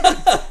me.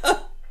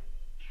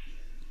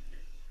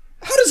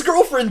 How does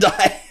girlfriend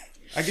die?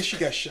 I guess she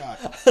got shot.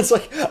 It's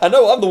like, I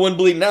know I'm the one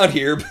bleeding out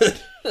here,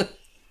 but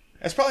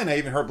That's probably not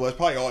even her blood. It's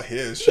probably all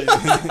his. She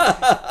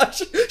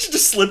she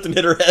just slipped and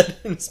hit her head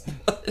in his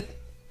butt.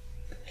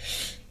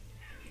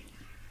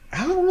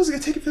 How long was it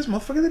going to take for this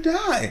motherfucker to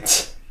die?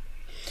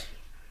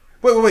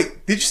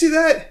 Wait. Did you see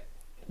that?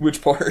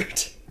 Which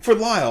part? For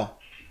Lyle.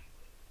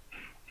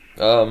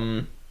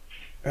 I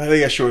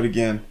think I show it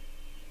again.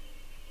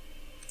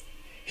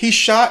 He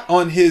shot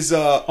on his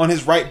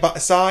right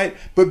side,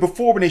 but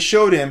before when they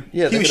showed him,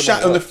 Yeah, he they was hit him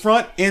shot on on the the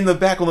front and the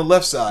back on the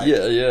left side.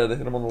 Yeah, they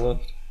hit him on the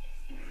left.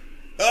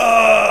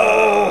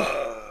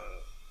 Oh!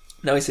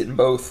 Now he's hitting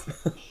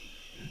both.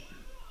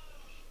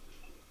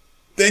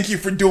 Thank you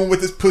for doing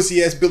what this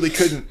pussy ass Billy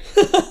couldn't.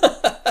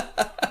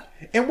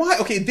 And why?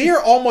 Okay,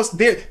 they're almost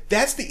there.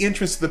 That's the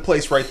entrance to the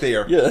place right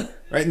there. Yeah.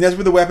 Right, and that's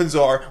where the weapons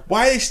are.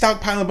 Why are they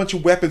stockpiling a bunch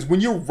of weapons when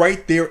you're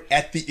right there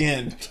at the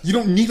end? You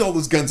don't need all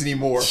those guns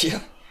anymore.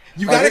 Yeah.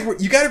 You got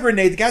a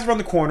grenade. The guy's around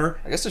the corner.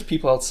 I guess there's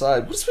people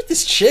outside. What's with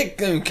this chick?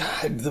 Oh,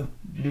 God, the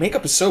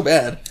makeup is so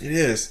bad. It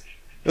is.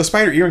 Those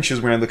spider earrings she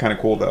was wearing look kind of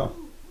cool, though.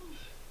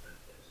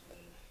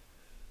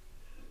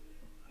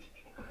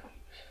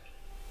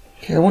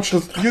 Okay, I want you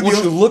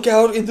to look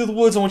out into the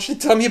woods. I want you to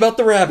tell me about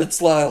the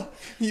rabbits, Lyle.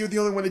 You're the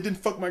only one that didn't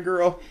fuck my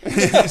girl.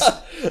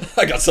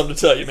 I got something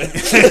to tell you, man.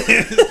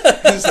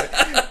 It's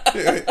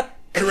like,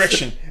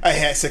 correction, I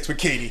had sex with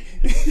Katie.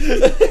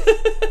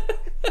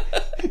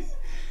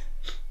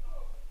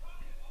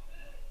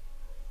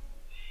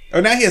 Oh,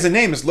 now he has a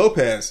name. It's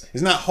Lopez.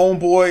 It's not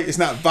Homeboy. It's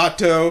not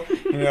Vato.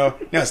 Now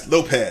it's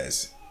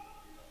Lopez.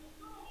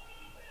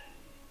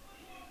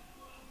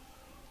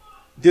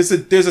 There's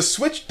a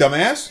switch,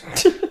 dumbass.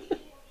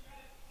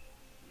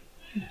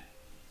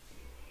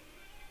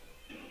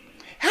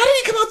 How did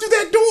he come out through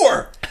that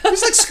door?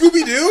 It's like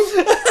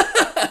Scooby-Doo.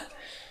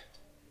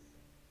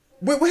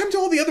 Wait, what happened to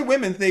all the other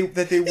women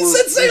that they were... He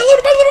said, say hello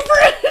to my little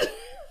friend!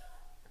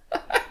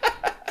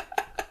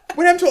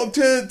 What happened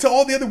to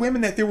all the other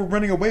women that they were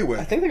running away with?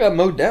 I think they got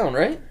mowed down,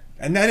 right?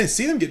 And I didn't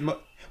see them get...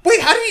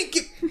 Wait, how did he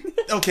get...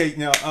 Okay,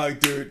 now,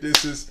 dude,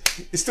 it's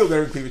still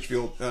there in Cleavage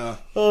Field.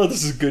 Oh,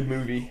 this is a good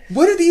movie.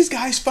 What are these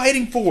guys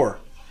fighting for?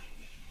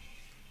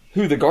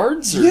 Who, the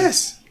guards? Or?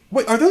 Yes.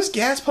 Wait, are those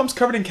gas pumps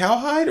covered in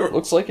cowhide? Or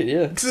Looks like it,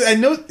 yeah. 'cause I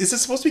know, is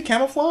this supposed to be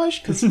camouflage?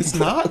 Because it's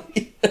not.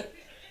 Piece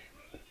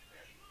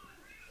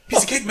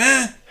of cake,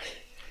 man.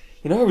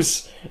 You know, I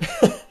was...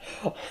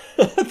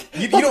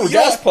 You there don't were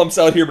gas pumps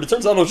out here, but it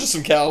turns out it was just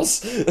some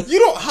cows. You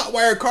don't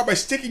hotwire a car by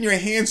sticking your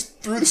hands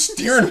through the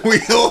steering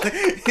wheel.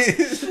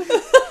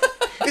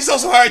 It's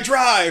also how I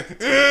drive.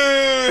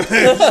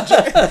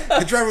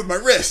 I drive with my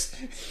wrist.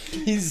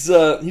 He's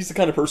the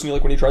kind of person who,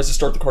 like, when he tries to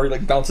start the car, he,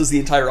 like, bounces the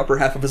entire upper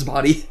half of his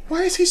body.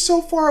 Why is he so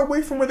far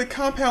away from where the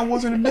compound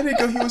was? A minute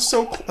ago, he was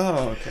so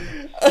oh,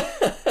 okay.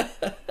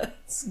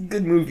 It's a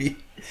good movie.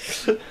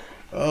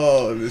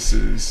 Oh, this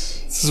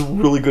is a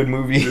really good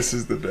movie. This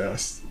is the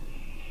best.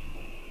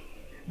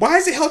 Why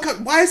is the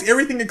helicopter? Why is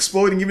everything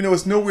exploding even though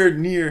it's nowhere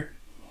near?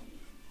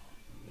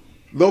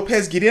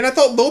 Lopez, get in. I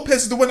thought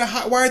Lopez is the one that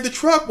hotwired the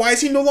truck. Why is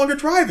he no longer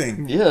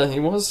driving? Yeah, he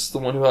was the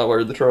one who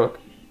hotwired the truck.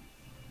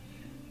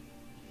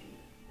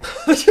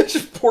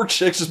 Poor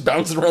chicks just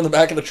bouncing around the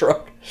back of the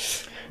truck.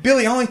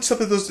 Billy, I only took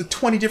those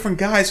 20 different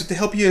guys to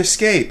help you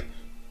escape.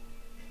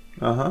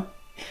 Uh-huh.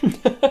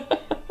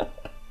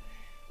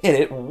 And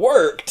it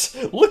worked.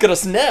 Look at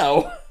us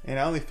now. And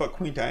I only fucked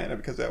Queen Diana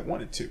because I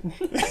wanted to.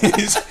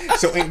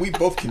 So ain't we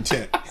both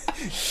content?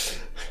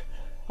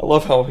 I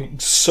love how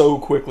so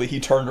quickly he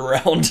turned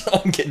around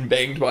on getting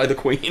banged by the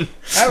queen.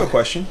 I have a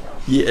question.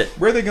 Yeah.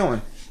 Where are they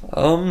going?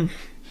 I don't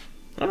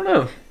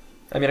know.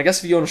 I mean, I guess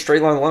if you go in a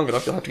straight line long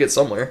enough, you'll have to get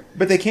somewhere.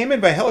 But they came in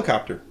by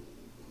helicopter.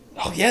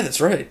 Oh, yeah, that's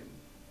right.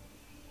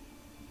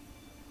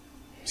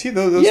 See,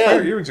 those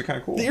spider earrings are kind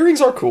of cool. The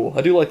earrings are cool.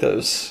 I do like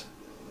those.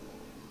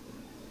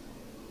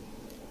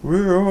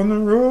 We're on the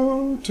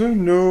road to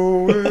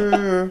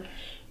nowhere.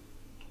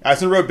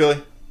 Eyes on the road,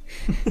 Billy.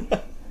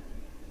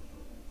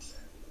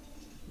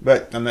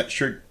 But I'm not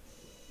sure.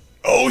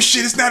 Oh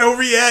shit, it's not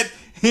over yet.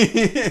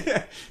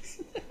 Here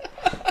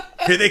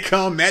they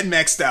come, Mad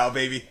Max style,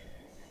 baby.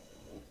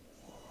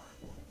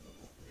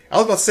 I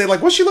was about to say,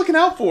 like, what's she looking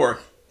out for?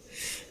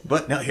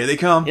 But no, here they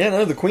come. Yeah,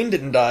 no, the queen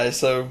didn't die,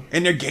 so...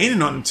 And they're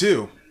gaining on them,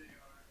 too.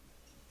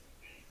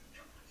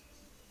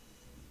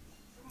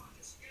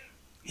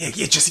 Yeah,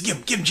 Jesse,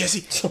 give him,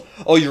 Jesse.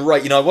 Oh, you're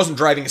right. You know, I wasn't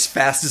driving as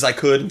fast as I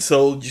could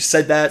until you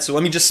said that, so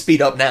let me just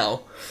speed up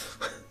now.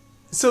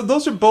 So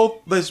those are both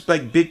those,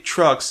 like, big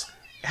trucks.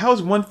 How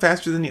is one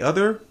faster than the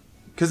other?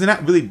 Because they're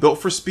not really built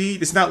for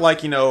speed. It's not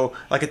like, you know,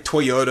 like a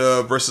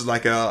Toyota versus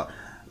like a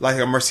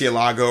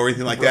Murcielago or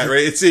anything like that,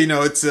 right? It's, you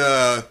know, it's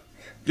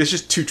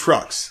just two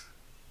trucks.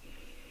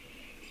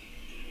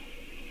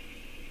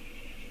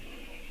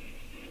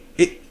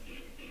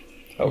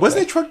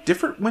 Wasn't the truck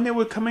different when they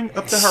were coming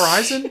up the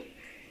horizon?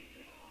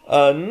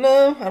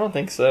 No, I don't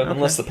think so. Okay.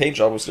 Unless the paint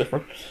job was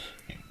different.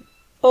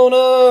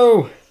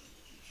 Oh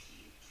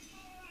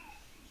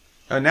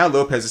no! Now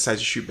Lopez decides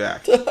to shoot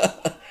back.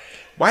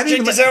 Why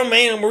check this out,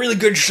 man! I'm a really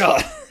good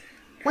shot.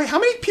 Wait, how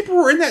many people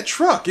were in that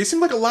truck? It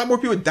seemed like a lot more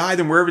people died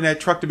than were in that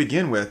truck to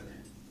begin with.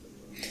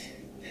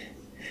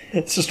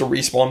 It's just a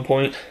respawn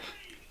point.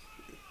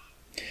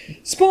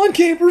 Spawn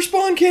camper!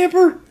 Spawn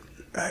camper!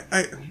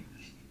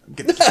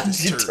 Get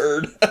this you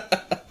turd.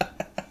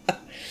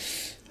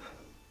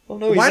 Oh,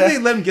 no, why did they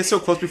let him get so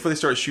close before they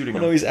started shooting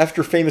him? No, he's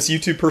after famous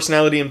YouTube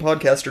personality and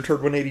podcaster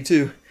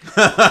Turd182.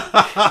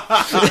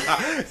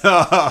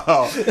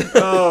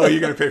 oh,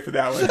 you're going to pay for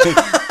that one.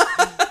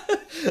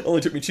 It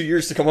only took me 2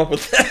 years to come up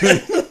with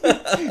that.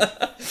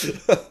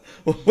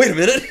 Well, wait a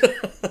minute.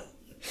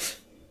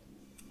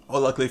 Well,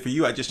 luckily for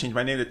you, I just changed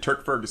my name to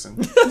Turk Ferguson.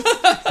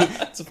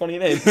 That's a funny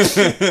name.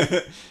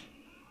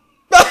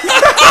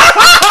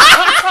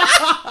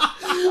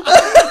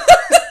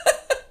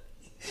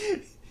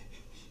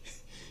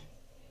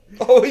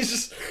 Oh, he's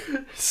just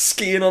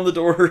skiing on the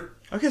door.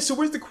 Okay, so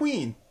where's the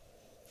queen?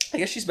 I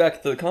guess she's back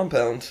at the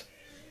compound.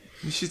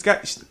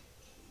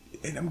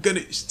 And I'm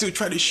gonna still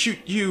try to shoot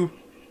you.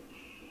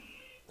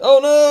 Oh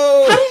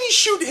no! How did he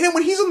shoot him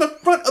when he's on the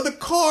front of the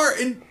car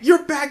and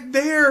you're back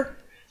there?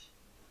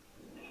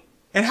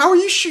 And how are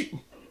you shooting?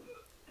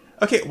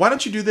 Okay, why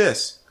don't you do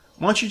this?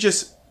 Why don't you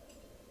just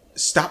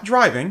stop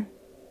driving,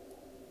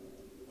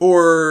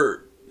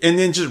 and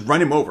then just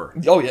run him over?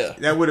 Oh yeah,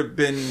 that would have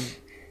been.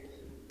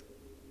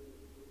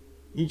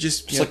 You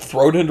just like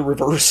throw it into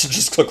reverse and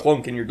just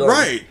clunk and you're done.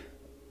 Right.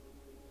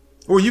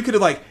 Or you could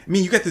have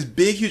you got this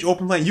big, huge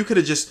open plane. You could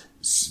have just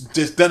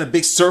done a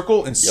big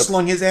circle and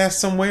slung his ass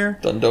somewhere.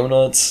 Done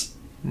donuts.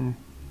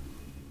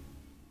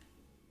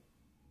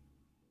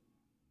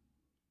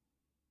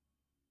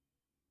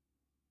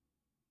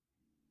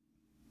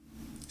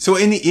 So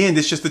in the end,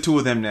 it's just the two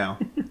of them now.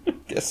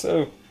 Guess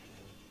so.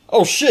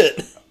 Oh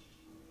shit!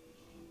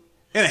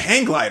 And a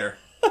hang glider.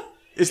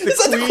 It's the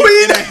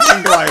queen and a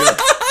hang glider.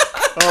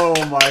 Oh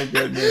my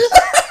goodness.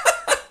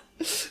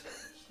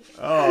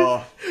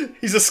 Oh.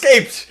 He's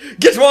escaped.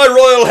 Get my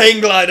royal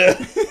hang glider.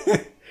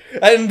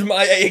 And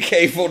my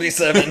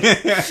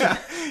AK-47.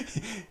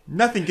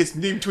 Nothing gets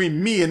in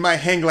between me and my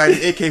hang glider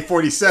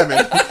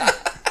AK-47.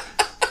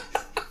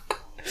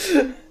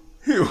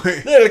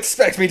 They'll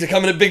expect me to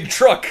come in a big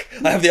truck.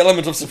 I have the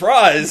element of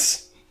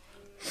surprise.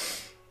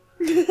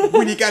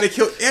 When you gotta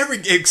kill every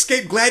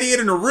escaped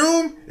gladiator in a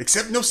room,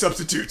 except no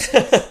substitutes.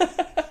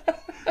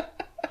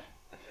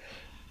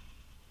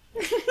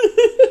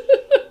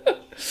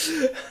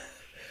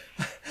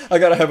 I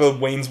gotta have a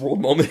Wayne's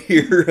World moment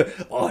here.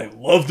 I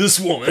love this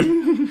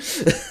woman.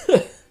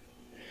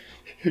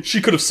 She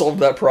could have solved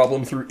that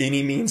problem through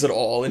any means at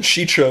all, and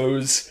she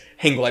chose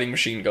hang gliding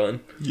machine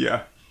gun.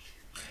 Yeah.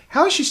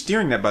 How is she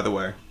steering that, by the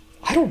way?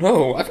 I don't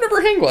know. I've never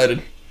hang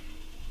glided.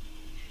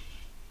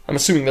 I'm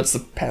assuming that's the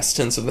past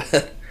tense of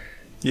that.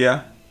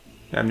 Yeah.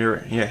 I've never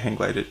hang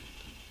glided.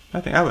 I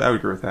think I would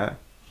agree with that.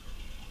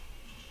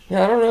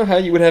 Yeah, I don't know how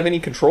you would have any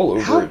control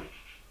over it.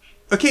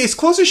 Okay, as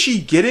close as she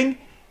getting,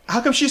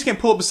 how come she just can't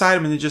pull up beside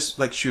him and then just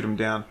shoot him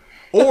down?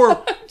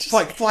 Or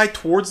fly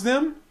towards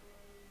them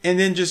and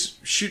then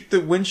just shoot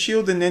the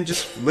windshield and then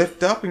just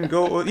lift up and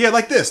go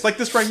like this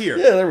right here.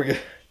 Yeah, there we go.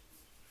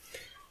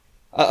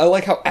 I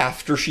like how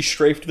after she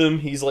strafed them,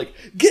 he's like,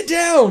 "Get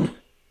down!"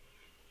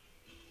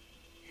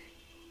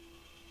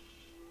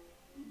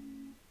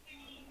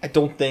 I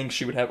don't think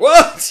she would have...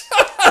 What?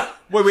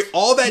 Wait,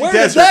 all that Where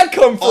desert... Where did that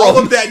come from? All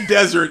of that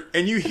desert,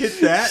 and you hit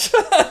that?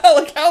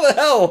 Like, how the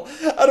hell?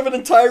 Out of an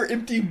entire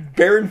empty,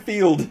 barren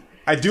field.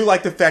 I do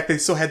like the fact they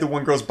still had the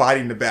one girl's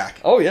body in the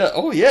back. Oh yeah,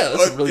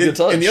 that's a really good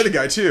touch. And the other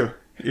guy too,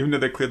 even though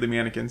they're clearly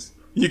mannequins.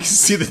 You can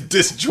see the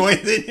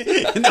disjoint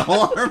in the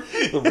arm.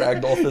 The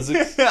ragdoll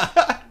physics.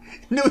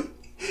 No,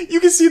 you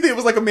can see that it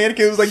was like a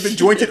mannequin. It was like the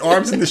jointed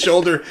arms and the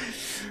shoulder.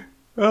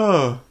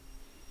 Oh,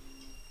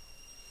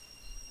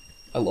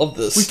 I love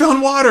this. we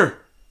found water.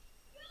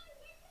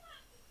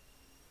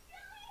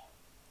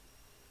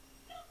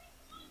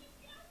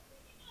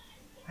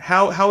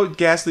 How would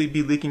gas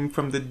be leaking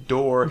from the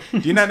door? Do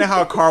you not know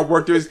how a car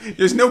works?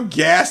 There's no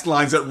gas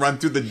lines that run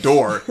through the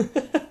door. Come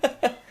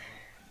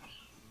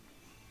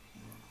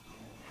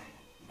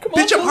on,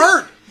 Bitch, I'm Billy.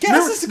 hurt.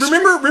 Gas is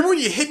Remember when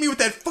you hit me with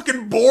that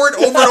fucking board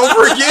over and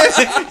over again?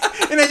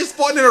 And I just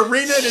fought in an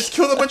arena and just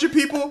killed a bunch of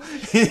people?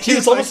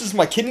 It's almost as if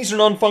my kidneys are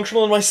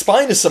non-functional and my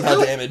spine is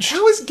somehow damaged.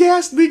 How is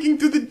gas leaking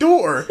through the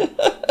door?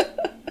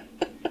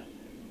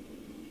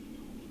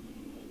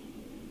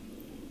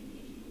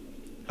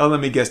 Oh, let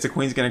me guess. The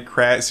queen's gonna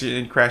crash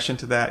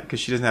into that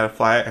because she doesn't know how to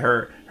fly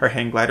her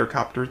hang glider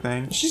copter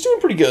thing. She's doing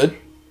pretty good.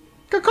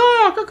 Caw,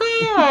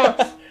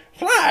 caw.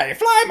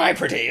 Fly, my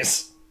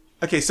pretties.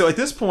 Okay, so at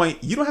this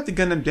point, you don't have to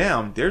gun them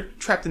down. They're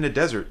trapped in the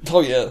desert.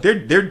 Oh yeah.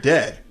 They're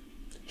dead.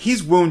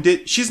 He's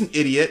wounded. She's an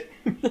idiot.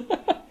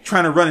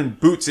 Trying to run in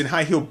boots, in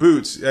high heel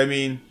boots. I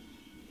mean,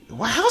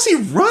 how's he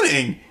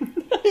running?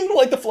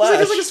 Like the Flash.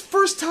 It's like his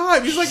first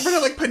time. He's like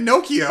running like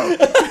Pinocchio.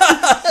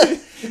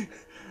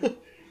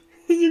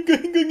 You're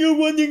going to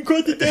run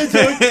across the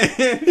desert.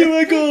 Here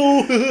I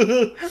go.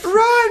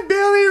 Run,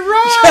 Billy!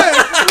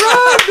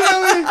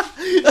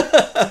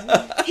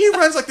 Run! He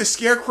runs like the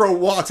scarecrow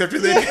walks after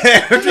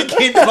he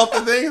came down off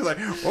the thing. He's like,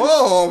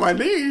 whoa, my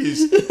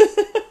knees.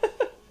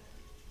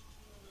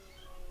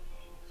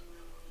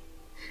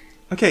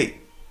 Okay,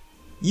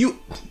 you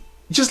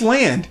just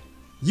land.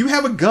 You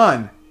have a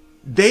gun.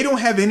 They don't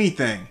have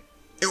anything.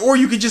 Or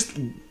you could just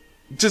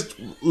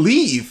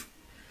leave.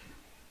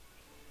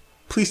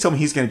 Please tell me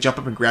he's going to jump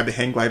up and grab the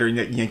hang glider and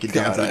yank it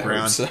down to the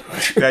ground. So.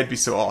 That'd be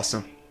so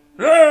awesome.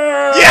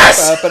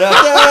 Yes!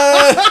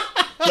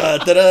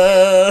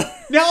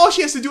 Now all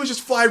she has to do is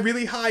just fly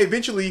really high.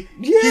 Eventually,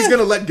 he's going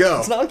to let go.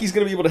 It's not like he's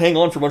going to be able to hang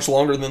on for much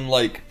longer than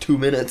like 2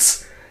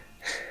 minutes.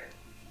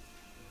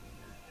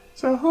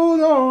 So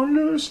hold on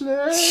loosely.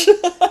 How's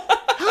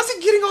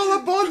he getting all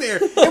up on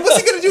there? And what's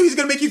he going to do? He's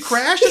going to make you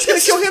crash? That's going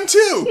to kill him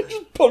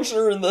too. Punch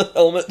her in the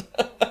helmet.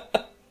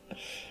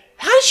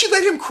 How did she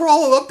let him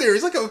crawl up there?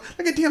 He's like a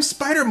damn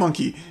spider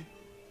monkey.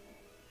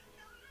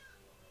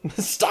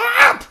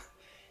 Stop!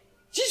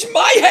 She's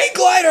my hang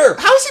glider!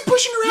 How is he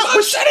pushing her out?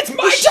 Mom said it's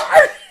my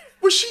turn!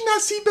 Was she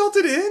not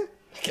seatbelted in?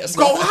 I guess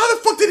Go, not. how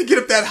the fuck did it get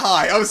up that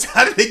high?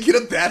 How did it get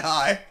up that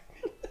high?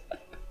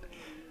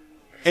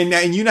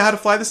 And you know how to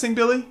fly this thing,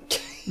 Billy?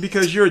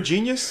 Because you're a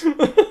genius?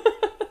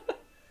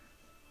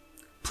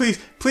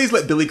 Please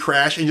let Billy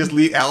crash and just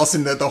leave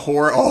Allison, the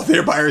whore, all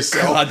there by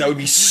herself. God, that would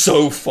be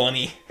so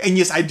funny. And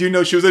yes, I do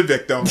know she was a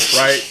victim,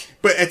 right?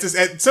 But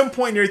at some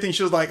point and everything,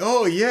 she was like,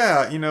 "Oh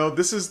yeah,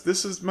 this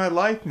is my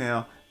life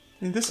now,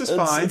 and this is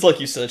fine." It's like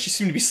you said, she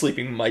seemed to be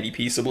sleeping mighty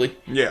peaceably.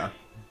 Yeah.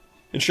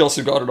 And she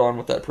also got it on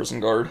with that prison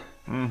guard.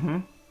 Mm-hmm.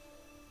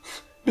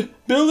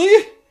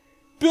 Billy?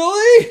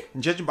 Billy?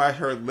 And judging by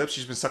her lips,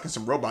 she's been sucking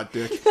some robot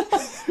dick.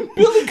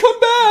 Billy, come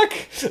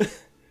back!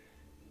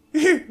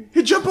 Here,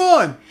 jump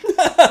on!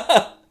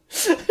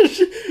 He's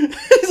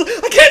like,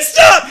 I can't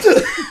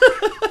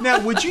stop! Now,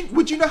 would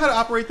you know how to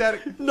operate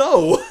that?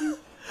 No.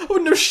 I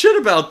wouldn't know shit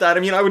about that. I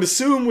mean, I would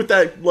assume with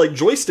that like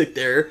joystick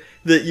there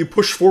that you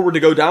push forward to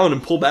go down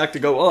and pull back to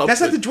go up.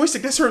 That's not the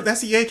joystick. That's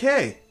the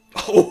AK.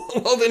 Oh,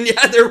 well then,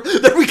 yeah, there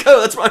we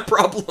go. That's my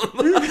problem.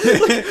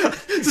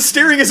 The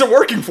steering isn't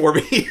working for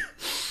me.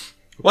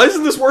 Why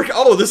isn't this working?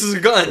 Oh, this is a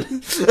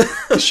gun.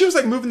 She was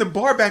like moving the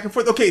bar back and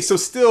forth. Okay, so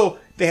still,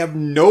 they have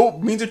no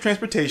means of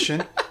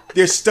transportation.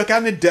 They're stuck out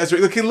in the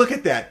desert. Okay, look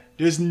at that.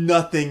 There's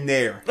nothing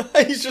there.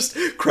 He's just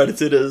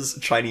credited as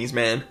Chinese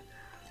man.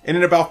 And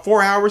in about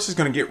 4 hours, it's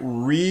going to get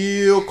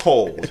real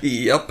cold.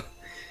 Yep.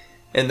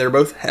 And they're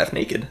both half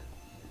naked.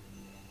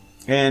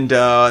 And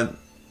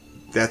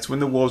that's when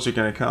the wolves are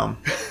going to come.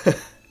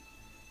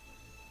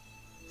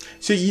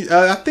 So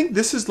I think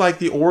this is like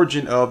the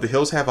origin of The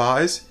Hills Have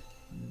Eyes.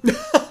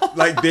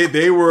 Like they're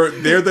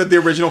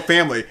the original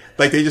family.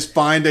 Like they just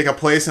find like a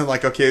place and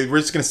like, okay, we're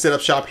just gonna set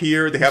up shop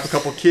here. They have a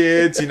couple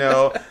kids,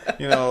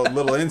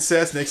 little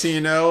incest. Next thing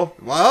you know,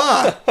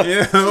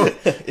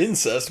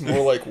 Incest,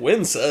 more like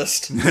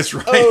wincest. That's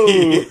right.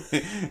 Oh.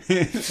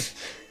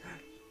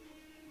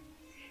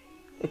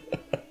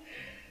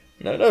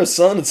 No,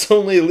 son, it's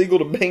only illegal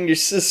to bang your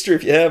sister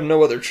if you have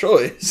no other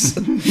choice.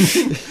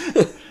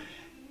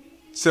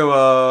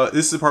 So,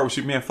 this is the part where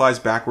Superman flies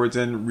backwards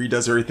and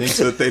redoes everything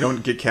so that they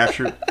don't get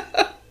captured.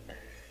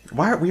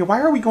 Why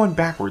are we going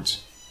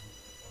backwards?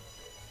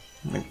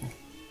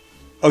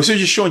 Oh, so you're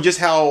just showing just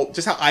how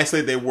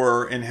isolated they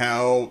were and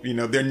how,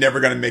 they're never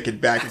going to make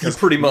it back. Because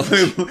Pretty much.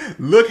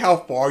 Look how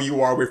far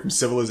you are away from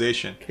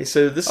civilization. Okay,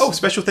 so this... Oh,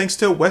 special thanks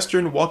to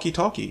Western Walkie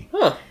Talkie.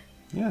 Huh.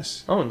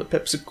 Yes. Oh, and the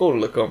Pepsi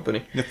Cola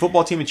company. The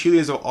football team in Chile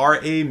is of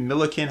R.A.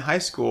 Millikan High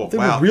School. They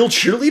Wow. were real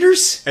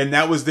cheerleaders? And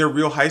that was their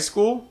real high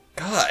school?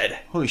 God.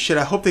 Holy shit,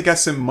 I hope they got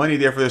some money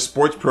there for their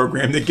sports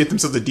program to get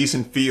themselves a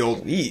decent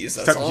field. Jeez,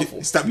 that's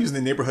awful. Stop using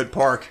the neighborhood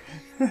park.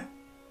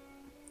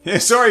 Yeah,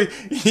 sorry,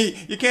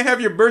 you can't have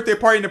your birthday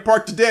party in the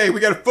park today. We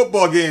got a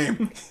football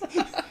game.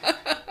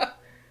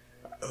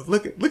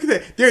 Look at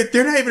that.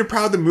 They're not even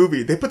proud of the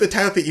movie. They put the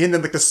title at the end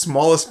in like the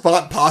smallest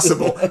font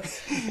possible.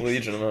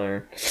 Legion of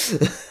Iron.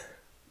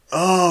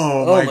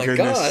 Oh my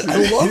goodness. God,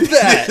 I love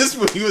that. This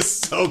movie was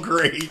so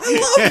great. I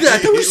love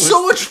that. That was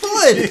so much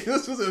fun.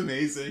 This was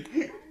amazing.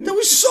 That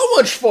was so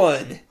much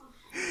fun.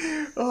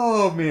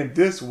 Oh man,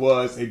 this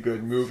was a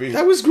good movie.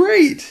 That was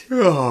great.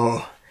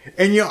 Oh.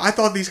 And I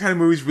thought these kind of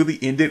movies really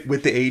ended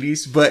with the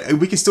 80s, but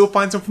we can still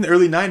find some from the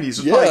early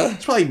 90s.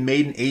 It's probably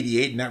made in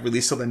 88, not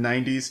released till the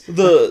 90s.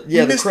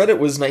 The credit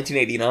was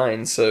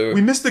 1989, so...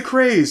 We missed the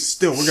craze.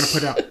 Still, we're going to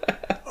put out...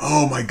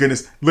 Oh my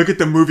goodness. Look at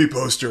the movie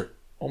poster.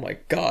 Oh my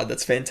god,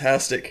 that's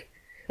fantastic.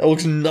 That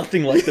looks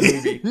nothing like the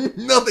movie.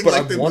 Nothing but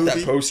like the movie. I want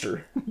that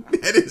poster.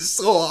 That is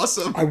so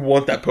awesome. I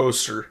want that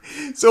poster.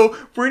 So,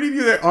 for any of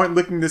you that aren't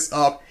looking this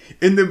up,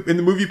 in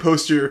the movie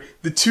poster,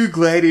 the two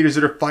gladiators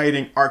that are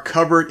fighting are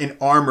covered in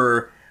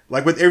armor,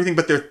 like with everything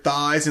but their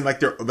thighs and like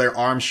their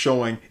arms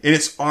showing. And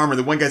it's armor.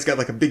 The one guy's got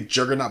like a big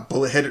juggernaut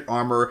bullet-headed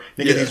armor.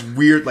 They got these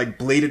weird like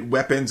bladed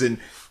weapons and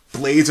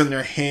blades on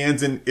their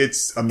hands, and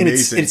it's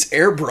amazing. And it's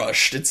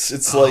airbrushed.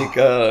 It's like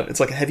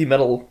a heavy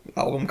metal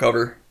album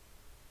cover.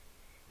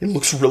 It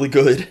looks really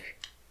good.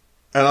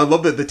 And I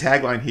love the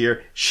tagline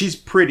here. She's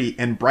pretty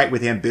and bright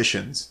with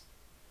ambitions.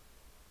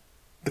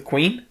 The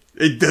Queen?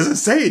 It doesn't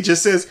say. It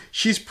just says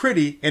she's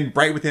pretty and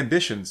bright with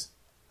ambitions.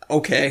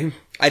 Okay.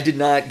 I did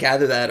not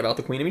gather that about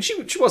the Queen. I mean,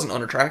 she wasn't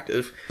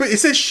unattractive. But it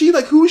says she,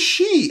 like, who is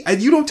she?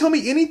 You don't tell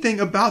me anything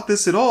about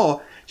this at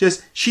all.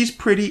 Just, she's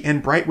pretty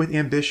and bright with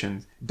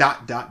ambitions. ...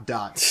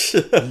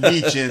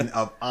 Legion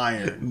of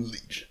Iron.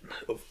 Legion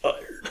of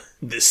Iron.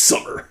 This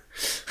summer.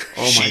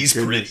 Oh my She's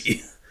goodness.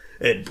 pretty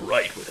and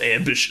bright with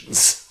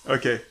ambitions.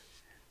 Okay.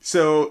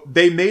 So,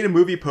 they made a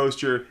movie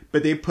poster,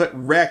 but they put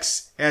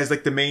Rex as,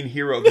 like, the main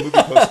hero of the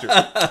movie poster.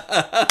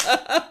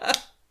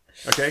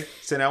 Okay?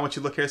 So now I want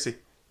you to look here and see.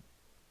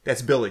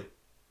 That's Billy.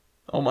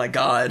 Oh my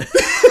god. How's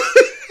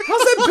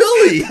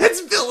that Billy?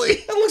 That's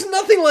Billy. That looks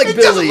nothing like It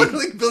Billy. doesn't look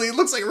like Billy. It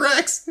looks like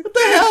Rex. What the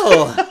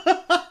hell?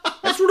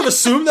 I sort of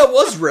assumed that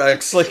was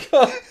Rex. Like,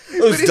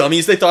 those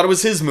dummies, they thought it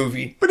was his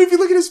movie. But if you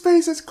look at his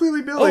face, that's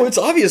clearly Billy. Oh, it's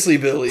obviously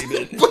Billy,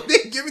 but But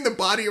they give him the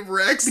body of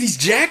Rex. he's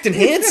jacked and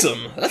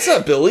handsome. That's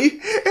not Billy.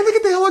 And look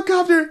at the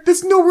helicopter.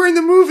 That's nowhere in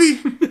the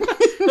movie.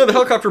 No, the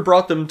helicopter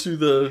brought them to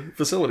the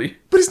facility.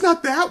 But it's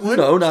not that one.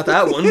 No, not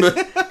that one,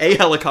 but a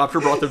helicopter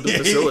brought them to the A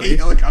facility.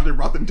 helicopter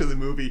brought them to the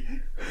movie.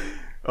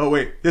 Oh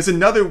wait, there's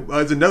another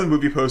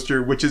movie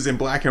poster which is in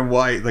black and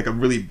white, like a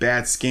really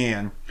bad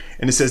scan,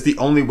 and it says the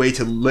only way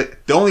to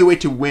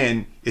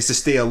win is to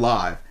stay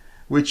alive,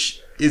 which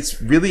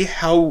is really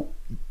how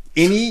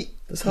any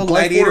how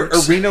gladiator life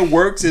works. arena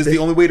works. Is the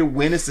only way to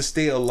win is to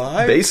stay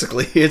alive.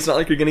 Basically, it's not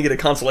like you're going to get a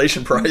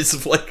consolation prize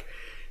of like,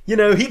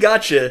 he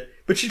got you,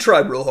 but you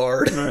tried real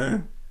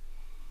hard.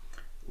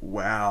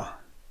 Wow.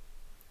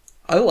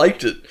 I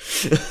liked it.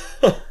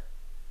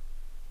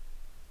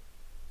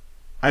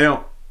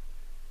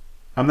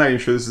 I'm not even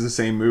sure this is the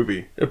same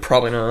movie.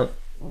 Probably not.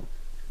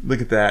 Look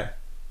at that.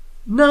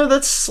 No,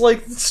 that's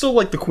still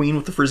like the Queen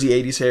with the frizzy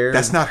 80s hair.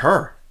 That's not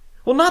her.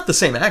 Well, not the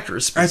same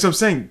actress. But That's what I'm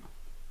saying.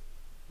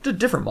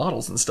 different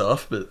models and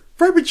stuff, but...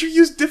 Right, but you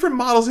use different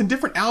models and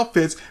different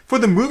outfits for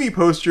the movie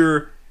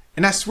poster,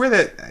 and I swear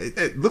that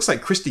it looks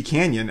like Christy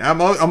Canyon. I'm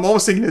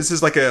almost thinking this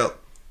is like a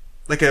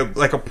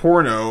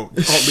porno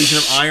called Legion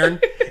of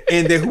Iron,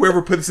 and then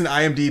whoever put this in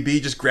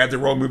IMDb just grabbed the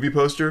wrong movie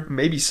poster.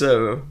 Maybe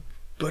so.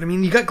 But, I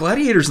mean, you got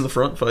gladiators in the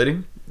front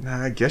fighting.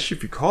 I guess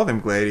if you call them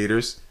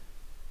gladiators.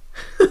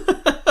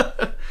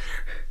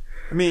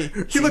 I mean,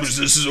 he looks.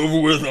 This is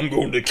over with, I'm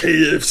going to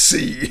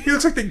KFC. He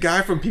looks like the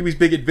guy from Pee-wee's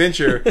Big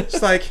Adventure.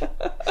 It's like,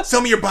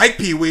 sell me your bike,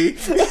 Pee-wee.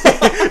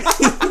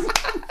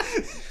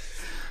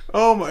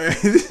 Oh my!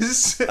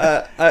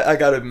 I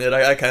gotta admit,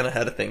 I kind of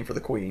had a thing for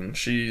the Queen.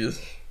 She's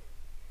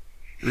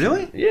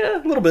Really?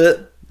 yeah, a little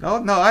bit.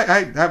 No,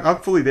 I'm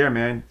fully there,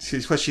 man. She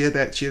had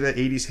that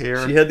 80s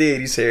hair. She had the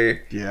 80s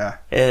hair, Yeah,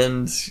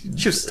 and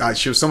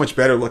she was so much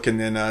better looking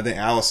than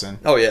Allison.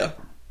 oh yeah,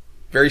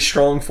 very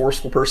strong,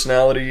 forceful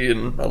personality,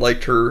 and I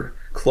liked her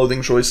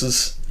clothing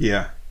choices.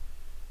 Yeah,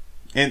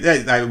 and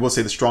I will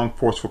say the strong,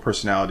 forceful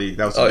personality,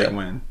 that was a big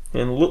win.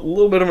 And a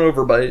little bit of an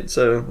overbite,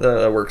 so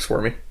that works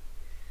for me.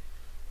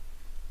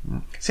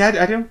 See, I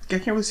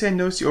can't really say I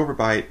noticed the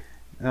overbite.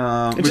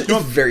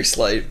 It's very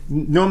slight.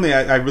 Normally,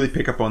 I really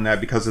pick up on that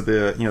because of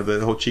the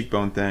whole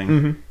cheekbone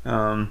thing.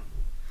 Mm-hmm.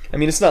 I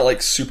mean, it's not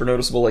like super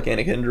noticeable like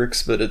Anna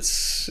Kendrick's, but it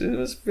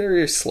was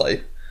very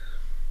slight.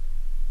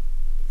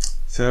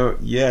 So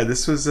yeah,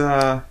 this was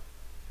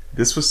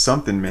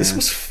something, man. This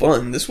was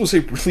fun. This was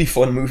a really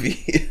fun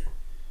movie.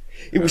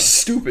 It was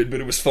stupid, but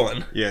it was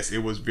fun. Yes,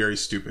 it was very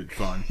stupid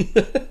fun.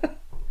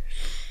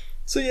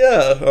 So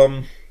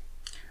yeah,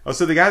 Oh,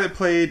 so the guy that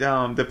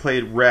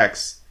played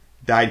Rex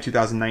died in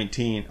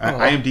 2019.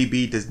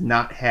 IMDb does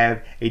not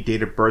have a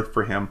date of birth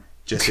for him,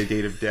 just a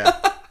date of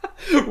death.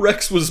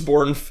 Rex was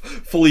born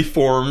fully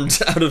formed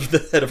out of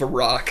the head of a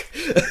rock.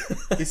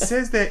 It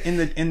says that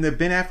in the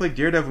Ben Affleck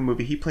Daredevil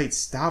movie, he played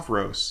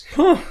Stavros.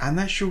 I'm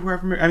not sure who I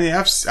remember. I mean,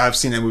 I've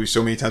seen that movie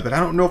so many times, but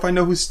I don't know if I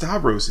know who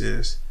Stavros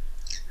is.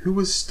 Who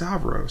was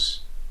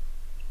Stavros?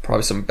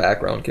 Probably some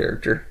background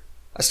character.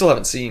 I still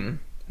haven't seen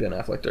Ben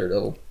Affleck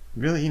Daredevil.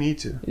 Really, you need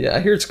to. Yeah,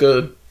 I hear it's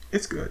good.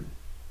 It's good.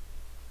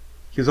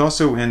 He was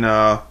also in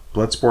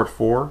Bloodsport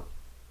 4.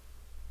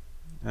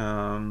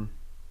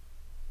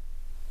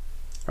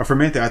 For a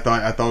minute there, I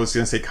thought I was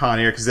going to say Con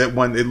Air, because that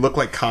one, it looked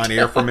like Con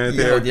Air for a minute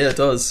there. Yeah, it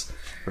does.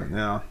 But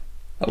no.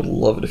 I would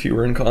love it if you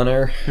were in Con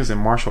Air. He was in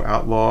Martial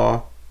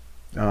Outlaw,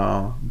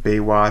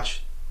 Baywatch,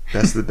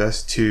 Best of the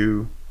Best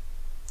 2,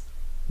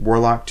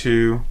 Warlock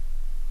 2.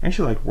 I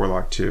actually like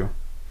Warlock 2.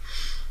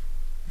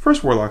 The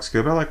first Warlock's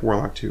good, but I like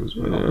Warlock 2 as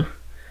well. Yeah.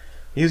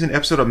 He was in an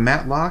episode of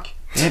Matlock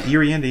and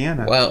Erie,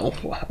 Indiana. Wow.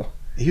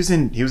 He was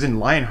in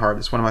Lionheart.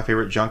 It's one of my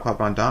favorite Jean-Claude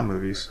Van Damme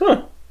movies.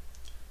 Huh.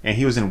 And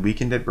he was in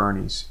Weekend at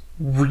Bernie's.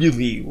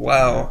 Really?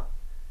 Wow.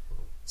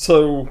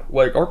 So,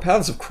 like, our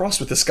paths have crossed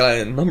with this guy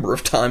a number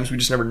of times. We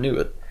just never knew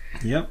it.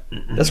 Yep.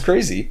 That's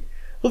crazy.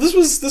 Well, this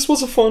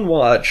was a fun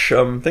watch.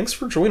 Thanks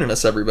for joining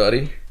us,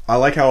 everybody. I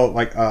like how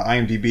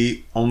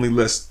IMDb only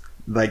lists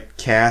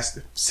cast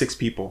 6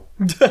 people: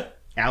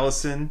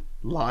 Allison,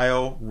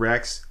 Lyle,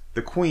 Rex,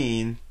 the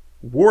Queen,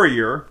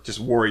 Warrior, just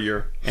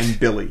Warrior, and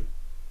Billy.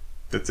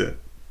 That's it.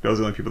 Those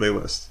are the only people they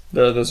list.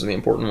 Those are the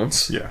important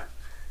ones. Yeah.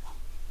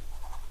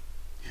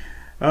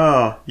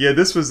 Oh yeah,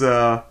 this was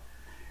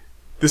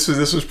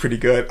pretty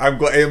good. I'm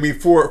glad. I mean,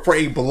 for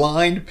a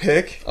blind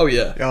pick. Oh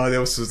yeah. Oh,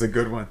 this was a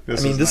good one.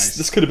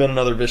 This could have been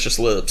another Vicious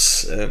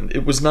Lips, and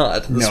it was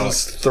not. This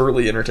was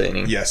thoroughly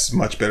entertaining. Yes,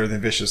 much better than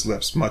Vicious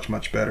Lips.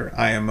 Much better.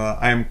 I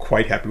am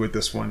quite happy with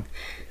this one.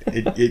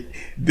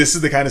 This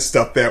is the kind of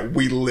stuff that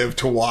we live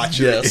to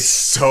watch. Yes. It's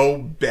so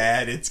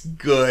bad, it's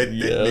good.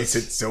 Yes. It makes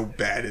it so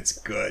bad, it's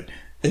good.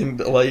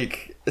 And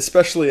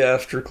especially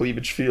after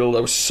Cleavage Field, I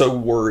was so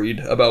worried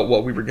about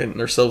what we were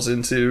getting ourselves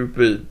into,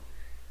 but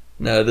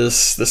no,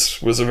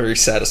 this was a very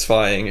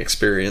satisfying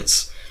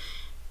experience.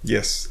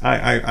 Yes,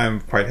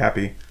 I'm quite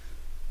happy.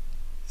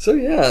 So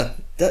yeah,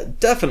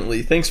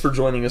 definitely. Thanks for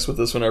joining us with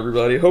this one,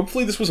 everybody.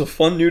 Hopefully this was a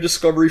fun new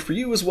discovery for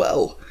you as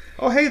well.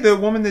 Oh hey, the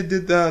woman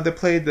that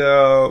played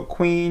the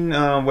Queen,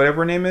 whatever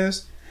her name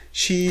is,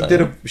 she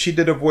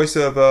did a voice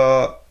of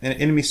an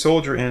enemy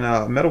soldier in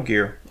Metal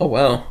Gear. Oh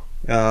wow.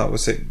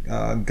 Was it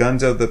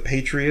Guns of the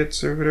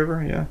Patriots or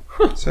whatever? Yeah.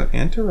 Huh. So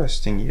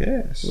interesting.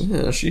 Yes.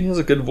 Yeah, she has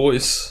a good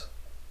voice.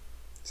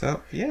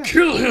 So yeah.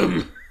 Kill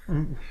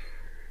him.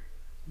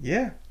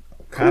 Yeah.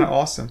 Kind of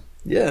awesome.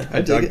 Yeah, I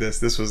dug this.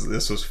 This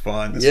was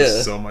fun. This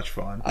was so much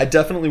fun. I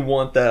definitely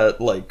want that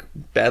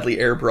badly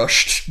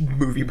airbrushed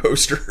movie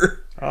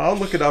poster. I'll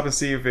look it up and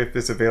see if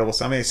it's available.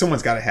 So, I mean,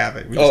 someone's got to have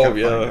it. Oh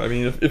yeah. I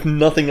mean, if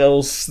nothing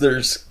else,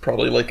 there's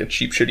probably a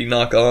cheap, shitty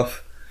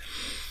knockoff.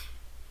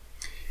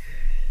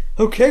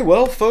 Okay,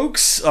 well,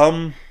 folks,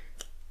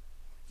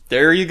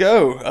 there you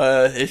go.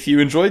 If you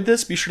enjoyed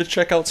this, be sure to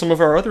check out some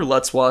of our other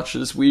Let's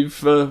Watches. We've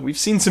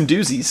seen some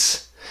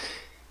doozies.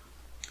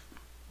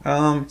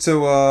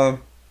 The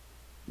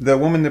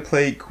woman that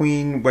played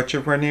Queen,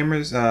 whatever her name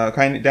is,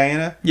 Queen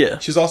Diana. Yeah.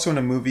 She's also in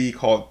a movie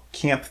called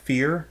Camp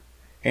Fear,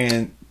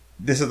 and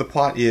the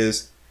plot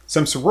is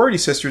some sorority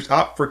sisters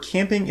opt for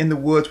camping in the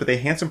woods with a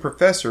handsome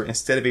professor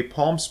instead of a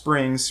Palm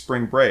Springs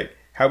spring break.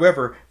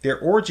 However, their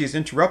orgy is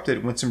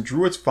interrupted when some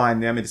druids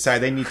find them and decide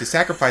they need to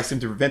sacrifice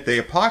them to prevent the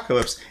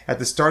apocalypse at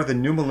the start of the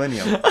new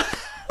millennium.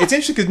 It's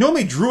interesting because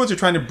normally druids are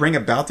trying to bring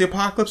about the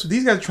apocalypse, but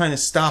these guys are trying to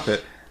stop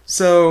it.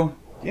 So,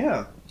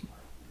 yeah.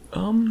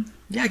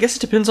 Yeah, I guess it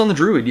depends on the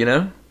druid, you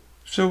know?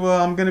 So,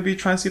 I'm going to be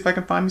trying to see if I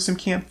can find me some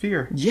Camp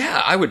Fear.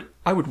 Yeah, I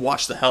would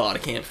watch the hell out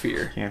of Camp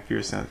Fear. Camp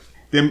Fear sounds...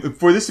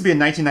 For this to be a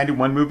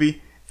 1991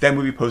 movie, that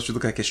movie poster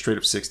looked like a straight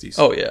up 60s.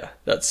 Oh, yeah.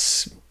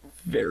 That's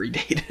very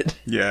dated.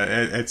 Yeah,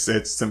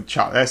 it's some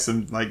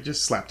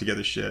just slapped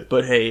together shit.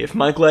 But hey, if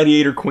my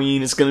gladiator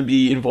queen is going to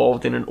be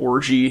involved in an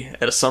orgy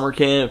at a summer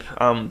camp,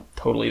 I'm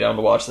totally down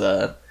to watch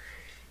that.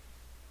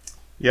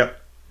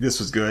 Yep, this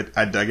was good.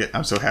 I dug it.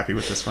 I'm so happy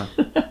with this one.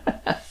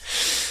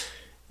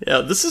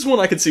 Yeah, this is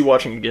one I could see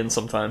watching again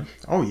sometime.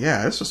 Oh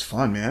yeah, this was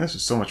fun, man. This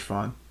was so much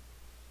fun.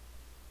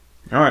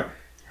 All right.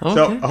 Okay.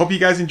 So I hope you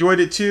guys enjoyed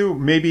it too.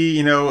 Maybe,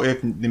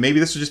 if maybe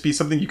this will just be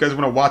something you guys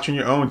want to watch on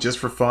your own just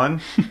for fun.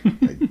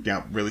 I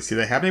don't really see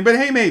that happening, but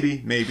hey,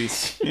 maybe.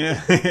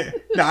 Yeah.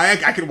 No,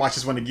 I could watch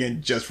this one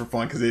again just for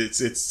fun because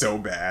it's so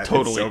bad.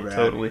 Totally, it's so bad.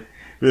 totally.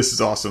 This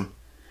is awesome.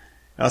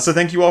 So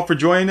thank you all for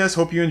joining us.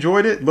 Hope you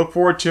enjoyed it. Look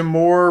forward to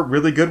more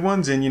really good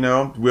ones, and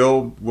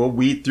we'll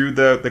weed through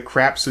the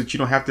crap so that you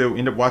don't have to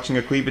end up watching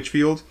a Cleavage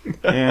Field.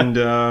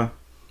 And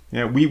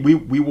we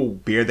will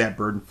bear that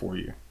burden for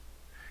you.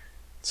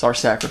 It's our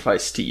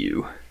sacrifice to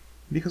you.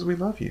 Because we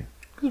love you.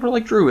 Because we're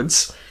like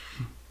druids.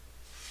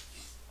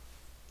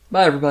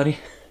 Bye, everybody.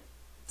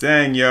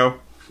 Dang,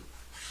 yo.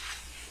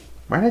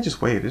 Why did I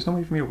just wave? There's no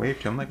way for me to wave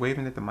to. I'm like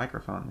waving at the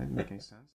microphone. It didn't make any sense.